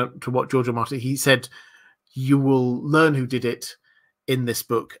down to what George R. R. Martin, he said, you will learn who did it in this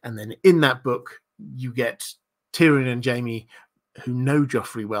book, and then in that book you get Tyrion and Jaime, who know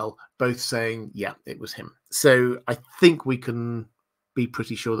Joffrey well, both saying, yeah, it was him. So I think we can be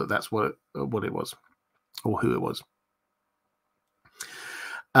pretty sure that that's what it was, or who it was.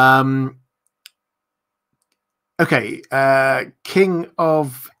 Okay, King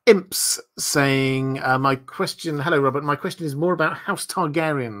of Imps saying, my question, hello Robert, my question is more about House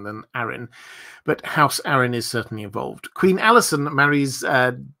Targaryen than Arryn, but House Arryn is certainly involved. Queen Alicent marries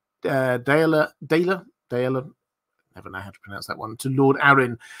Daela, never know how to pronounce that one, to Lord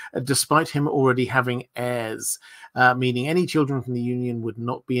Arryn, despite him already having heirs, meaning any children from the union would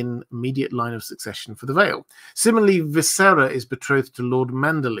not be in immediate line of succession for the Vale. Similarly, Visera is betrothed to Lord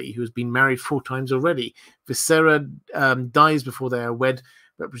Manderley, who has been married 4 times already. Visera dies before they are wed,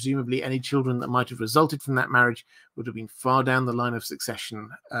 but presumably any children that might have resulted from that marriage would have been far down the line of succession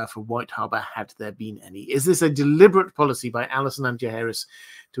for White Harbour had there been any. Is this a deliberate policy by Alicent and Jaehaerys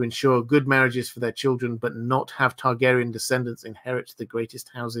to ensure good marriages for their children, but not have Targaryen descendants inherit the greatest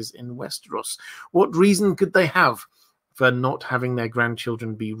houses in Westeros? What reason could they have for not having their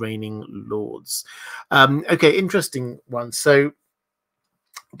grandchildren be reigning lords? Okay, interesting one. So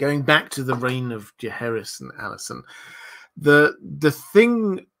going back to the reign of Jaehaerys and Alicent, the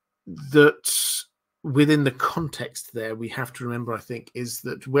thing that within the context there we have to remember, I think, is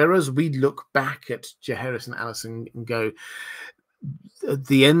that whereas we look back at Jaehaerys and Alicent and go, at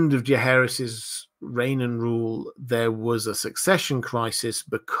the end of Jaehaerys's reign and rule, there was a succession crisis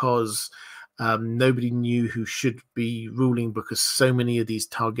because nobody knew who should be ruling, because so many of these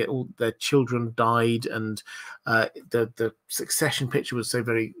all their children died, and the succession picture was so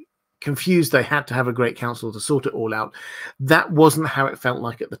very confused they had to have a great council to sort it all out. That wasn't how it felt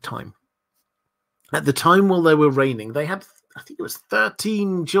like at the time. At the time while they were reigning, they had, I think it was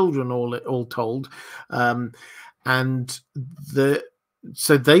 13 children all told, and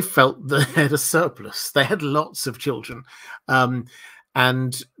so they felt they had a surplus. They had lots of children,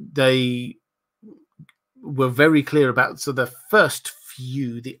 and they were very clear about, so the first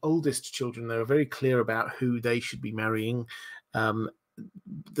few, the oldest children, they were very clear about who they should be marrying.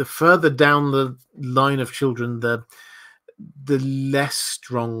 The further down the line of children, the less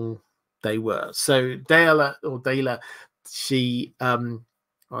strong they were. So Daela, she,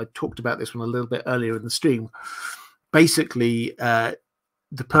 I talked about this one a little bit earlier in the stream. Basically, the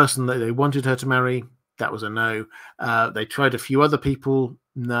person that they wanted her to marry, that was a no. They tried a few other people,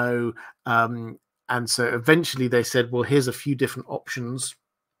 no. And so eventually they said, well, here's a few different options.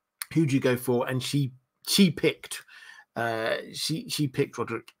 Who do you go for? And she picked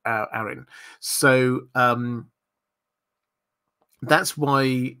Roderick Arryn. So that's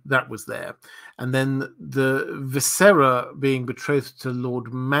why that was there. And then the Visera being betrothed to Lord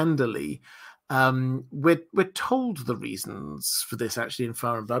Manderley, we're told the reasons for this actually in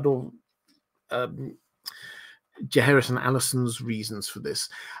Fire and Blood, or Jaehaerys and Alicent's reasons for this.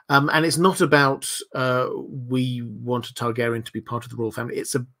 And it's not about we want a Targaryen to be part of the royal family.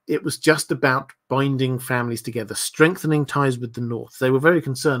 It was just about binding families together, strengthening ties with the North. They were very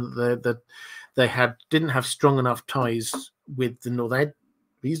concerned that they didn't have strong enough ties with the North. They had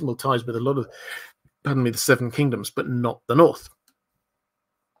reasonable ties with a lot of, the Seven Kingdoms, but not the North.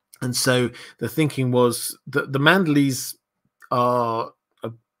 And so the thinking was that the Manderleys are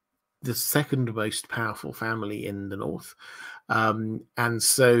the second most powerful family in the North. And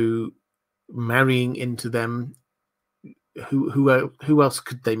so marrying into them, who else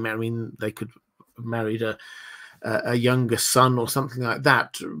could they marry? They could have married a younger son or something like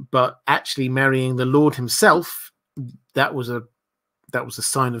that. But actually marrying the Lord himself, that was a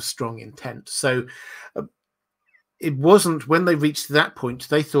sign of strong intent. So it wasn't, when they reached that point,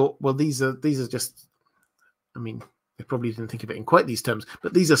 they thought, well, these are just, they probably didn't think of it in quite these terms,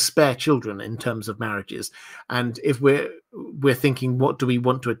 but these are spare children in terms of marriages. And if we're thinking, what do we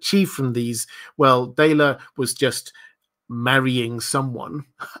want to achieve from these? Well, Daela was just marrying someone.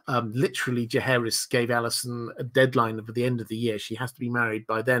 Literally, Jaehaerys gave Alicent a deadline of the end of the year. She has to be married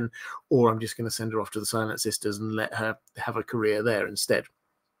by then, or I'm just going to send her off to the Silent Sisters and let her have a career there instead.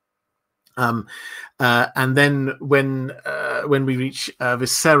 And then when we reach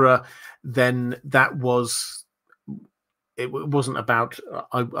Visera, then that was, it wasn't about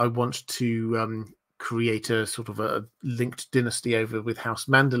I want to create a sort of a linked dynasty over with House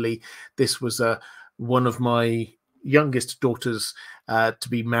Manderley. This was one of my youngest daughters to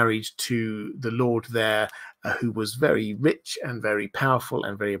be married to the Lord there, who was very rich and very powerful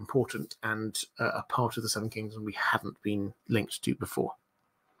and very important, and a part of the Seven Kingdoms we hadn't been linked to before.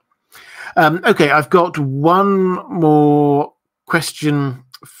 Okay, I've got one more question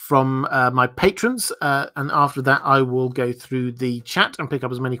from my patrons, and after that I will go through the chat and pick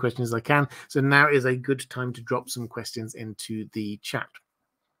up as many questions as I can. So now is a good time to drop some questions into the chat.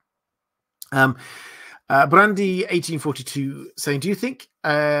 Brandy 1842 saying, do you think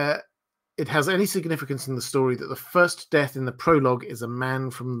it has any significance in the story that the first death in the prologue is a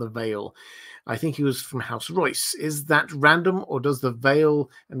man from the Vale. I think he was from House Royce. Is that random, or does the Vale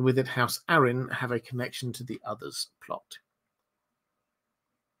and with it House Arryn have a connection to the others' plot?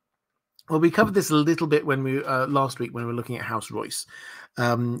 Well, we covered this a little bit when we last week when we were looking at House Royce,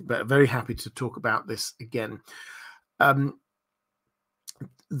 but very happy to talk about this again.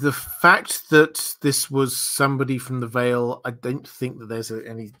 The fact that this was somebody from the Vale, I don't think that there's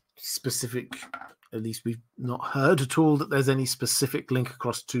any specific, at least we've not heard at all, that there's any specific link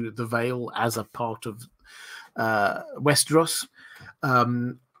across to the Vale as a part of Westeros.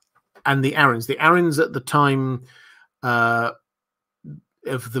 And the Arryns. The Arryns at the time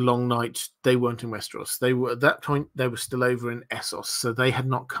of the Long Night, they weren't in Westeros. They were, at that point, they were still over in Essos, so they had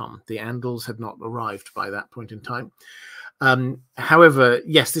not come. The Andals had not arrived by that point in time. However,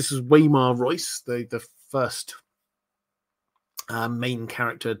 yes, this was Waymar Royce, the first main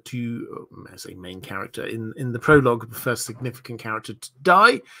character to, I say main character, in the prologue, the first significant character to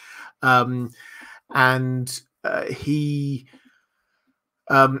die. He,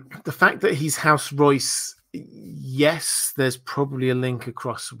 the fact that he's House Royce, yes, there's probably a link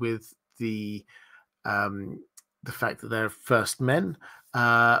across with the fact that they're first men.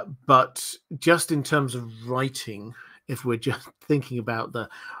 But just in terms of writing, if we're just thinking about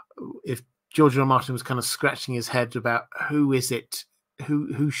if George R. R. Martin was kind of scratching his head about who is it,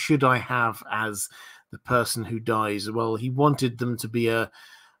 who should I have as the person who dies? Well, he wanted them to be a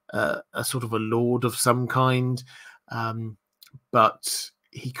sort of a lord of some kind, but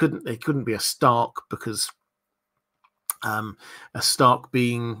they couldn't be a Stark, because a Stark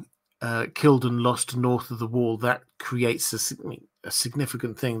being killed and lost north of the Wall, that creates a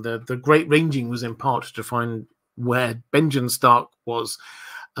significant thing. The Great Ranging was in part to find where Benjen Stark was.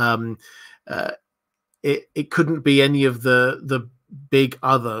 It couldn't be any of the big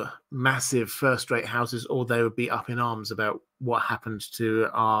other massive first-rate houses, or they would be up in arms about what happened to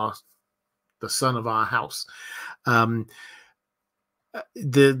the son of our house.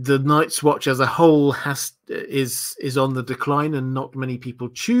 The Night's Watch as a whole is on the decline, and not many people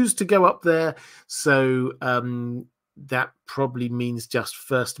choose to go up there. So that probably means just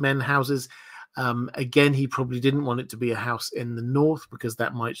first men houses. Again, he probably didn't want it to be a house in the north, because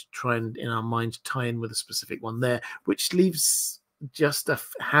that might try and, in our mind, tie in with a specific one there, which leaves just a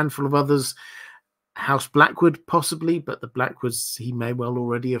handful of others. House Blackwood, possibly, but the Blackwoods he may well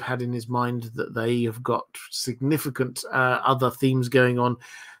already have had in his mind that they have got significant other themes going on.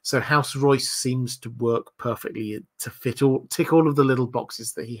 So House Royce seems to work perfectly to tick all of the little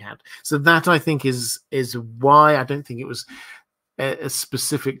boxes that he had. So that, I think, is why I don't think it was a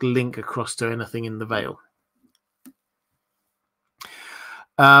specific link across to anything in the Vale.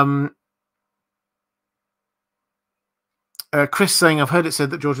 Chris saying, I've heard it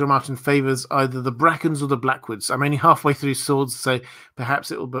said that George R. R. Martin favours either the Brackens or the Blackwoods. I'm only halfway through Swords, so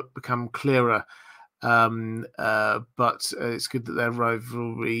perhaps it will become clearer. But it's good that their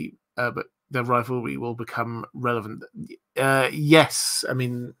rivalry will become relevant. Yes, I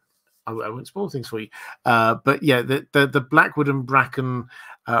mean, I won't spoil things for you. But yeah, the Blackwood and Bracken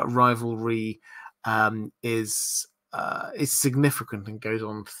rivalry is significant and goes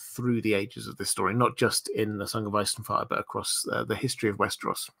on through the ages of this story, not just in The Song of Ice and Fire, but across the history of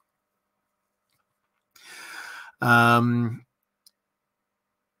Westeros.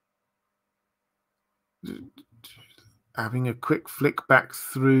 Having a quick flick back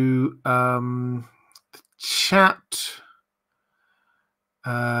through the chat.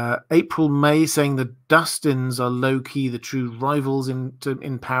 April May saying the Dustins are low-key the true rivals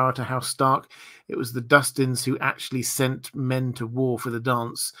in power to House Stark. It was the Dustins who actually sent men to war for the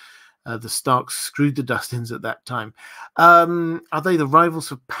dance. The Starks screwed the Dustins at that time. Are they the rivals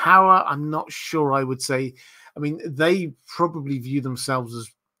for power? I'm not sure. I would say, I mean, they probably view themselves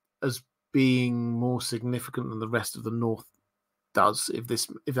as being more significant than the rest of the North does, if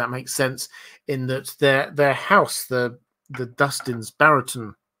that makes sense, in that their house, the Dustins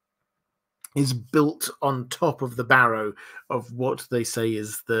Barroton, is built on top of the barrow of what they say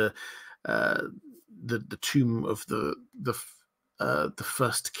is the tomb of the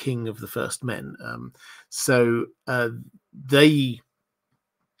first king of the first men. So they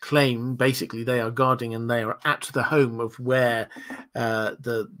claim basically they are guarding, and they are at the home of where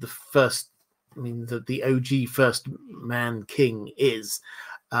the first, I mean, the OG first man king is.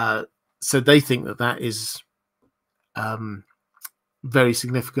 So they think that is very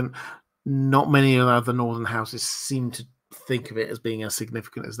significant. Not many of the other northern houses seem to think of it as being as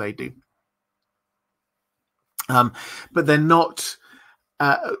significant as they do. But they're not,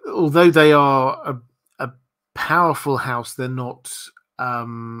 although they are a powerful house, they're not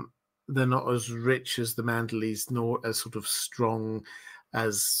they're not as rich as the Manderleys, nor as sort of strong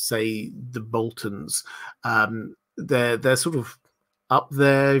as, say, the Boltons. They're sort of up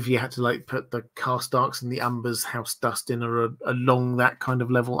there. If you had to like put the Carstarks and the Umbers, House Dustin are along that kind of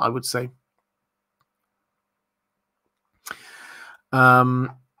level, I would say.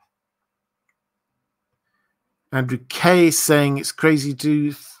 Andrew K saying it's crazy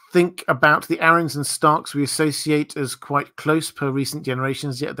to think about the Arryns and Starks we associate as quite close per recent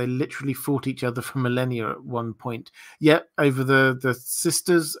generations, yet they literally fought each other for millennia at one point. Yet over the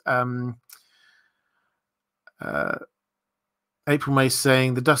sisters, April May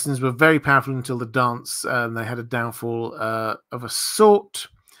saying the Dustins were very powerful until the dance. They had a downfall of a sort.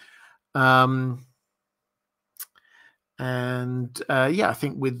 Yeah, I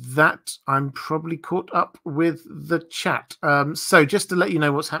think with that, I'm probably caught up with the chat. So just to let you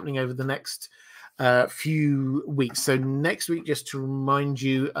know what's happening over the next few weeks. So next week, just to remind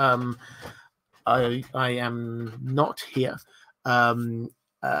you, I am not here.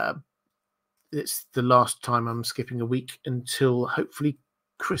 It's the last time I'm skipping a week until hopefully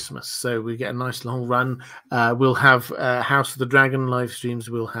Christmas. So we get a nice long run. We'll have House of the Dragon live streams.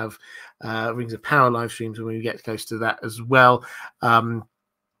 We'll have Rings of Power live streams when we get close to that as well.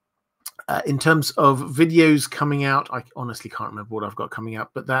 In terms of videos coming out, I honestly can't remember what I've got coming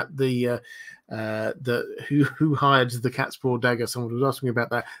out, but that the who hired the Cat's Paw Dagger, someone was asking me about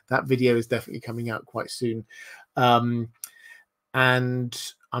that. That video is definitely coming out quite soon. And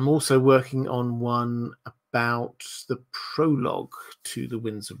I'm also working on one about the prologue to the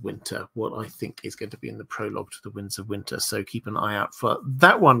Winds of Winter, what I think is going to be in the prologue to the Winds of Winter. So keep an eye out for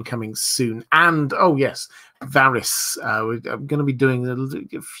that one coming soon. And, oh yes, Varys. I'm going to be doing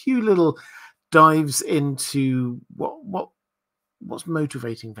a few little dives into what's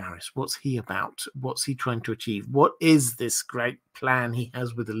motivating Varys. What's he about? What's he trying to achieve? What is this great plan he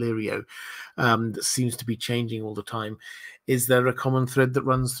has with Illyrio that seems to be changing all the time? Is there a common thread that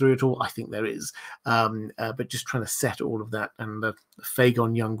runs through it all? I think there is. But just trying to set all of that, and the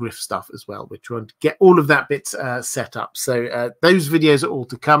Fagon Young Griff stuff as well. We're trying to get all of that bit set up. So those videos are all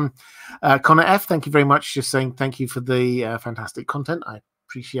to come. Connor F, thank you very much. Just saying thank you for the fantastic content. I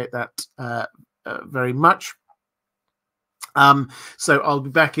appreciate that very much. So I'll be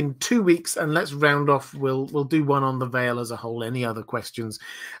back in 2 weeks, and let's round off. We'll do one on the Vale as a whole. Any other questions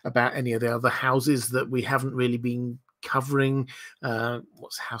about any of the other houses that we haven't really been covering?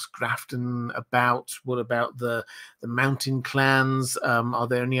 What's House Grafton about? What about the mountain clans? Are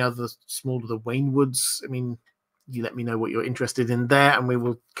there any other smaller, the Waynwoods? I mean, you let me know what you're interested in there, and we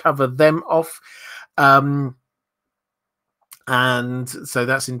will cover them off. And so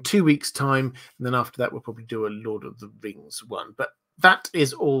that's in 2 weeks' time. And then after that, we'll probably do a Lord of the Rings one. But that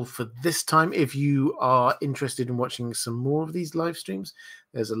is all for this time. If you are interested in watching some more of these live streams,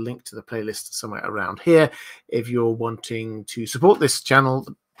 there's a link to the playlist somewhere around here. If you're wanting to support this channel,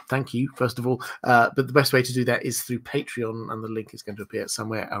 thank you, first of all. But the best way to do that is through Patreon, and the link is going to appear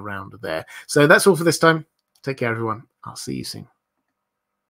somewhere around there. So that's all for this time. Take care, everyone. I'll see you soon.